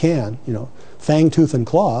everything they can, fang, tooth, and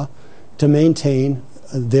claw, to maintain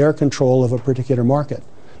their control of a particular market,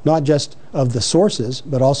 not just of the sources,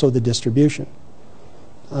 but also the distribution.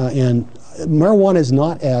 And marijuana is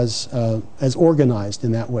not as organized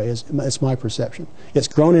in that way. It's my perception. It's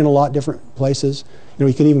grown in a lot different places.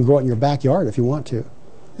 You can even grow it in your backyard if you want to,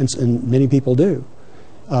 and many people do.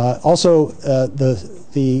 Also,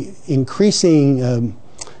 the increasing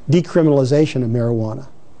decriminalization of marijuana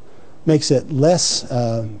makes it less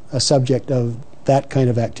a subject of that kind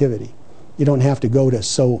of activity. You don't have to go to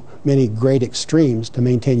so many great extremes to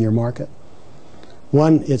maintain your market.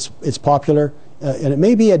 One, it's popular, and it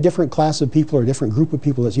may be a different class of people or a different group of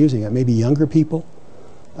people that's using it. Maybe younger people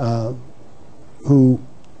who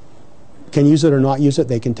can use it or not use it.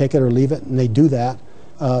 They can take it or leave it, and they do that.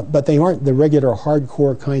 But they aren't the regular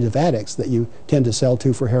hardcore kind of addicts that you tend to sell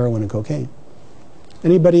to for heroin and cocaine.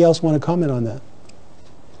 Anybody else want to comment on that?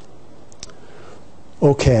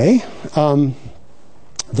 Okay.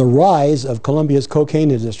 The rise of Colombia's cocaine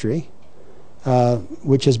industry,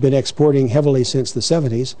 which has been exporting heavily since the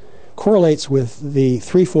 70s, correlates with the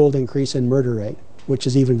threefold increase in murder rate, which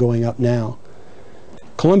is even going up now.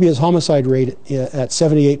 Colombia's homicide rate at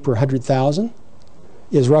 78 per 100,000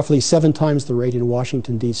 is roughly 7 times the rate in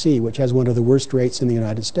Washington, D.C., which has one of the worst rates in the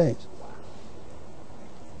United States.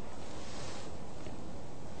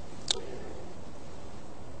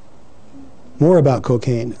 More about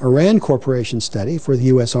cocaine. A RAND Corporation study for the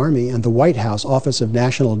U.S. Army and the White House Office of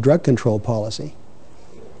National Drug Control Policy,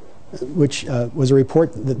 which was a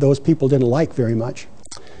report that those people didn't like very much,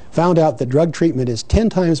 found out that drug treatment is 10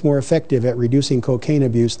 times more effective at reducing cocaine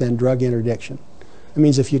abuse than drug interdiction. It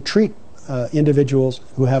means if you treat individuals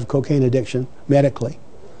who have cocaine addiction medically,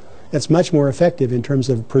 it's much more effective in terms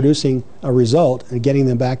of producing a result and getting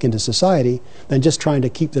them back into society than just trying to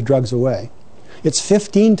keep the drugs away. It's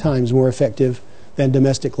 15 times more effective than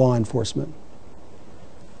domestic law enforcement,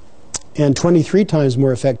 and 23 times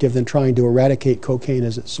more effective than trying to eradicate cocaine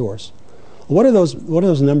as its source. What do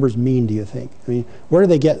those numbers mean, do you think? I mean, where do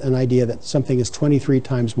they get an idea that something is 23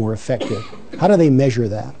 times more effective? How do they measure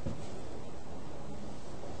that?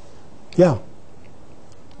 Yeah.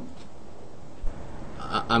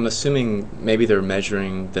 I'm assuming maybe they're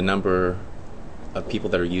measuring the number of people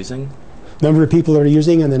that are using. Number of people that are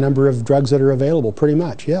using and the number of drugs that are available, pretty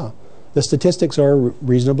much, yeah. The statistics are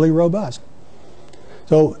reasonably robust.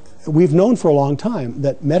 So we've known for a long time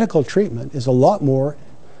that medical treatment is a lot more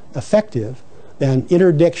effective than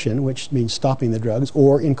interdiction, which means stopping the drugs,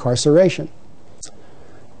 or incarceration.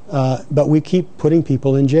 But we keep putting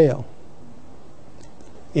people in jail.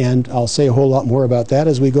 And I'll say a whole lot more about that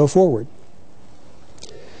as we go forward.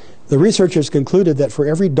 The researchers concluded that for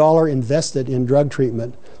every dollar invested in drug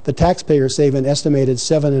treatment, the taxpayers save an estimated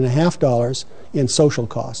 $7.50 in social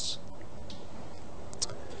costs.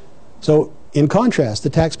 So, in contrast, the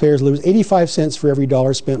taxpayers lose 85 cents for every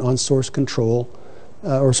dollar spent on source control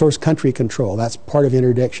or source country control. That's part of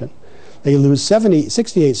interdiction. They lose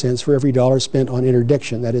 68 cents for every dollar spent on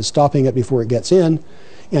interdiction, that is, stopping it before it gets in,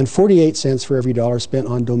 and 48 cents for every dollar spent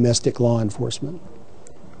on domestic law enforcement,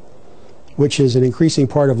 which is an increasing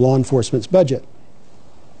part of law enforcement's budget.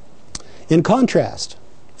 In contrast,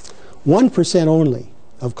 1% only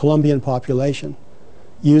of Colombian population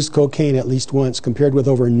used cocaine at least once, compared with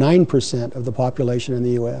over 9% of the population in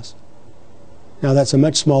the U.S. Now, that's a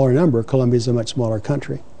much smaller number. Colombia is a much smaller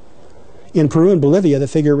country. In Peru and Bolivia, the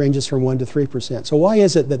figure ranges from 1 to 3%. So why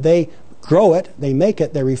is it that they grow it, they make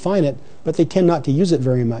it, they refine it, but they tend not to use it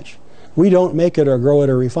very much? We don't make it or grow it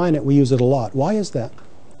or refine it. We use it a lot. Why is that?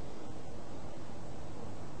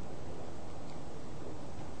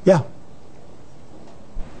 Yeah.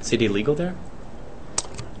 Is it illegal there?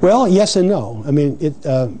 Well, yes and no. I mean,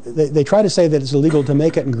 they try to say that it's illegal to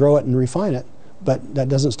make it and grow it and refine it, but that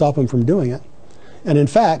doesn't stop them from doing it. And in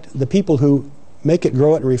fact, the people who make it,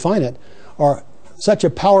 grow it, and refine it are such a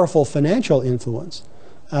powerful financial influence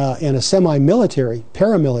and a semi-military,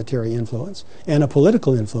 paramilitary influence and a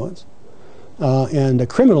political influence and a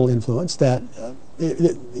criminal influence that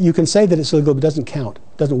you can say that it's illegal, but it doesn't count,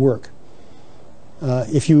 doesn't work.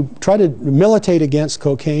 If you try to militate against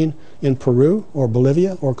cocaine in Peru or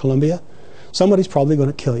Bolivia or Colombia, somebody's probably going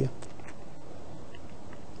to kill you.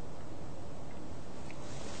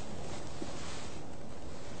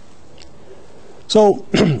 So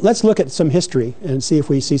let's look at some history and see if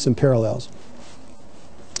we see some parallels.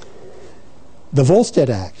 The Volstead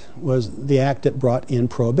Act was the act that brought in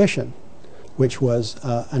prohibition, which was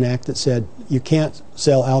an act that said you can't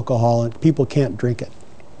sell alcohol and people can't drink it.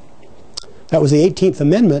 That was the 18th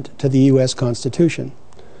Amendment to the U.S. Constitution.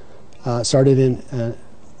 Started in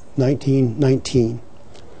 1919.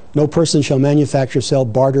 No person shall manufacture, sell,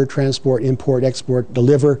 barter, transport, import, export,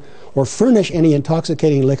 deliver, or furnish any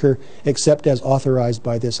intoxicating liquor except as authorized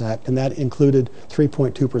by this act. And that included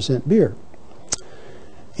 3.2% beer.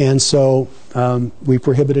 And so we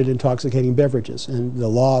prohibited intoxicating beverages. And the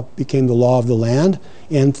law became the law of the land,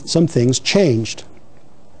 and some things changed.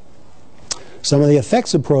 Some of the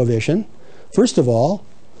effects of prohibition: first of all,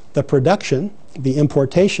 the production, the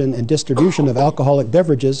importation and distribution of alcoholic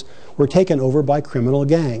beverages were taken over by criminal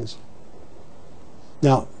gangs.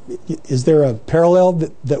 Now, is there a parallel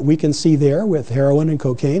that we can see there with heroin and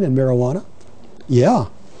cocaine and marijuana? Yeah.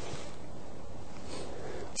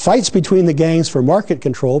 Fights between the gangs for market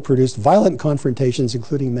control produced violent confrontations,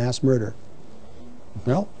 including mass murder.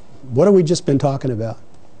 Well, what have we just been talking about?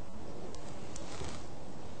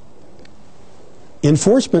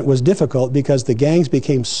 Enforcement was difficult because the gangs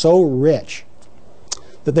became so rich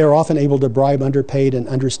that they were often able to bribe underpaid and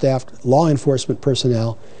understaffed law enforcement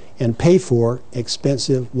personnel and pay for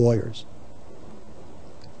expensive lawyers.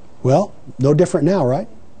 Well, no different now, right?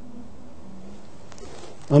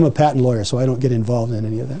 I'm a patent lawyer, so I don't get involved in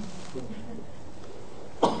any of that.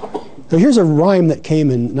 So here's a rhyme that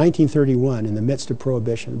came in 1931 in the midst of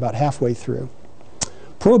Prohibition, about halfway through.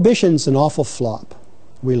 Prohibition's an awful flop.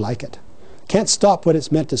 We like it. Can't stop what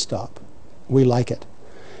it's meant to stop. We like it.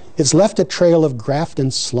 It's left a trail of graft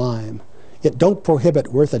and slime. It don't prohibit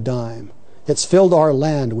worth a dime. It's filled our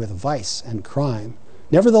land with vice and crime.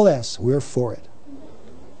 Nevertheless, we're for it.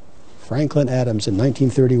 Franklin Adams in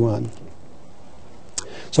 1931.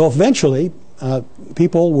 So eventually,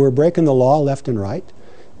 people were breaking the law left and right.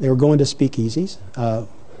 They were going to speakeasies.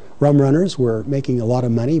 Rum runners were making a lot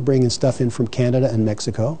of money, bringing stuff in from Canada and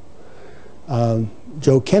Mexico.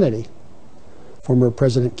 Joe Kennedy, former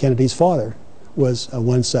President Kennedy's father, was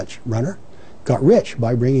one such runner. Got rich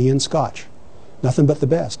by bringing in scotch. Nothing but the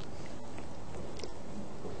best.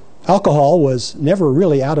 Alcohol was never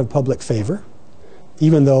really out of public favor,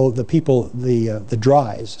 even though the people, the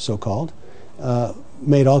dries, so-called,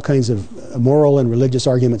 made all kinds of moral and religious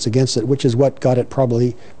arguments against it, which is what got it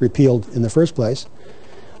probably repealed in the first place.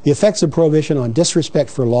 The effects of Prohibition on disrespect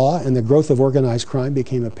for law and the growth of organized crime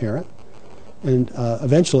became apparent. And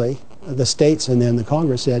eventually, the states and then the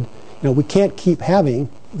Congress said, you know, we can't keep having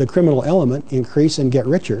the criminal element increase and get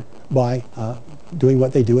richer by doing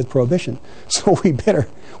what they do with Prohibition. So we better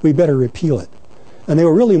repeal it. And they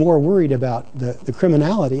were really more worried about the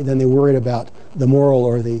criminality than they were worried about the moral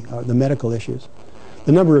or the medical issues.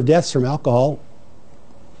 The number of deaths from alcohol,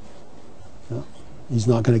 no, he's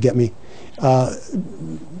not going to get me,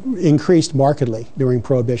 increased markedly during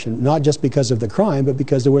Prohibition, not just because of the crime, but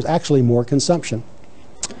because there was actually more consumption.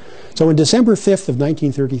 So on December 5th of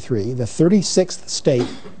 1933, the 36th state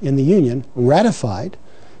in the Union ratified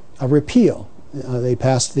a repeal. They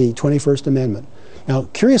passed the 21st Amendment. Now,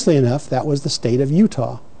 curiously enough, that was the state of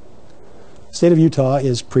Utah. The state of Utah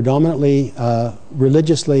is predominantly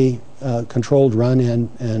religiously controlled, run,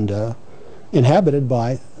 and inhabited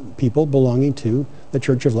by people belonging to the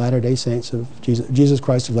Church of Latter-day Saints of Jesus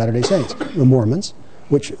Christ of Latter-day Saints, the Mormons,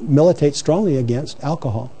 which militate strongly against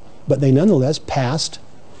alcohol. But they nonetheless passed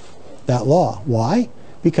that law. Why?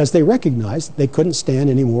 Because they recognized they couldn't stand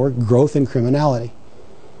any more growth in criminality.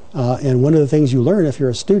 And one of the things you learn if you're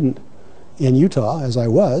a student in Utah, as I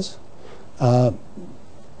was,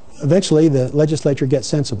 eventually the legislature gets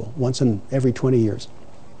sensible once in every 20 years.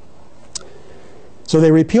 So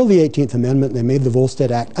they repealed the 18th Amendment, they made the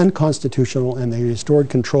Volstead Act unconstitutional, and they restored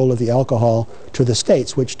control of the alcohol to the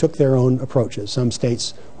states, which took their own approaches. Some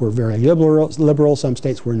states were very liberal, some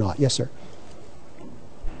states were not. Yes, sir?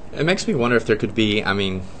 It makes me wonder if there could be, I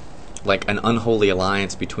mean, like an unholy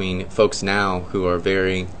alliance between folks now who are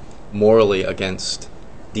very morally against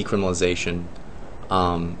decriminalization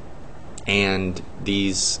and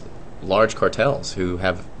these large cartels who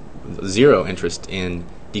have zero interest in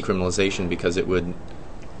decriminalization because it would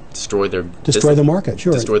destroy their the market,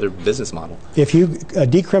 sure. Destroy their business model. If you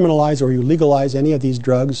decriminalize or you legalize any of these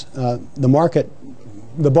drugs,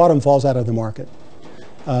 the bottom falls out of the market.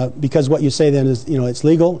 Because what you say then is, you know, it's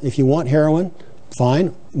legal. If you want heroin,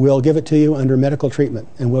 fine, we'll give it to you under medical treatment,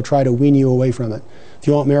 and we'll try to wean you away from it. If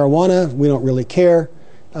you want marijuana, we don't really care.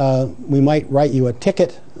 We might write you a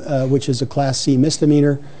ticket, which is a Class C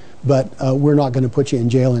misdemeanor, but we're not going to put you in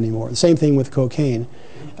jail anymore. The same thing with cocaine.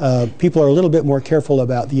 People are a little bit more careful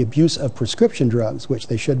about the abuse of prescription drugs, which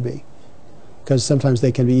they should be, because sometimes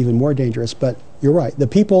they can be even more dangerous. But you're right. The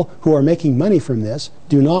people who are making money from this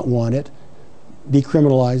do not want it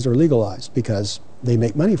decriminalized or legalized because they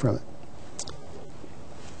make money from it.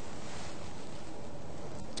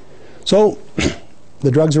 So the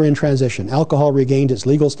drugs are in transition. Alcohol regained its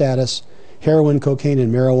legal status. Heroin, cocaine,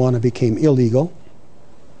 and marijuana became illegal.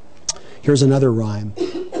 Here's another rhyme.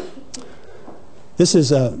 This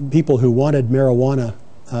is people who wanted marijuana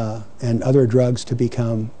and other drugs to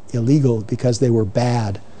become illegal because they were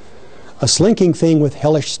bad. A slinking thing with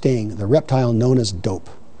hellish sting, the reptile known as dope.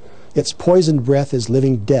 Its poisoned breath is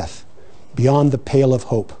living death beyond the pale of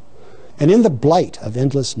hope. And in the blight of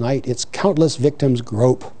endless night, its countless victims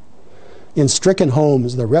grope. In stricken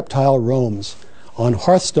homes, the reptile roams, on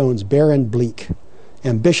hearthstones bare and bleak.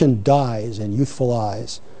 Ambition dies in youthful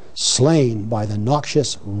eyes, slain by the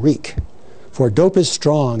noxious reek. For dope is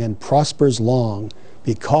strong and prospers long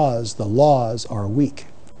because the laws are weak.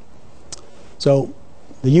 So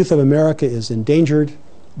the youth of America is endangered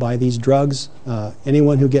by these drugs.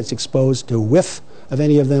 Anyone who gets exposed to a whiff of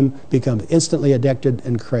any of them becomes instantly addicted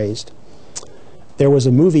and crazed. There was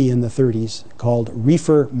a movie in the 30s called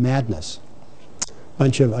Reefer Madness.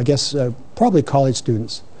 Bunch of, I guess, probably college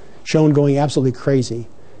students shown going absolutely crazy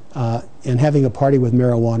and having a party with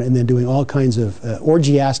marijuana and then doing all kinds of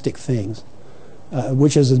orgiastic things,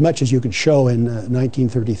 which is as much as you could show in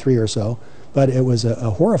 1933 or so. But it was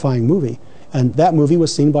a horrifying movie. And that movie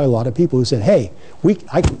was seen by a lot of people who said, hey,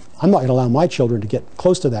 I'm not going to allow my children to get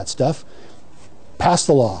close to that stuff. Pass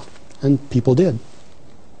the law. And people did.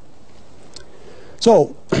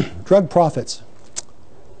 So, drug profits.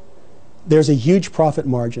 There's a huge profit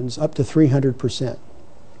margins, up to 300%.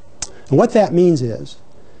 And what that means is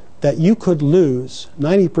that you could lose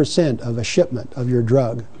 90% of a shipment of your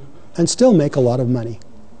drug and still make a lot of money.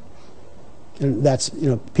 And that's, you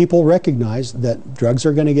know, people recognize that drugs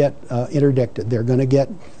are going to get interdicted. They're going to get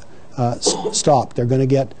stopped. They're going to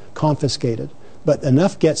get confiscated. But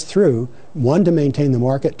enough gets through, 1, to maintain the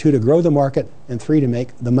market, 2, to grow the market, and 3, to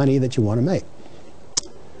make the money that you want to make.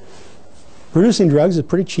 Producing drugs is a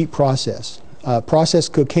pretty cheap process.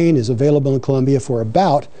 Processed cocaine is available in Colombia for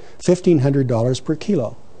about $1,500 per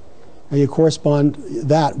kilo. Now you correspond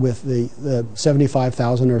that with the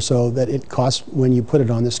 $75,000 or so that it costs when you put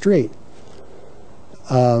it on the street.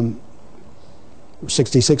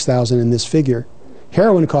 $66,000 in this figure.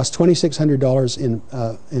 Heroin costs $2,600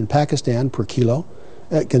 in Pakistan per kilo.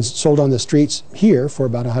 It gets sold on the streets here for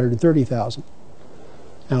about $130,000.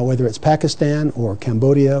 Now, whether it's Pakistan or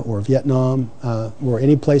Cambodia or Vietnam or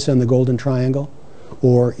any place in the Golden Triangle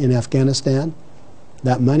or in Afghanistan,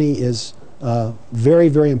 that money is a very,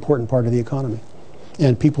 very important part of the economy.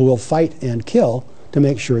 And people will fight and kill to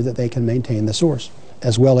make sure that they can maintain the source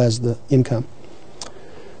as well as the income.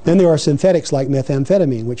 Then there are synthetics like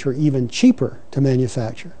methamphetamine, which are even cheaper to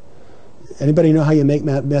manufacture. Anybody know how you make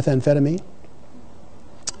methamphetamine?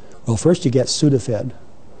 Well, first you get Sudafed,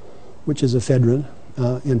 which is ephedrine,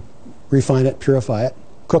 and refine it, purify it,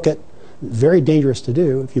 cook it. Very dangerous to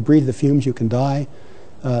do. If you breathe the fumes, you can die.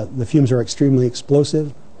 The fumes are extremely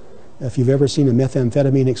explosive. If you've ever seen a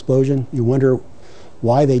methamphetamine explosion, you wonder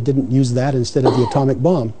why they didn't use that instead of the atomic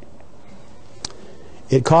bomb.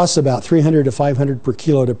 It costs about $300 to $500 per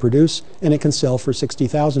kilo to produce, and it can sell for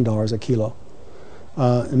 $60,000 a kilo.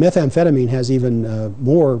 Methamphetamine has even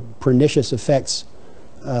more pernicious effects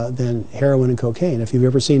than heroin and cocaine. If you've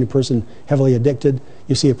ever seen a person heavily addicted,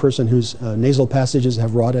 you see a person whose nasal passages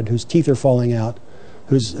have rotted, whose teeth are falling out,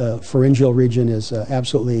 whose pharyngeal region is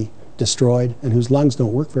absolutely destroyed, and whose lungs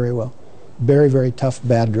don't work very well. Very, very tough,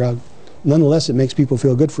 bad drug. Nonetheless, it makes people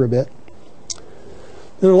feel good for a bit.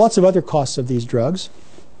 There are lots of other costs of these drugs.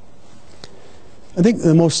 I think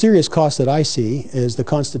the most serious cost that I see is the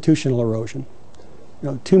constitutional erosion. You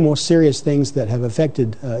know, two most serious things that have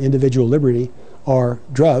affected individual liberty are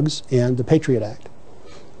drugs and the Patriot Act.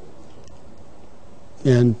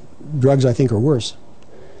 And drugs, I think, are worse.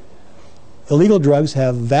 Illegal drugs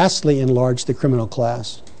have vastly enlarged the criminal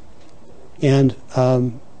class and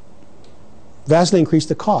vastly increased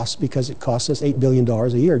the costs, because it costs us $8 billion a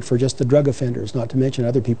year for just the drug offenders, not to mention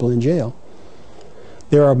other people in jail.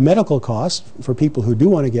 There are medical costs for people who do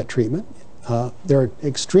want to get treatment. There are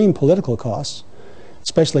extreme political costs,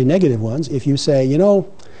 especially negative ones. If you say, you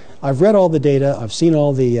know, I've read all the data, I've seen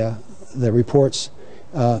all the reports,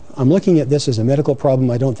 I'm looking at this as a medical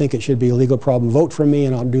problem, I don't think it should be a legal problem, vote for me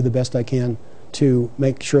and I'll do the best I can to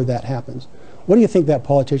make sure that happens. What do you think that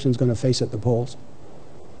politician's going to face at the polls?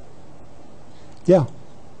 Yeah.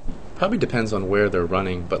 Probably depends on where they're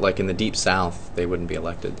running, but like in the Deep South, they wouldn't be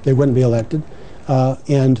elected. They wouldn't be elected.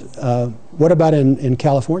 What about in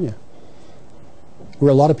California,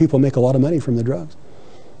 where a lot of people make a lot of money from the drugs?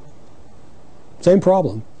 Same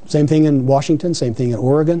problem. Same thing in Washington, same thing in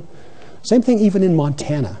Oregon, same thing even in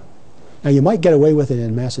Montana. Now, you might get away with it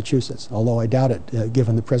in Massachusetts, although I doubt it,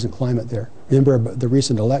 given the present climate there. Remember the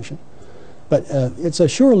recent election. But it's a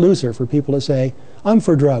sure loser for people to say, I'm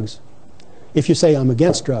for drugs. If you say, I'm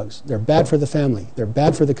against drugs, they're bad for the family, they're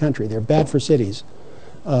bad for the country, they're bad for cities,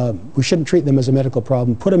 we shouldn't treat them as a medical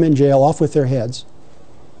problem, put them in jail, off with their heads.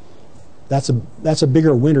 That's a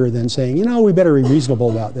bigger winner than saying, you know, we better be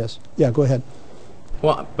reasonable about this. Yeah, go ahead.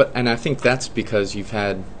 Well, and I think that's because you've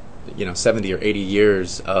had, you know, 70 or 80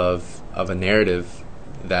 years of a narrative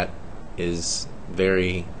that is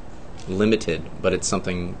very limited, but it's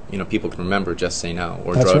something, you know, people can remember. Just say no,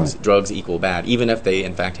 or That's drugs right. drugs equal bad, even if they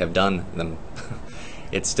in fact have done them.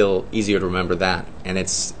 it's still easier to remember that, and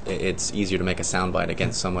it's easier to make a soundbite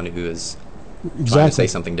against someone who is trying to say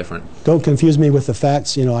something different. Don't confuse me with the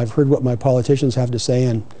facts. You know, I've heard what my politicians have to say,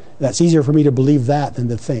 and that's easier for me to believe that than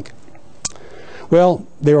to think. Well,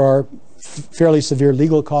 there are fairly severe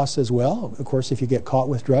legal costs as well. Of course, if you get caught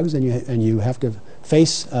with drugs and you have to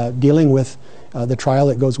face dealing with the trial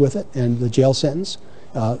that goes with it and the jail sentence,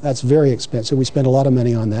 that's very expensive. We spend a lot of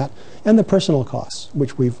money on that. And the personal costs,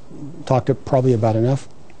 which we've talked probably about enough.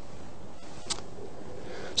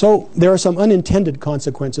 So there are some unintended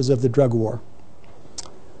consequences of the drug war.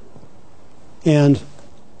 And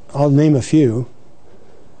I'll name a few.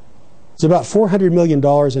 There's about $400 million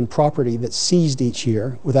in property that's seized each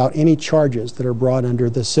year without any charges that are brought under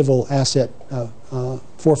the civil asset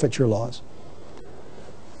forfeiture laws.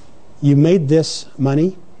 You made this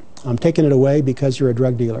money. I'm taking it away because you're a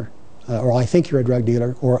drug dealer, or I think you're a drug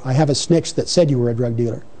dealer, or I have a snitch that said you were a drug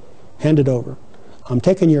dealer. Hand it over. I'm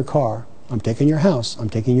taking your car. I'm taking your house. I'm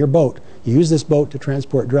taking your boat. You use this boat to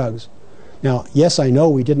transport drugs. Now, yes, I know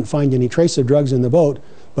we didn't find any trace of drugs in the boat,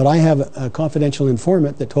 but I have a confidential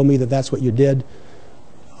informant that told me that that's what you did.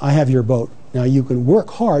 I have your boat. Now, you can work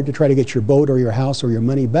hard to try to get your boat or your house or your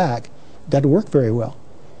money back. It doesn't work very well.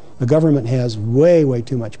 The government has way, way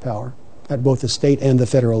too much power at both the state and the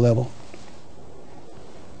federal level.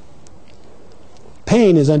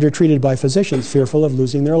 Pain is undertreated by physicians fearful of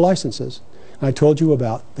losing their licenses. I told you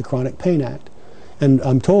about the Chronic Pain Act. And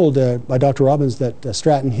I'm told by Dr. Robbins that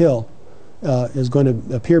Stratton Hill is going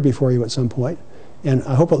to appear before you at some point. And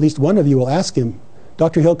I hope at least one of you will ask him,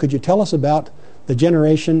 Dr. Hill, could you tell us about the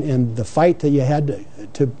generation and the fight that you had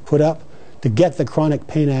to put up to get the Chronic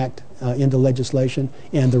Pain Act into legislation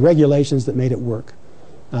and the regulations that made it work?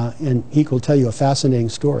 And he will tell you a fascinating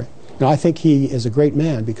story. Now, I think he is a great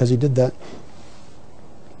man because he did that.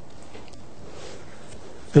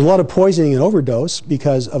 There's a lot of poisoning and overdose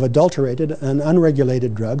because of adulterated and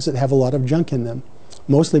unregulated drugs that have a lot of junk in them,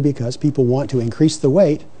 mostly because people want to increase the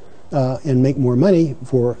weight and make more money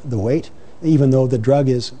for the weight, even though the drug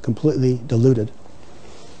is completely diluted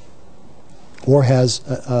or has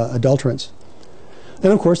adulterants.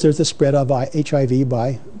 And of course, there's the spread of HIV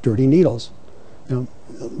by dirty needles. You know,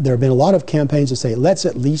 there have been a lot of campaigns that say, let's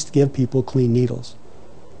at least give people clean needles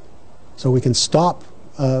so we can stop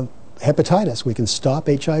hepatitis, we can stop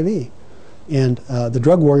HIV. And the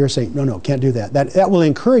drug warriors say, no, can't do that. That will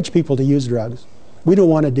encourage people to use drugs. We don't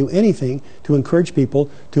want to do anything to encourage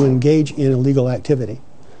people to engage in illegal activity.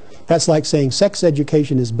 That's like saying sex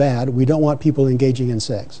education is bad, we don't want people engaging in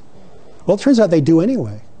sex. Well, it turns out they do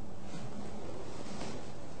anyway.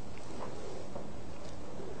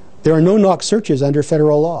 There are no-knock searches under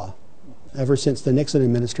federal law ever since the Nixon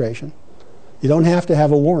administration. You don't have to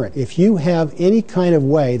have a warrant. If you have any kind of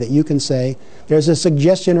way that you can say there's a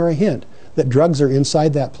suggestion or a hint that drugs are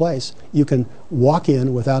inside that place, you can walk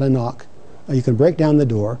in without a knock. You can break down the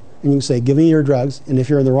door and you can say, give me your drugs, and if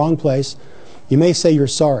you're in the wrong place, you may say you're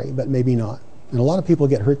sorry, but maybe not. And a lot of people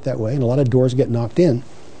get hurt that way, and a lot of doors get knocked in.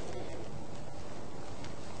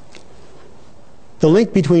 The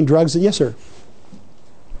link between drugs and... Yes, sir?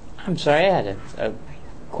 I'm sorry, I had a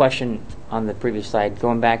question on the previous slide.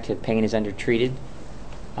 Going back to pain is undertreated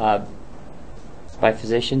by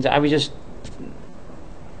physicians. I was just...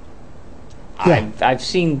 Yeah. I've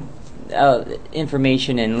seen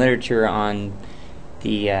information and literature on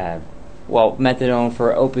the, methadone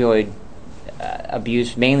for opioid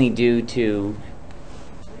abuse mainly due to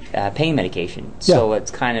pain medication. Yeah. So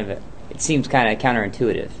it's kind of, it seems kind of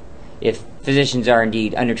counterintuitive. If physicians are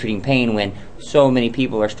indeed undertreating pain when so many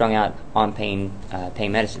people are strung out on pain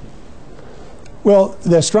medicine. Well,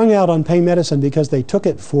 they're strung out on pain medicine because they took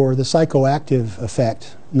it for the psychoactive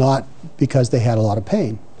effect, not because they had a lot of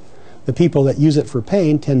pain. The people that use it for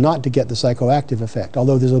pain tend not to get the psychoactive effect,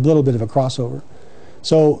 although there's a little bit of a crossover.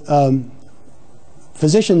 So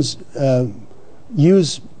physicians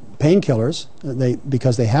use painkillers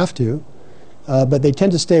because they have to, but they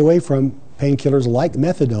tend to stay away from painkillers like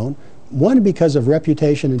methadone, one because of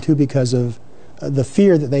reputation and two because of the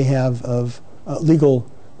fear that they have of legal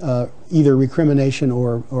either recrimination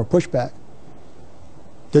or pushback.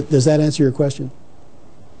 Does that answer your question?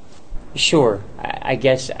 Sure. I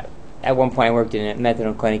guess at one point I worked in a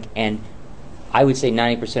methadone clinic, and I would say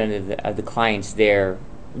 90% of the clients there,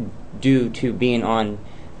 due to being on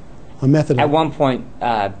methadone, at one point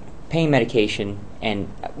pain medication,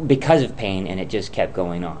 and because of pain, and it just kept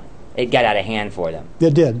going on. It got out of hand for them.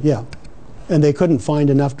 It did, yeah. And they couldn't find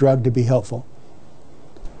enough drug to be helpful.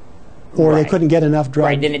 Or Right. they couldn't get enough drug.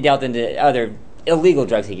 Right, then it dealt into other illegal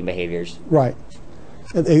drug-taking behaviors. Right.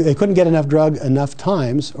 They couldn't get enough drug enough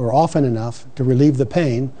times or often enough to relieve the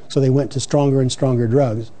pain, so they went to stronger and stronger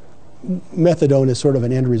drugs. Methadone is sort of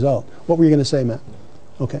an end result. What were you going to say, Matt?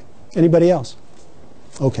 Okay. Anybody else?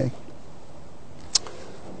 Okay.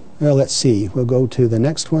 Well, let's see. We'll go to the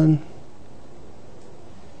next one.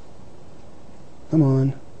 Come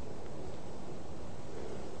on.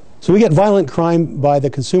 So we get violent crime by the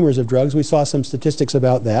consumers of drugs. We saw some statistics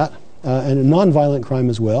about that, and nonviolent crime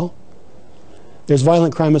as well. There's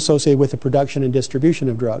violent crime associated with the production and distribution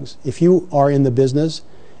of drugs. If you are in the business,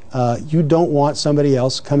 you don't want somebody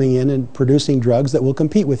else coming in and producing drugs that will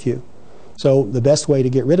compete with you. So the best way to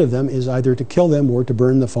get rid of them is either to kill them or to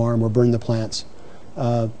burn the farm or burn the plants,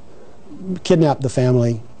 kidnap the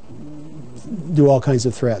family, do all kinds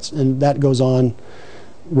of threats, and that goes on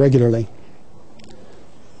regularly.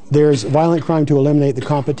 There's violent crime to eliminate the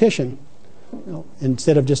competition. You know,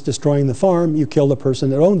 instead of just destroying the farm, you kill the person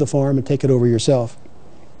that owned the farm and take it over yourself.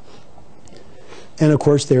 And of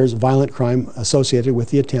course, there's violent crime associated with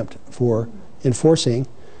the attempt for enforcing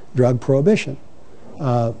drug prohibition.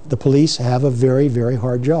 The police have a very, very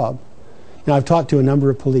hard job. Now, I've talked to a number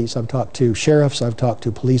of police. I've talked to sheriffs, I've talked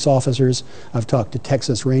to police officers, I've talked to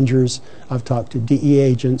Texas Rangers, I've talked to DEA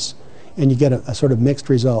agents, and you get a sort of mixed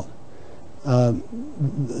result.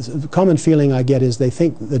 The common feeling I get is they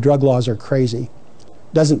think the drug laws are crazy.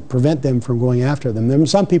 Doesn't prevent them from going after them. There are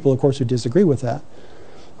some people, of course, who disagree with that.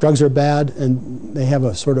 Drugs are bad, and they have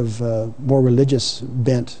a sort of more religious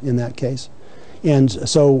bent in that case. And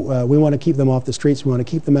so we want to keep them off the streets. We want to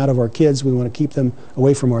keep them out of our kids. We want to keep them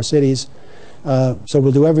away from our cities. So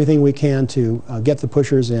we'll do everything we can to get the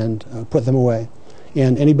pushers and put them away.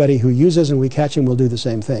 And anybody who uses and we catch them will do the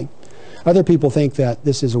same thing. Other people think that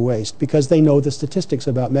this is a waste because they know the statistics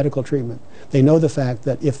about medical treatment. They know the fact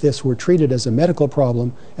that if this were treated as a medical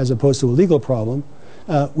problem as opposed to a legal problem,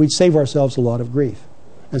 we'd save ourselves a lot of grief.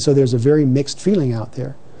 And so there's a very mixed feeling out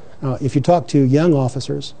there. If you talk to young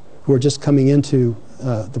officers who are just coming into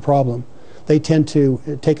the problem, they tend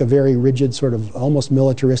to take a very rigid, sort of almost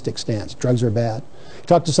militaristic stance. Drugs are bad. You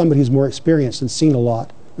talk to somebody who's more experienced and seen a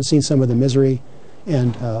lot, and seen some of the misery,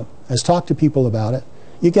 and has talked to people about it,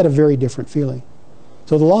 you get a very different feeling.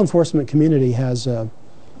 So the law enforcement community has, I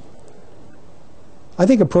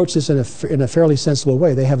think, approached this in a fairly sensible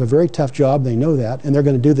way. They have a very tough job, they know that, and they're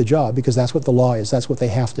going to do the job because that's what the law is, that's what they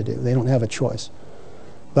have to do. They don't have a choice.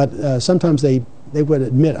 But sometimes they would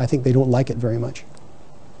admit, I think they don't like it very much.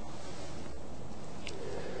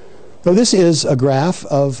 So this is a graph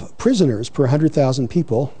of prisoners per 100,000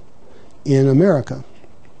 people in America.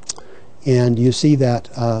 And you see that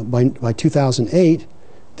by 2008,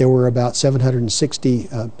 there were about 760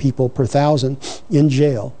 people per 1,000 in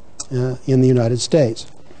jail in the United States.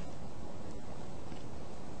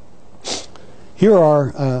 Here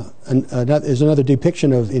is another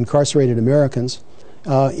depiction of incarcerated Americans,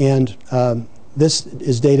 and this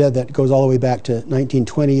is data that goes all the way back to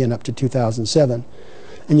 1920 and up to 2007.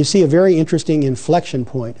 And you see a very interesting inflection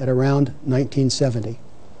point at around 1970,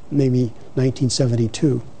 maybe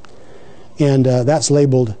 1972. And that's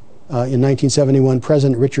labeled, in 1971,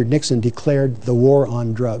 President Richard Nixon declared the war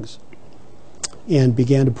on drugs and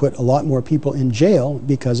began to put a lot more people in jail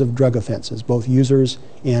because of drug offenses, both users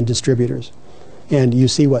and distributors. And you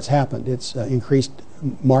see what's happened. It's increased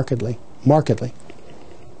markedly. And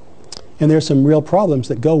there's some real problems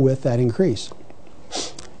that go with that increase.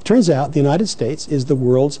 Turns out the United States is the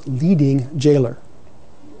world's leading jailer.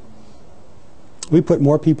 We put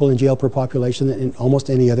more people in jail per population than in almost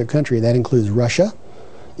any other country. That includes Russia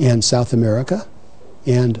and South America,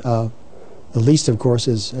 and the least, of course,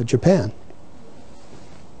 is Japan.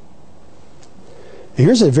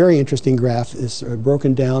 Here's a very interesting graph. It's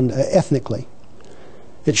broken down ethnically.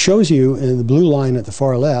 It shows you, in the blue line at the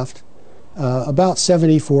far left, about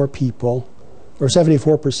 74 people, or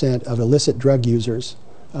 74% of illicit drug users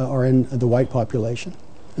are in the white population,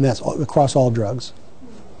 and that's across all drugs.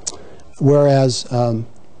 Whereas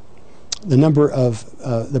the number of,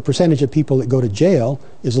 the percentage of people that go to jail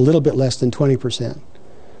is a little bit less than 20%. And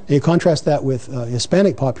you contrast that with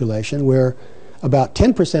Hispanic population, where about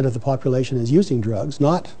 10% of the population is using drugs,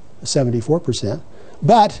 not 74%,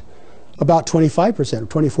 but about 25%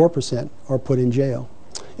 or 24% are put in jail.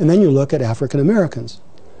 And then you look at African Americans.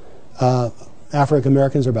 African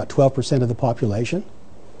Americans are about 12% of the population,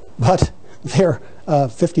 but they're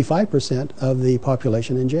 55% of the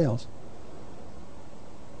population in jails.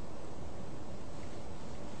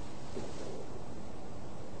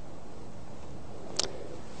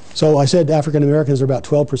 So I said African Americans are about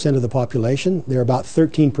 12% of the population. They're about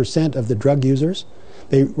 13% of the drug users.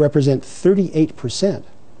 They represent 38%,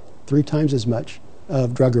 3 times as much,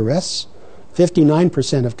 of drug arrests,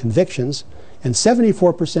 59% of convictions, and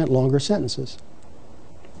 74% longer sentences.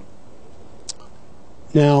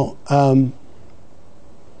 Now, do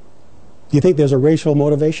you think there's a racial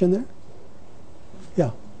motivation there?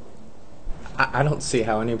 Yeah. I don't see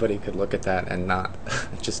how anybody could look at that and not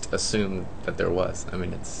just assume that there was. I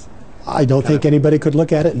mean, it's... I don't think anybody could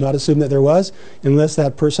look at it and not assume that there was, unless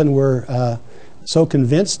that person were so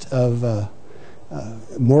convinced of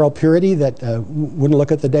moral purity that wouldn't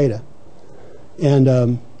look at the data.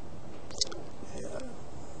 And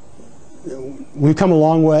we've come a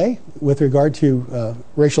long way with regard to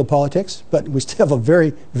racial politics, but we still have a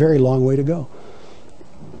very, very long way to go.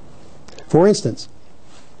 For instance,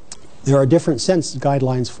 there are different sentence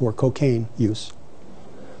guidelines for cocaine use.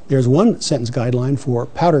 There's one sentence guideline for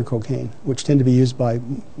powder cocaine, which tend to be used by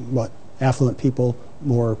affluent people,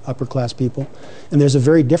 more upper class people. And there's a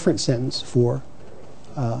very different sentence for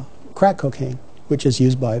crack cocaine, which is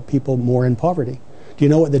used by people more in poverty. Do you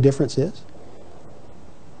know what the difference is?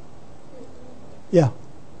 Yeah.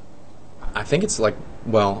 I think it's like,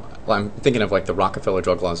 well, I'm thinking of like the Rockefeller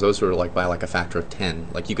drug laws. Those were like by like a factor of 10.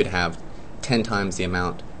 Like you could have 10 times the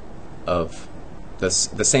amount of the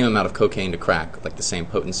same amount of cocaine to crack, like the same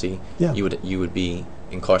potency. Yeah. You would be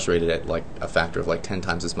incarcerated at like a factor of like 10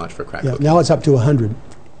 times as much for crack cocaine. Now it's up to 100.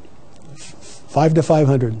 5 to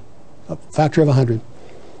 500, a factor of 100.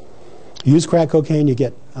 You use crack cocaine, you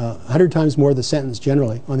get 100 times more the sentence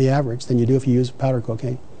generally on the average than you do if you use powder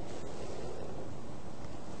cocaine.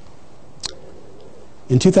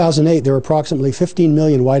 In 2008, there were approximately 15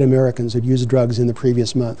 million white Americans who'd used drugs in the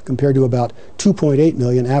previous month, compared to about 2.8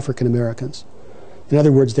 million African Americans. In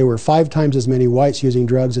other words, there were 5 times as many whites using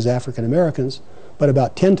drugs as African Americans, but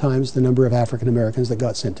about 10 times the number of African Americans that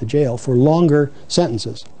got sent to jail for longer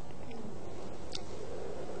sentences.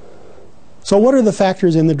 So what are the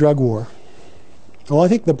factors in the drug war? Well, I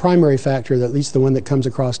think the primary factor, at least the one that comes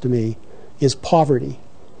across to me, is poverty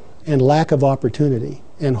and lack of opportunity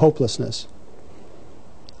and hopelessness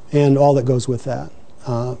and all that goes with that.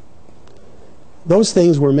 Those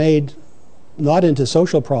things were made not into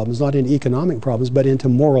social problems, not into economic problems, but into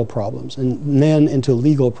moral problems, and then into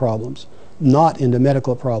legal problems, not into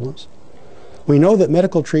medical problems. We know that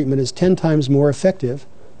medical treatment is 10 times more effective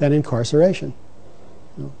than incarceration.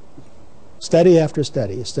 Study after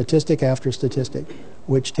study, statistic after statistic,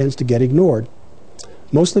 which tends to get ignored,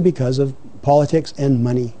 mostly because of politics and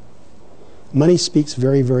money. Money speaks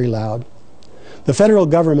very, very loud. The federal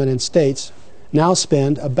government and states now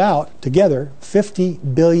spend about, together,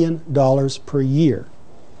 $50 billion per year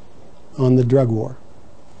on the drug war.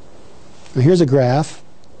 Now here's a graph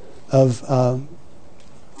of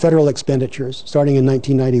federal expenditures starting in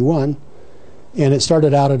 1991, and it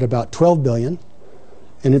started out at about $12 billion,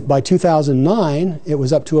 and by 2009 it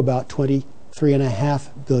was up to about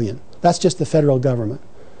 $23.5 billion. That's just the federal government.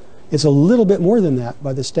 It's a little bit more than that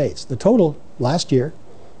by the states. The total last year,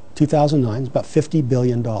 2009, is about $50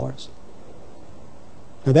 billion.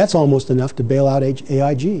 Now that's almost enough to bail out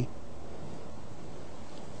AIG.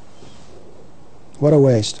 What a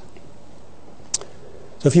waste.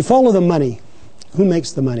 So if you follow the money, who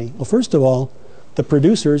makes the money? Well, first of all, the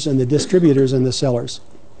producers and the distributors and the sellers,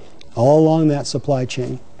 all along that supply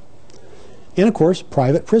chain. And of course,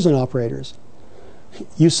 private prison operators.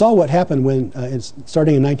 You saw what happened when,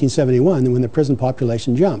 starting in 1971, when the prison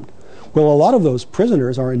population jumped. Well, a lot of those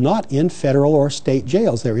prisoners are not in federal or state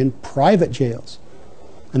jails. They're in private jails.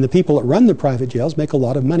 And the people that run the private jails make a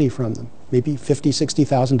lot of money from them, maybe $50,000,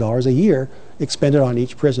 $60,000 a year expended on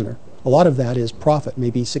each prisoner. A lot of that is profit,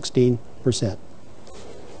 maybe 16%.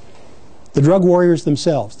 The drug warriors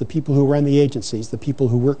themselves, the people who run the agencies, the people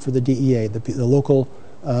who work for the DEA, the local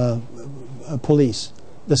police,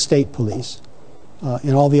 the state police,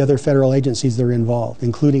 and all the other federal agencies that are involved,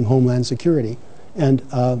 including Homeland Security. And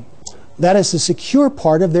that is the secure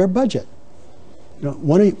part of their budget. You know,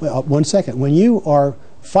 one second. When you are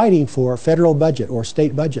fighting for federal budget or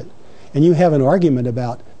state budget, and you have an argument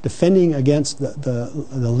about defending against the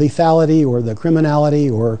lethality or the criminality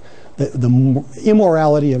or the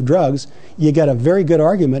immorality of drugs, you get a very good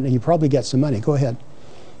argument and you probably get some money. Go ahead.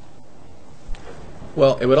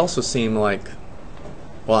 Well, it would also seem like,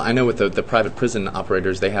 well, I know with the private prison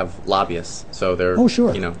operators, they have lobbyists, so they're, oh,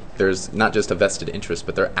 sure. You know, there's not just a vested interest,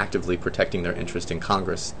 but they're actively protecting their interest in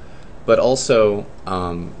Congress. But also,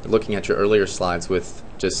 looking at your earlier slides with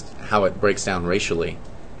just how it breaks down racially,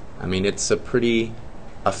 I mean, it's a pretty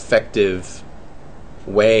effective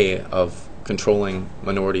way of controlling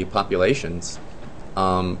minority populations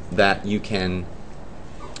that you can,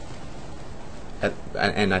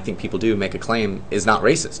 and I think people do make a claim, is not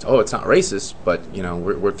racist. Oh, it's not racist, but you know,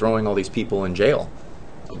 we're throwing all these people in jail.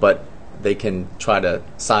 But they can try to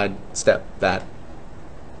sidestep that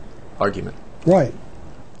argument. Right.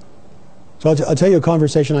 So I'll tell you a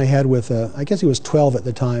conversation I had with, I guess he was 12 at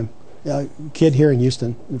the time, a kid here in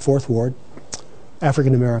Houston, in 4th Ward,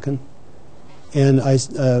 African American. And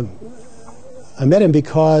I met him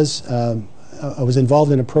because I was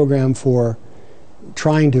involved in a program for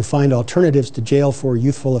trying to find alternatives to jail for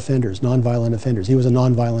youthful offenders, nonviolent offenders. He was a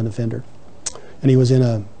nonviolent offender. And he was in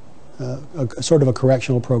a sort of a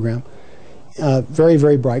correctional program. Very,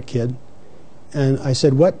 very bright kid. And I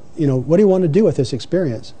said, what do you want to do with this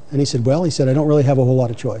experience? And he said, well, I don't really have a whole lot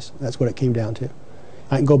of choice. That's what it came down to.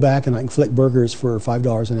 I can go back and I can flick burgers for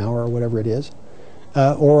 $5 an hour or whatever it is.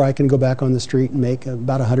 Or I can go back on the street and make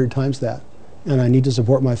about 100 times that. And I need to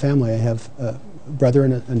support my family. I have a brother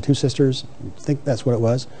and 2 sisters. I think that's what it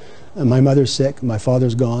was. My mother's sick. My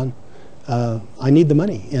father's gone. I need the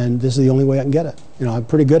money, and this is the only way I can get it. I'm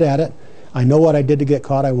pretty good at it. I know what I did to get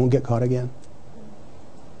caught. I won't get caught again.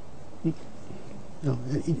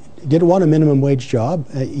 He didn't want a minimum wage job.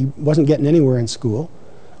 He wasn't getting anywhere in school,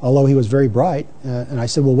 although he was very bright. And I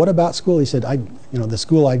said, well, what about school? He said, the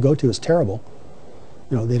school I go to is terrible.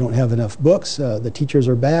 They don't have enough books. The teachers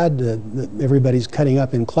are bad. Everybody's cutting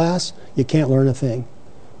up in class. You can't learn a thing.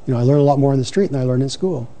 I learn a lot more in the street than I learn in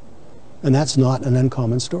school. And that's not an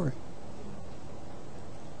uncommon story.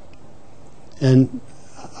 And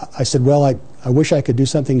I said, well, I wish I could do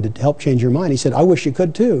something to help change your mind. He said, I wish you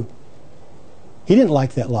could too. He didn't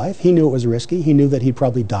like that life. He knew it was risky. He knew that he'd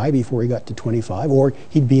probably die before he got to 25, or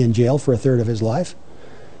he'd be in jail for a third of his life.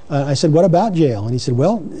 I said, what about jail? And he said,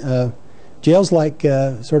 well, jail's like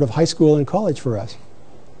sort of high school and college for us.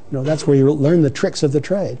 That's where you learn the tricks of the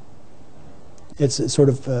trade. It's a sort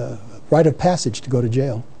of rite of passage to go to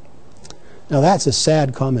jail. Now that's a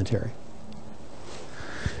sad commentary.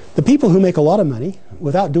 The people who make a lot of money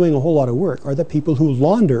without doing a whole lot of work are the people who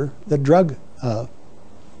launder the drug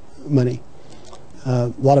money.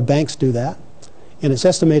 A lot of banks do that. And it's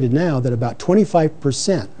estimated now that about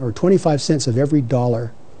 25% or 25 cents of every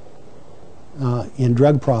dollar in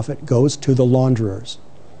drug profit goes to the launderers.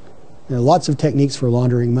 There are lots of techniques for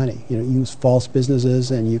laundering money. You use false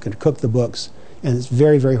businesses and you can cook the books, and it's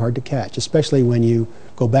very, very hard to catch, especially when you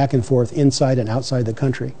go back and forth inside and outside the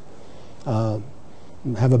country.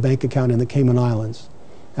 Have a bank account in the Cayman Islands,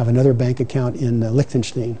 have another bank account in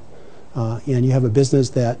Liechtenstein, and you have a business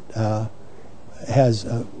that has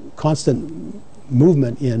constant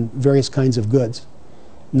movement in various kinds of goods,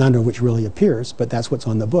 none of which really appears, but that's what's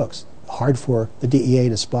on the books. Hard for the DEA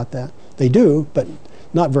to spot that. They do, but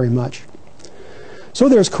not very much. So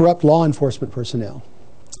there's corrupt law enforcement personnel.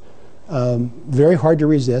 Very hard to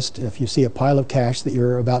resist if you see a pile of cash that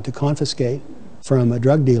you're about to confiscate from a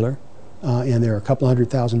drug dealer, and there are a couple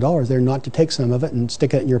 $100,000 there, not to take some of it and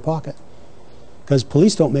stick it in your pocket. Because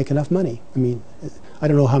police don't make enough money. I mean, I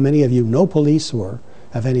don't know how many of you know police or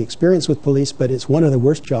have any experience with police, but it's one of the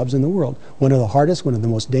worst jobs in the world. One of the hardest, one of the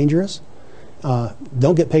most dangerous.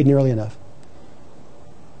 Don't get paid nearly enough.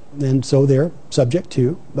 And so they're subject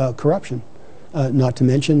to corruption. Not to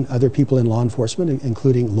mention other people in law enforcement,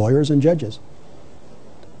 including lawyers and judges.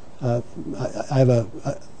 I have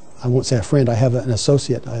I won't say a friend, I have an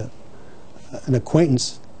associate, an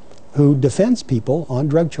acquaintance who defends people on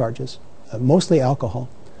drug charges, mostly alcohol.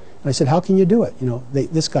 And I said, how can you do it?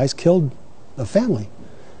 This guy's killed a family.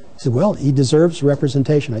 He said, well, he deserves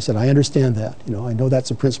representation. I said, I understand that. I know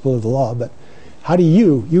that's a principle of the law, but how do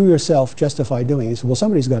you yourself justify doing it? He said, well,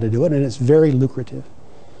 somebody's got to do it, and it's very lucrative.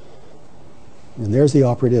 And there's the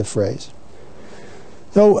operative phrase.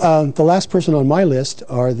 So the last person on my list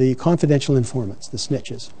are the confidential informants, the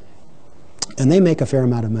snitches. And they make a fair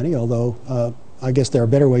amount of money, although I guess there are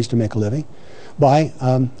better ways to make a living, by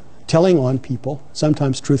telling on people,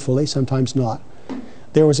 sometimes truthfully, sometimes not.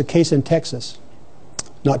 There was a case in Texas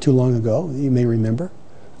not too long ago, you may remember.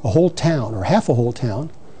 A whole town, or half a whole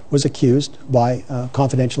town, was accused by a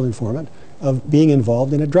confidential informant of being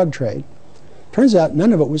involved in a drug trade. Turns out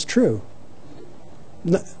none of it was true.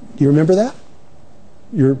 Do you remember that?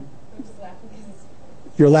 You're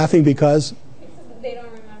laughing because? They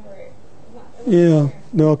don't remember it. Yeah,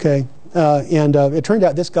 no, okay. And it turned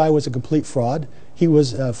out this guy was a complete fraud. He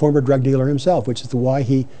was a former drug dealer himself, which is why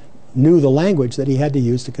he knew the language that he had to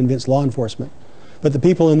use to convince law enforcement. But the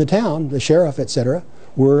people in the town, the sheriff, etc.,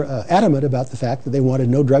 were adamant about the fact that they wanted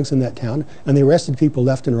no drugs in that town, and they arrested people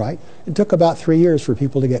left and right. It took about 3 years for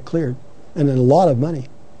people to get cleared, and a lot of money,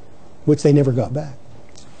 which they never got back.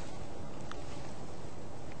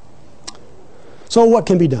 So what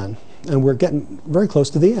can be done? And we're getting very close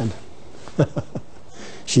to the end.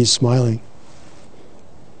 She's smiling.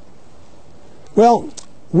 Well,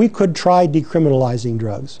 we could try decriminalizing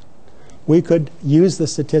drugs. We could use the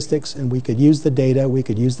statistics and we could use the data, we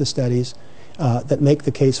could use the studies that make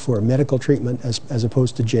the case for medical treatment as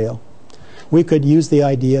opposed to jail. We could use the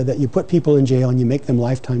idea that you put people in jail and you make them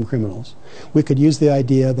lifetime criminals. We could use the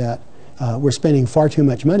idea that we're spending far too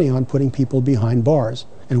much money on putting people behind bars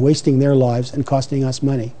and wasting their lives and costing us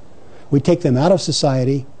money. We take them out of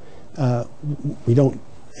society. We don't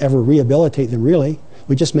ever rehabilitate them, really.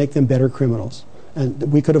 We just make them better criminals.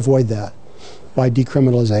 And we could avoid that by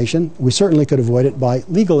decriminalization. We certainly could avoid it by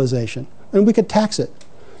legalization. And we could tax it.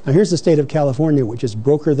 Now, here's the state of California, which is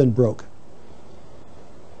broker than broke.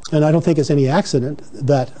 And I don't think it's any accident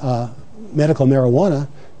that medical marijuana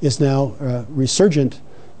is now resurgent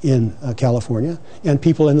in California, and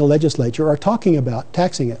people in the legislature are talking about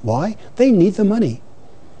taxing it. Why? They need the money.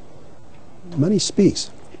 Money speaks.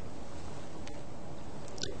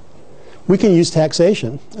 We can use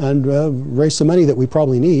taxation and raise some money that we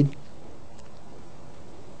probably need.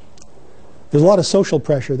 There's a lot of social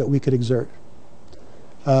pressure that we could exert.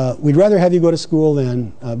 We'd rather have you go to school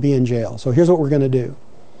than be in jail. So here's what we're going to do.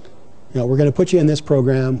 We're going to put you in this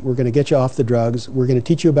program. We're going to get you off the drugs. We're going to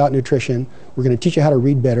teach you about nutrition. We're going to teach you how to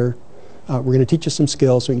read better. We're going to teach you some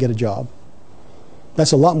skills so you can get a job.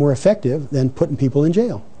 That's a lot more effective than putting people in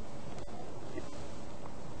jail.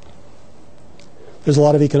 There's a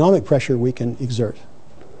lot of economic pressure we can exert,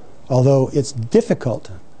 although it's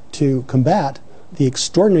difficult to combat the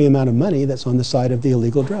extraordinary amount of money that's on the side of the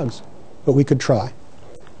illegal drugs. But we could try.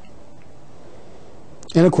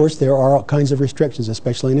 And of course, there are all kinds of restrictions,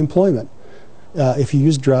 especially in employment. If you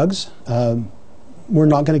use drugs, we're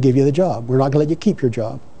not going to give you the job. We're not going to let you keep your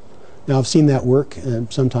job. Now, I've seen that work,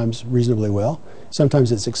 sometimes reasonably well.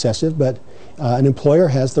 Sometimes it's excessive, but an employer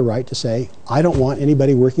has the right to say, I don't want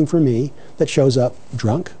anybody working for me that shows up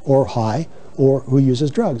drunk or high or who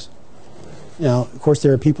uses drugs. Now, of course,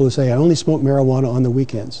 there are people who say, I only smoke marijuana on the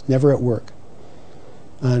weekends, never at work.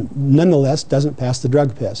 Nonetheless, doesn't pass the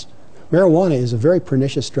drug test. Marijuana is a very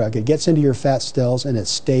pernicious drug. It gets into your fat cells and it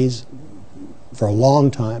stays for a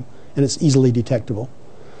long time, and it's easily detectable.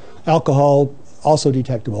 Alcohol, also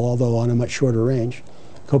detectable, although on a much shorter range.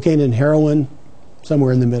 Cocaine and heroin,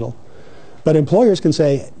 somewhere in the middle. But employers can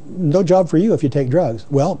say, no job for you if you take drugs.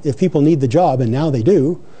 Well, if people need the job, and now they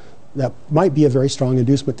do, that might be a very strong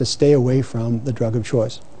inducement to stay away from the drug of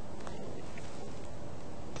choice.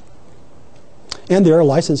 And there are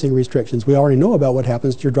licensing restrictions. We already know about what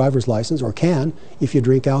happens to your driver's license, or can, if you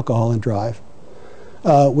drink alcohol and drive.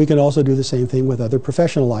 We can also do the same thing with other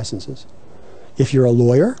professional licenses. If you're a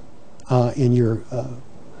lawyer and you're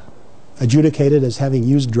adjudicated as having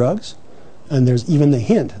used drugs, and there's even the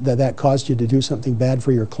hint that that caused you to do something bad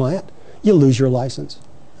for your client, you lose your license,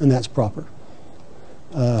 and that's proper.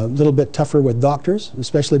 A little bit tougher with doctors,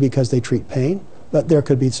 especially because they treat pain, but there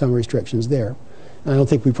could be some restrictions there. And I don't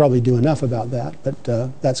think we probably do enough about that,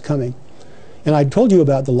 but that's coming. And I told you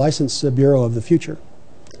about the License Bureau of the Future,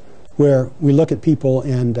 where we look at people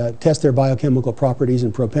and test their biochemical properties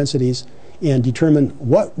and propensities and determine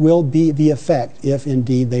what will be the effect if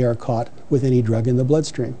indeed they are caught with any drug in the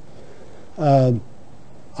bloodstream. I'm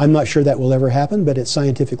not sure that will ever happen, but it's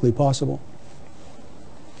scientifically possible.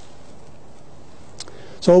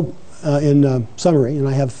 So in summary, and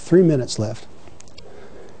I have 3 minutes left,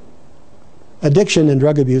 addiction and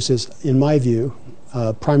drug abuse is, in my view,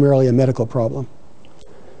 primarily a medical problem.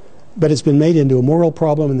 But it's been made into a moral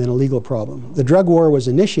problem and then a legal problem. The drug war was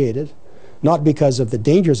initiated not because of the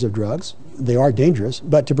dangers of drugs, they are dangerous,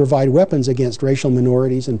 but to provide weapons against racial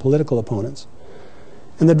minorities and political opponents.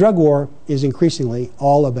 And the drug war is increasingly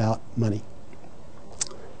all about money.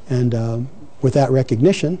 And with that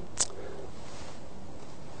recognition,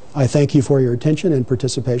 I thank you for your attention and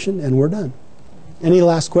participation, and we're done. Any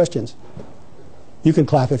last questions? You can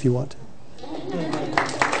clap if you want to.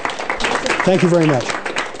 Thank you very much.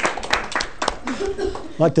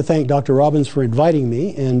 I'd like to thank Dr. Robbins for inviting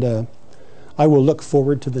me, and I will look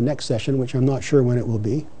forward to the next session, which I'm not sure when it will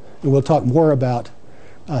be. And we'll talk more about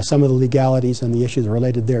some of the legalities and the issues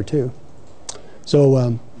related there, too.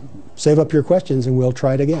 So save up your questions, and we'll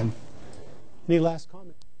try it again. Any last comments?